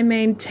 if I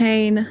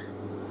maintain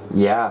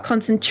Yeah.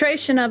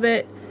 concentration of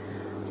it,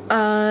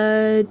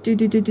 I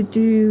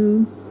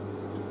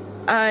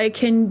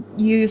can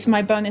use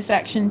my bonus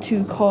action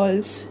to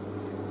cause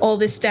all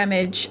this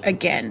damage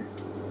again.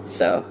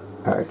 So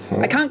Okay.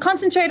 I can't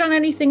concentrate on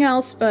anything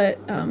else, but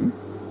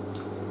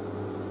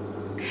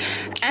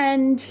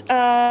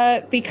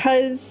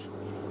because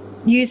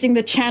using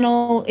the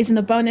channel isn't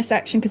a bonus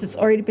action because it's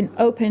already been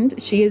opened,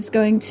 she is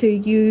going to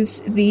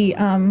use the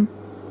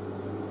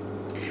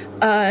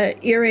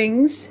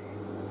earrings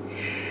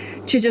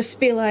to just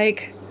be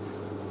like,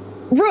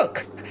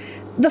 Rook,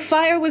 the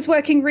fire was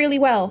working really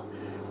well.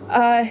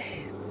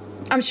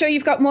 I'm sure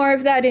you've got more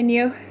of that in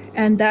you.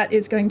 And that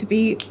is going to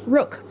be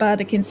Rook,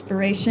 Bardic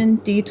Inspiration,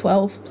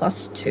 D12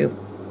 plus 2.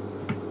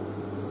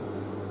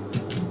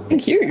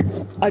 Thank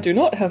you. I do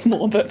not have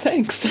more, but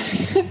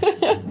thanks.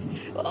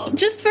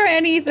 Just for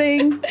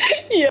anything.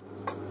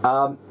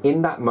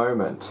 In that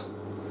moment,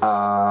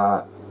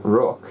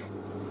 Rook,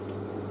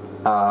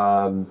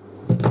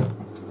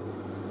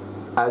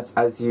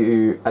 as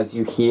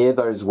you hear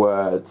those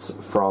words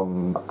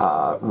from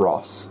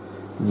Ross,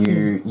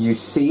 you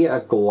see a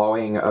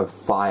glowing of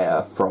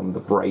fire from the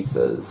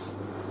braces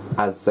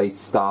as they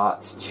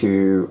start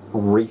to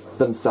wreath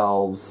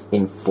themselves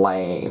in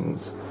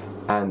flames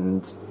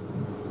and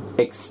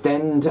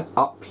extend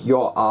up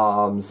your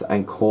arms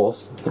and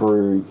course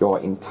through your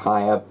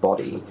entire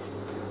body.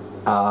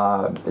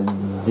 But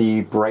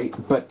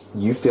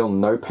you feel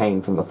no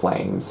pain from the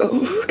flames.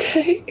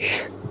 Okay.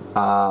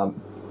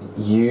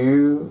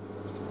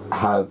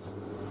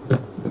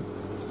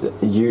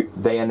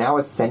 They are now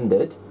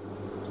ascended.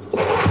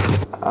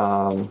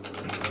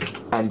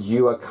 And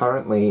you are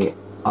currently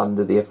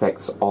under the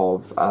effects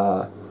of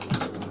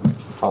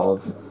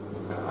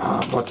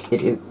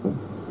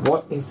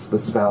what is the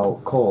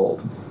spell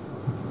called?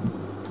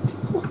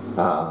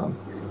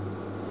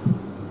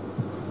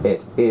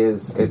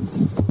 It's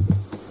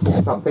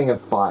something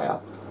of fire.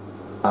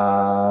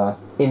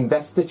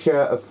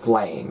 Investiture of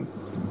flame.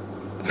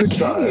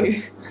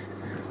 Okay.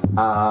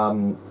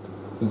 So,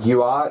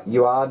 you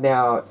are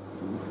now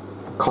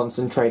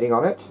concentrating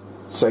on it.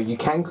 So you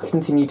can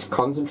continue to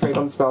concentrate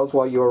on spells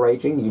while you're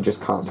raging, you just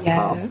can't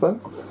cast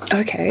them.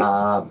 Okay.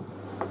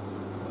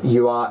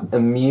 You are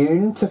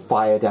immune to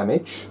fire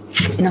damage,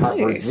 have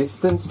Nice.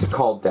 resistance to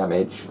cold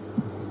damage.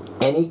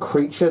 Any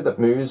creature that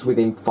moves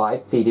within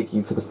 5 feet of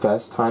you for the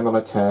first time on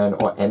a turn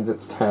or ends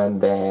its turn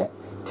there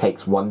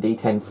takes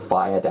 1d10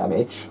 fire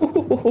damage.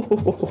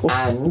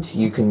 And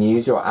you can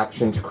use your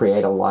action to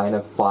create a line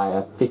of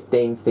fire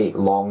 15 feet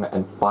long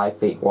and 5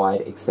 feet wide,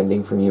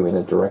 extending from you in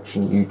a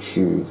direction you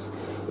choose.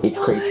 Each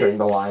creature in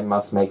the line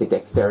must make a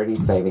dexterity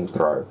saving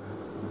throw.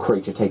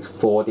 Creature takes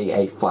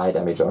 4d8 fire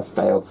damage on a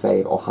failed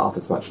save or half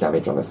as much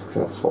damage on a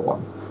successful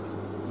one.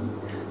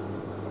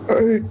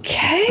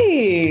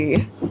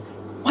 Okay.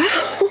 Wow.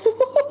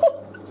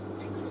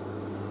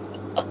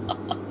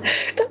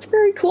 That's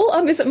very cool.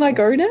 Is it my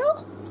go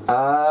now?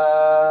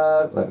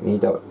 Let me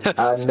do it.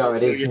 No,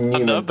 it is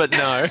Newman. No, but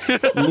no.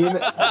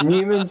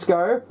 Newman's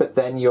go, but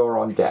then you're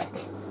on deck.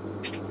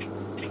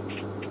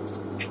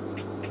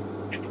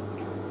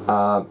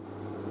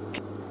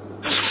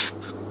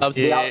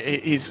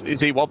 Is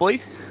he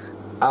wobbly?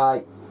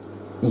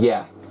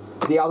 Yeah.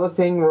 The other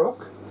thing,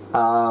 Rook,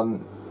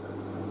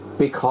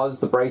 because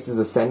the brace is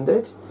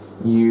ascended,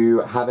 you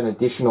have an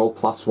additional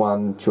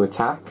 +1 to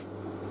attack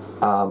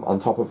on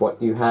top of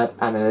what you had,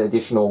 and an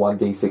additional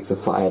 1d6 of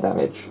fire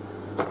damage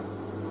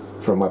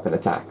from weapon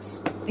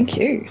attacks. Thank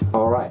you.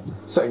 Alright,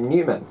 so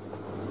Newman.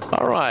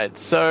 Alright,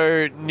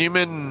 so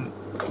Newman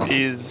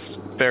is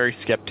very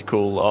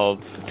skeptical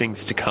of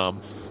things to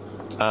come.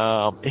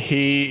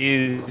 He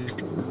is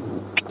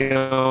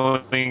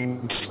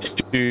going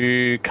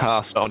to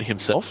cast on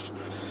himself,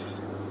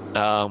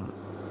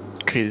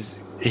 because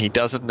he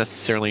doesn't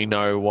necessarily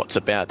know what's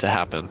about to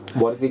happen.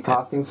 What is he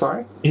casting,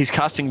 sorry? He's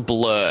casting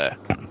Blur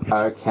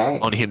Okay.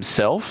 on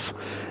himself.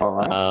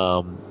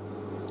 Alright.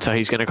 So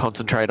he's going to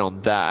concentrate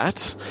on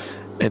that,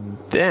 and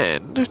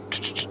then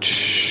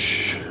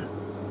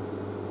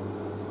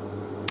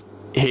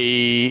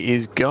he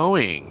is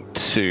going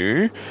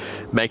to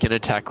make an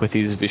attack with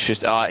his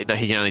vicious... no,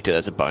 he can only do that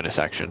as a bonus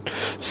action.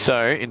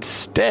 So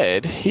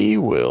instead, he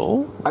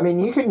will... I mean,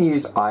 you can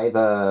use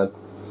either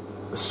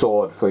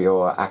sword for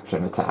your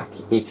action attack,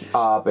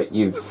 but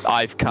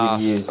I've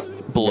cast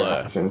used Blur. your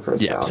action for a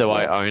spell. So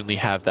I only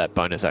have that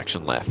bonus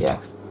action left.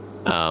 Yeah.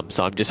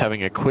 So I'm just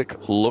having a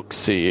quick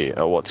look-see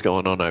at what's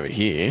going on over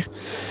here.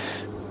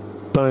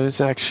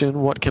 Bonus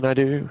action, what can I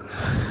do?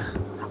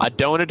 I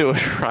don't want to do a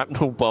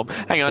shrapnel bomb.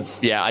 Hang on.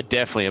 Yeah, I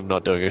definitely am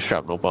not doing a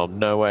shrapnel bomb.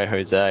 No way,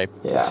 Jose.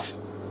 Yeah.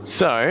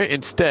 So,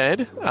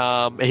 instead,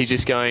 he's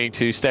just going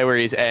to stay where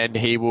he is, and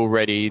he will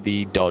ready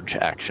the dodge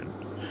action.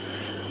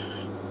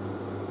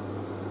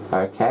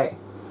 Okay.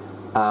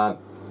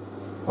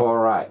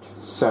 Alright.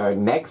 So,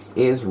 next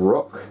is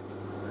Rook,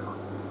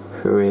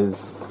 who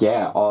is,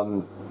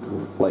 on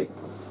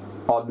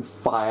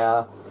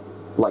fire,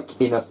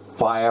 in a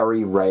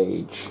fiery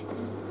rage.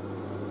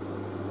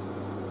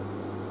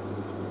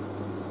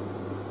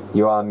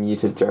 You are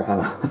muted,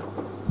 Johanna.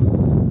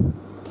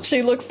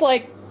 She looks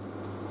like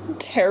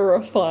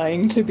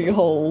terrifying to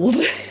behold.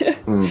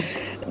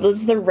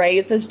 The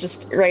rage has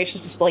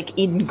just like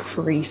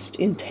increased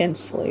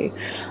intensely.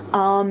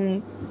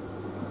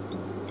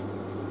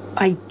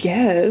 I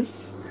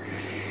guess.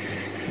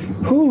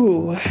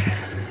 Ooh.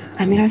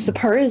 I mean, I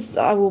suppose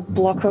I will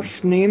block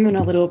off Newman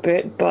a little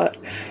bit, but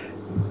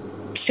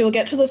she'll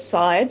get to the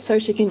side so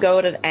she can go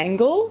at an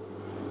angle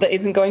that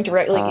isn't going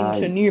directly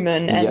into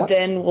Newman, and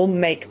then we'll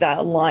make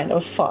that line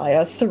of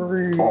fire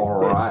through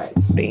this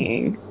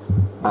being.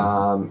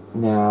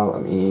 Now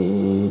let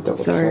me double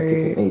check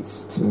if it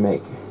needs to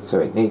make. So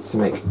it needs to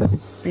make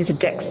this. Needs a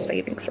dex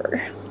saving throw.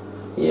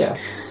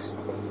 Yes.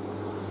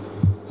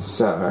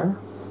 So.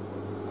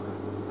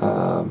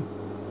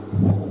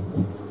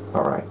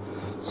 Alright.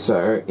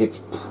 So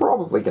it's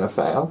probably going to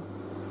fail.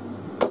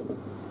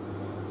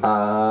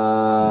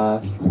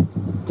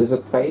 Does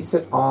it base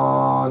it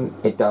on...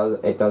 It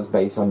does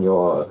base on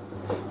your...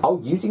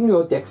 Oh, using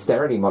your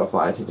dexterity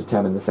modifier to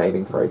determine the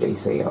saving throw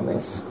DC on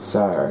this.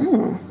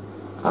 So...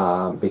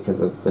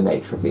 because of the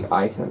nature of the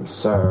item.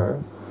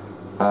 So...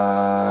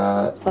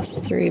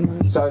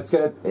 +3. So it's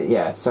going to...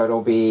 Yeah, so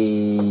it'll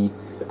be...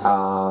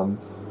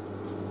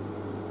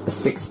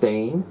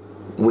 16,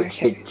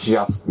 which it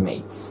just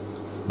meets.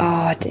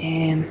 Oh,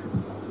 damn.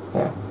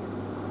 Yeah.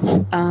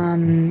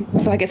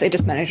 So I guess it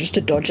just manages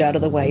to dodge out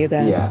of the way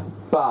then. Yeah,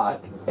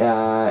 but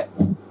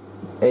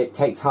it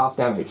takes half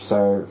damage,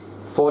 so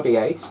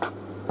 4d8,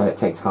 and it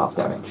takes half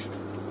damage.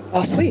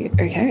 Oh, sweet.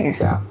 Okay.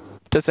 Yeah.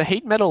 Does the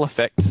heat metal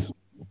affect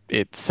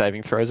its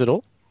saving throws at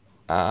all?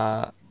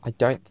 I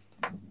don't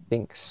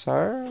think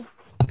so.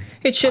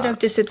 It should have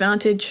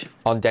disadvantage.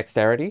 On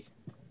dexterity?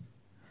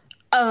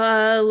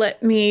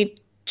 Let me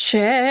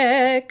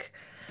check.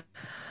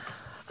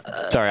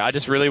 Sorry, I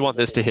just really want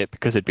this to hit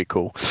because it'd be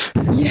cool.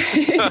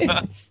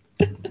 Yes.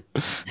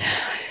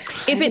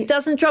 If it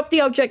doesn't drop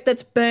the object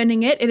that's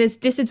burning it, it has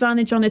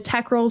disadvantage on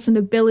attack rolls and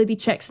ability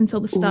checks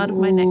until the start of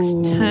my next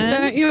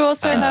turn. Don't you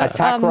also have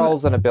Attack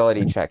rolls and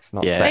ability checks,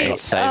 not Yeah,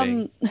 saves. not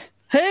saving.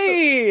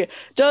 Hey,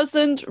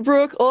 doesn't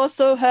Rook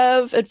also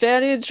have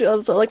advantage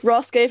of like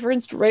Ross gave her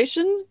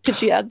inspiration? Could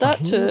she add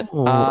that to?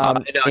 No,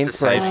 it's a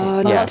inspiration. saving.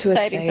 Oh, Yeah. not to a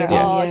Saving throw. saving.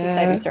 Oh, it's a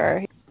saving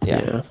throw.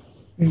 Yeah.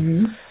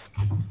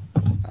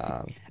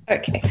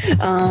 Okay.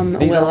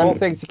 These are all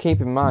things to keep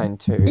in mind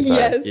too. So.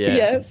 Yes, Yeah.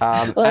 yes.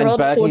 Well, I And rolled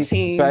Bertie's,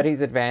 14.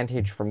 Bertie's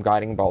advantage from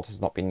Guiding Bolt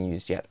has not been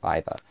used yet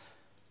either.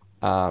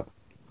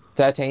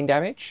 13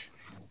 damage.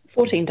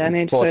 14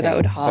 damage, so that 14,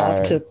 would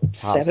halve so to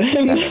half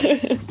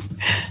to 7.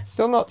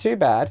 Still not too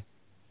bad.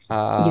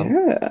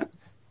 Yeah.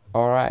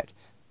 All right.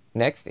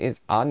 Next is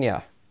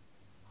Anya.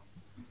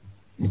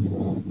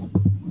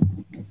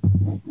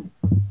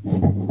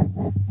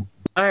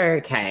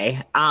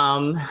 Okay.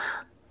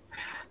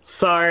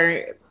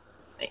 So,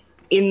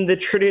 in the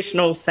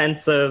traditional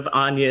sense of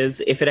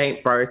Anya's, if it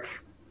ain't broke,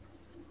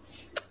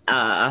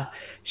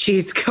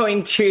 she's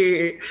going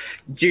to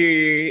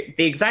do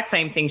the exact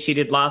same thing she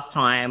did last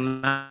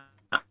time,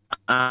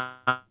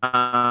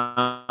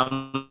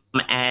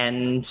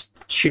 and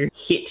to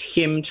hit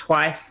him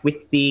twice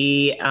with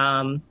the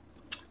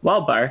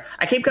wild bow.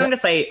 I keep going to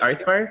say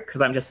oath bow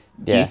because I'm just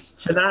used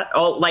to that.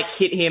 Or like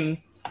hit him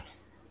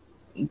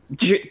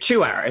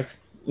 2 arrows.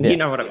 You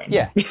know what I mean?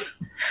 Yeah.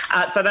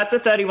 So that's a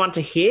 31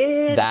 to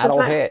hit.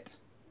 That'll hit.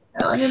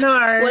 I don't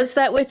know. Was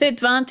that with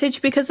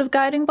advantage because of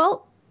Guiding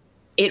Bolt?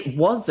 It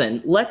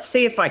wasn't. Let's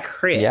see if I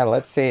crit. Yeah,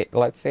 let's see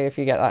if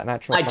you get that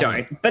natural. I 20.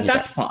 don't, but You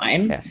that's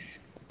fine. Yeah.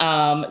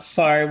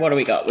 So what do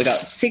we got? We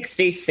got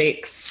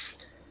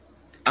 66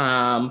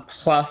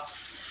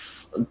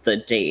 plus the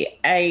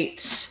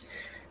D8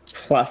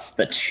 plus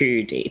the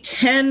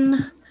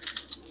 2D10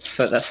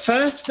 for the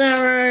first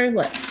arrow.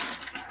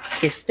 Let's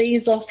piss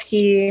these off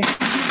here.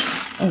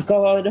 Oh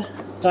god,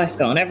 dice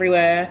going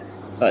everywhere.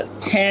 So it's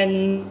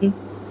 10,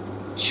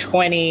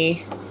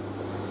 20,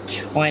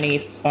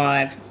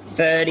 25,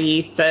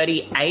 30,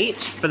 38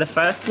 for the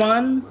first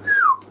one.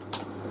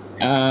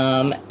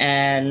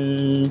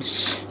 And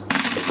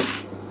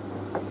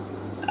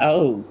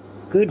oh,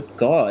 good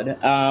god.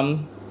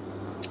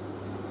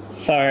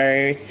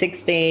 So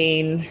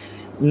 16,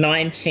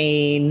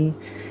 19,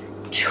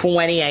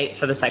 28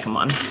 for the second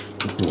one.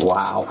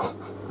 Wow.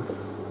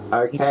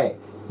 Okay.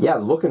 Yeah,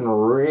 looking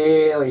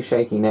really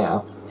shaky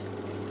now.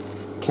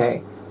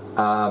 Okay.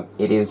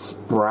 It is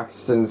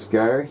Braxton's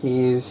go.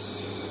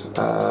 He's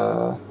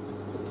going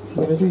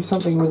to do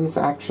something with his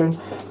action.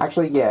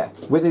 Actually, yeah.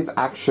 With his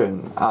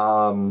action,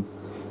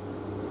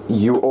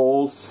 you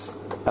all,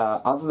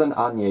 other than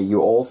Anya,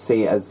 you all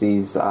see as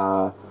these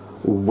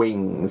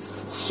wings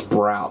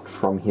sprout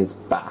from his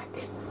back.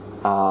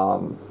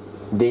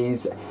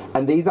 These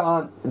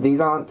aren't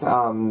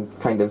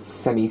kind of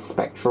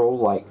semi-spectral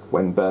like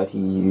when Bertie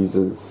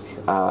uses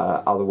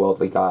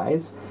otherworldly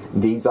guise.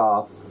 These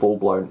are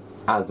full-blown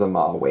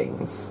Azamar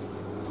wings.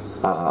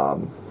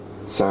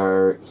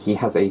 So he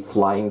has a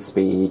flying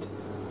speed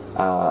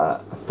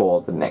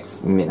for the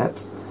next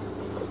minute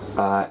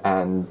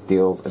and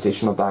deals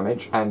additional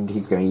damage, and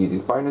he's going to use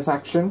his bonus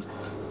action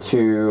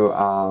to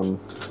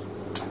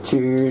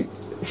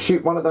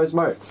shoot one of those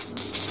motes.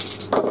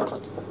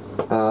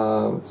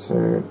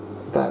 So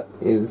that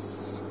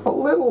is a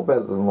little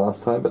better than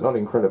last time, but not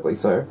incredibly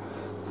so.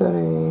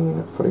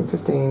 13, 14,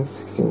 15,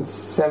 16,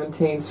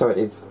 17. So it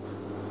is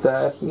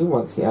 30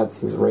 once he adds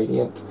his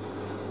radiant.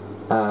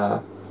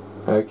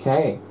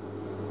 Okay.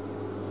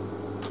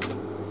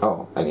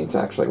 Oh, I need to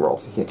actually roll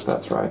to hit,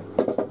 that's right.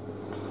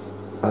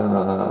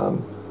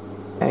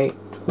 8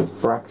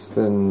 with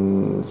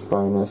Braxton's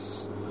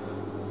bonus,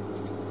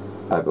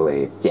 I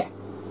believe. Yeah,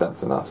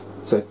 that's enough.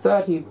 So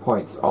 30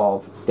 points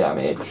of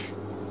damage.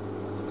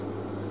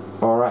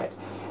 Alright.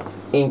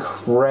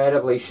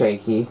 Incredibly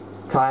shaky.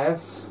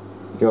 Caius,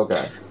 your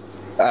go.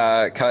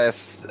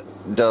 Caius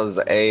does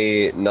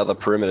another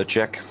perimeter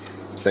check,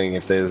 seeing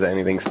if there's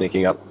anything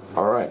sneaking up.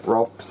 Alright,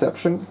 roll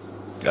perception.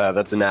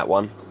 That's a nat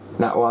 1.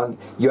 Nat 1.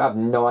 You have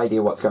no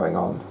idea what's going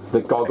on. The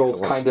goggles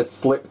kind of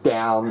slip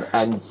down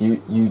and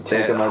you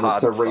take a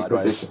moment to reposition.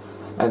 Sideways.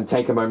 And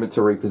take a moment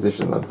to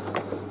reposition them.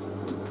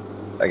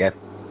 Okay.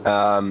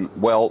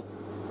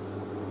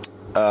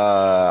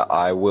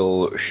 I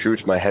will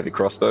shoot my heavy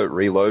crossbow,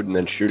 reload, and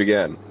then shoot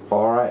again.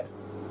 Alright.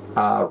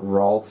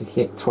 Roll to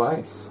hit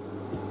twice.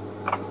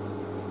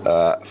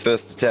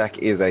 First attack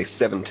is a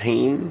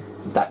 17.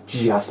 That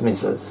just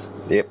misses.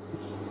 Yep.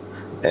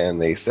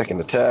 And the second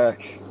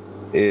attack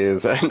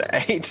is an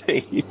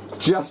 18.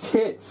 Just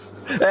hits.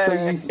 So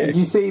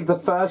you see the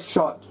first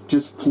shot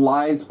just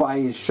flies by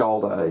his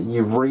shoulder.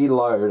 You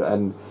reload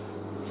and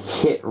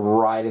hit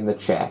right in the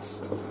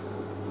chest.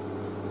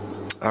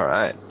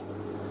 Alright.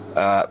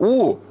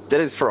 Ooh! That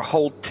is for a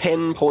whole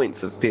 10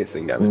 points of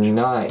piercing damage.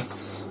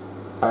 Nice.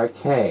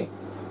 Okay.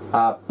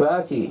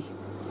 Bertie,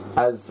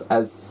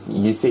 as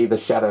you see the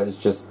shadows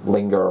just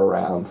linger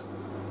around.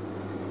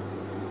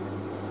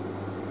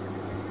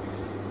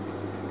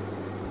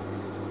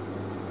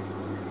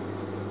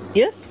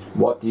 Yes?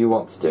 What do you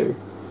want to do?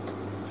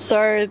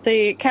 So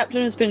the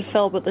captain has been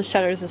felled, but the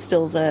shadows are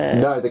still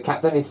there. No, the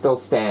captain is still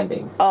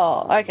standing.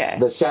 Oh, okay.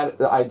 The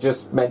shadow. I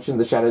just mentioned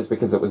the shadows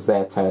because it was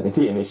their turn in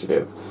the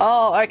initiative.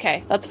 Oh,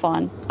 okay. That's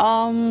fine.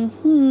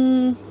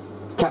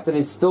 Captain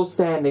is still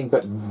standing,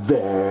 but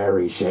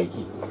very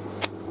shaky.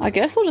 I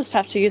guess we'll just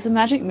have to use a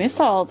magic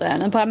missile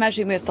then. And by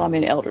magic missile, I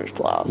mean Eldritch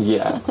Blast.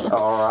 Yes.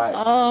 All right.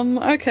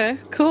 Okay.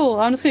 Cool.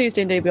 I'm just going to use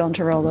D&D Beyond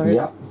to roll those.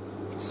 Yep.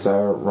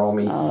 So roll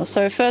me.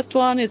 So first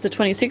one is the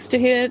 26 to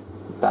hit.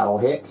 That'll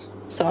hit.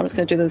 So I'm just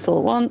going to do this all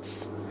at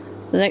once.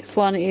 The next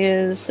one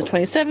is a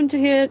 27 to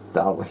hit.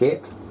 That'll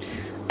hit.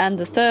 And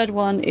the third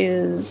one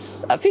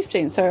is a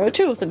 15, so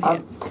 2 of them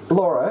hit.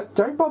 Laura,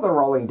 don't bother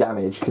rolling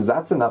damage, because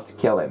that's enough to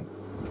kill him.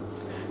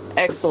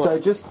 Excellent. So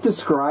just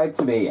describe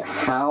to me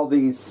how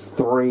these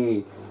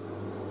 3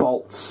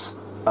 bolts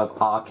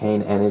of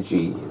arcane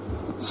energy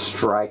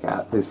strike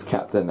at this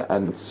captain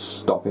and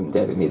stop him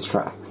dead in his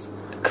tracks.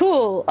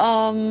 Cool.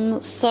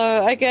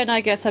 So again,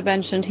 I guess I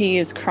mentioned he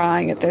is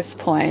crying at this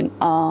point.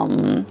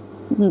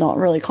 Not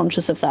really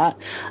conscious of that.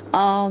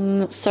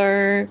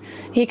 So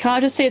he kind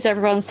of just sees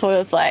everyone sort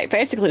of like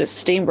basically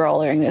just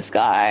steamrolling this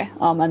guy,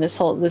 and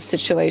this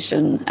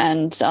situation.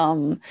 And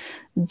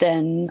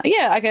then,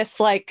 yeah, I guess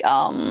like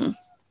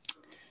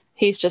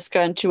he's just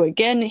going to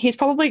he's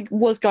probably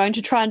was going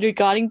to try and do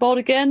Guiding Bolt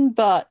again,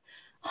 but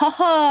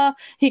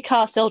he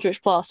cast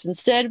Eldritch Blast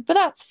instead, but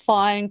that's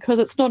fine because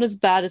it's not as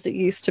bad as it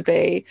used to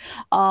be.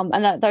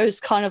 And that those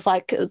kind of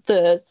like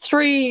the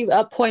 3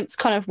 points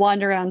kind of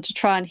wind around to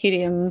try and hit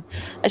him,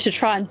 to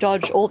try and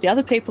dodge all the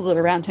other people that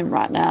are around him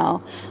right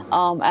now.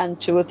 And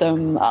 2 of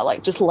them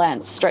like just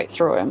lance straight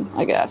through him,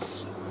 I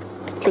guess,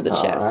 through the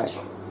chest.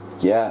 Right.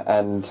 Yeah,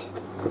 and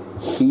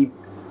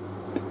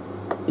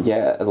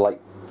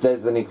like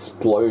there's an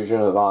explosion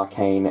of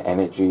arcane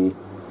energy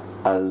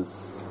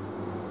as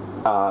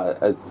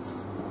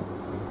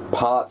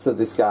parts of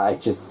this guy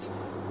just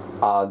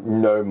are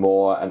no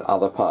more and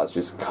other parts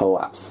just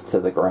collapse to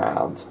the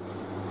ground.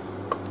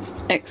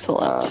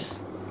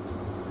 Excellent.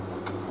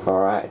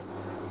 Alright.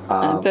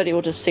 And Bertie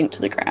will just sink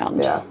to the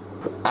ground. Yeah.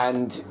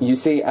 And you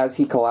see as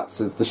he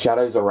collapses, the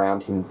shadows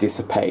around him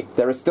dissipate.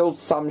 There are still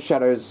some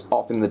shadows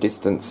off in the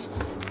distance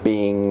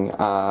being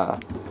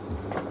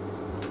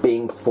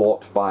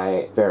fought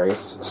by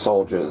various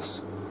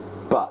soldiers.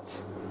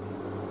 But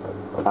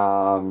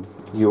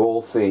you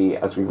all see,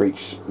 as we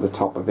reach the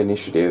top of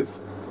initiative,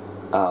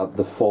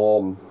 the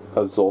form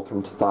of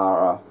Zorthram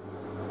Tathara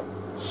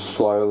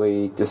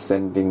slowly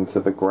descending to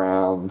the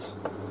ground,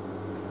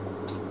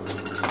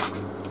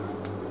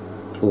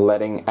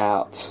 letting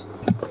out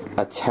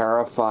a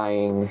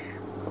terrifying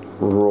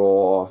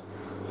roar.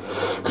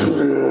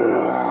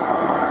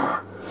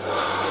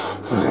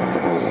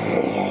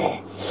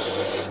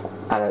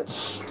 And it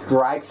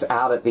strikes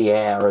out at the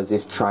air as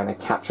if trying to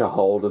catch a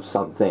hold of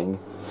something.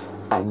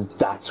 And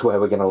that's where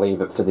we're going to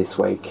leave it for this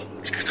week.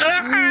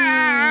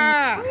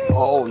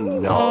 Oh,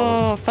 no.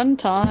 Oh, fun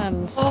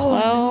times.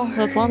 Well,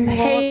 there's one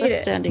more left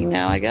standing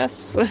now, I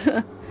guess.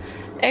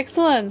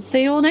 Excellent.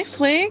 See you all next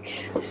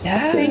week.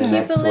 Yeah, thank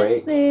you for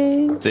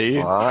listening. See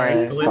you.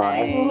 Bye.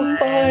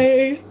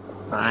 Bye.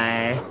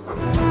 Bye.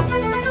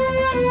 Bye.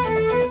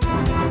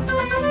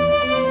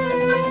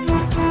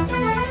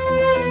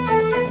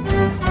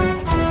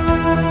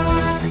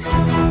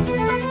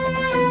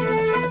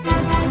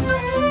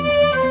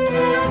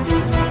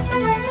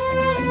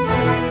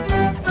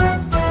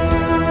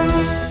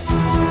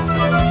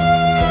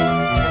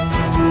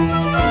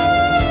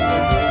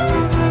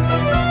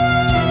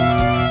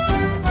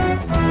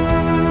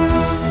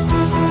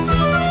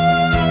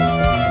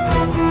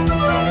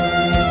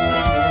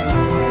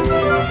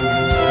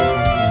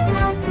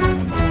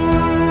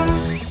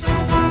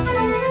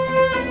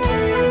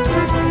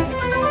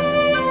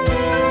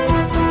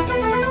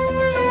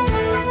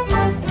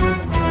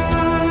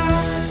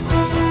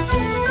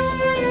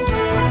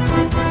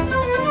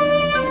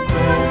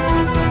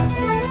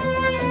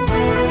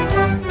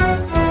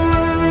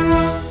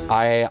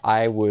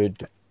 I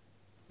would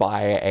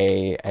buy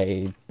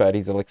a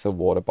Birdie's Elixir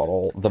water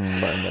bottle the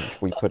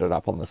moment we put it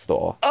up on the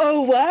store.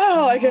 Oh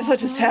wow! I guess I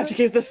just have to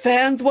give the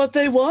fans what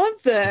they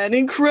want then.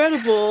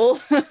 Incredible.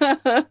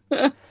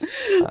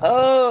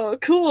 Oh,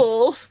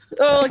 cool.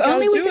 Oh, I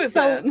gotta do it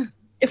then.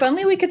 If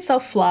only we could sell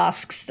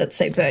flasks that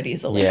say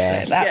Birdie's Elixir.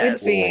 Yeah. That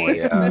Yes. would be.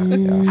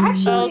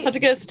 Yeah. I'll just have to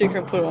get a sticker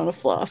and put it on a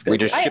flask. We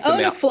just I ship them own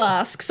a out.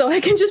 flask, so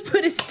I can just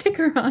put a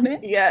sticker on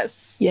it.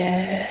 Yes.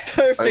 Yeah.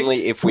 Perfect.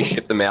 Only if we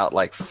ship them out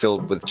like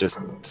filled with just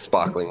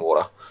sparkling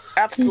water.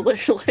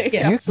 Absolutely.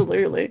 Yeah.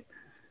 Absolutely.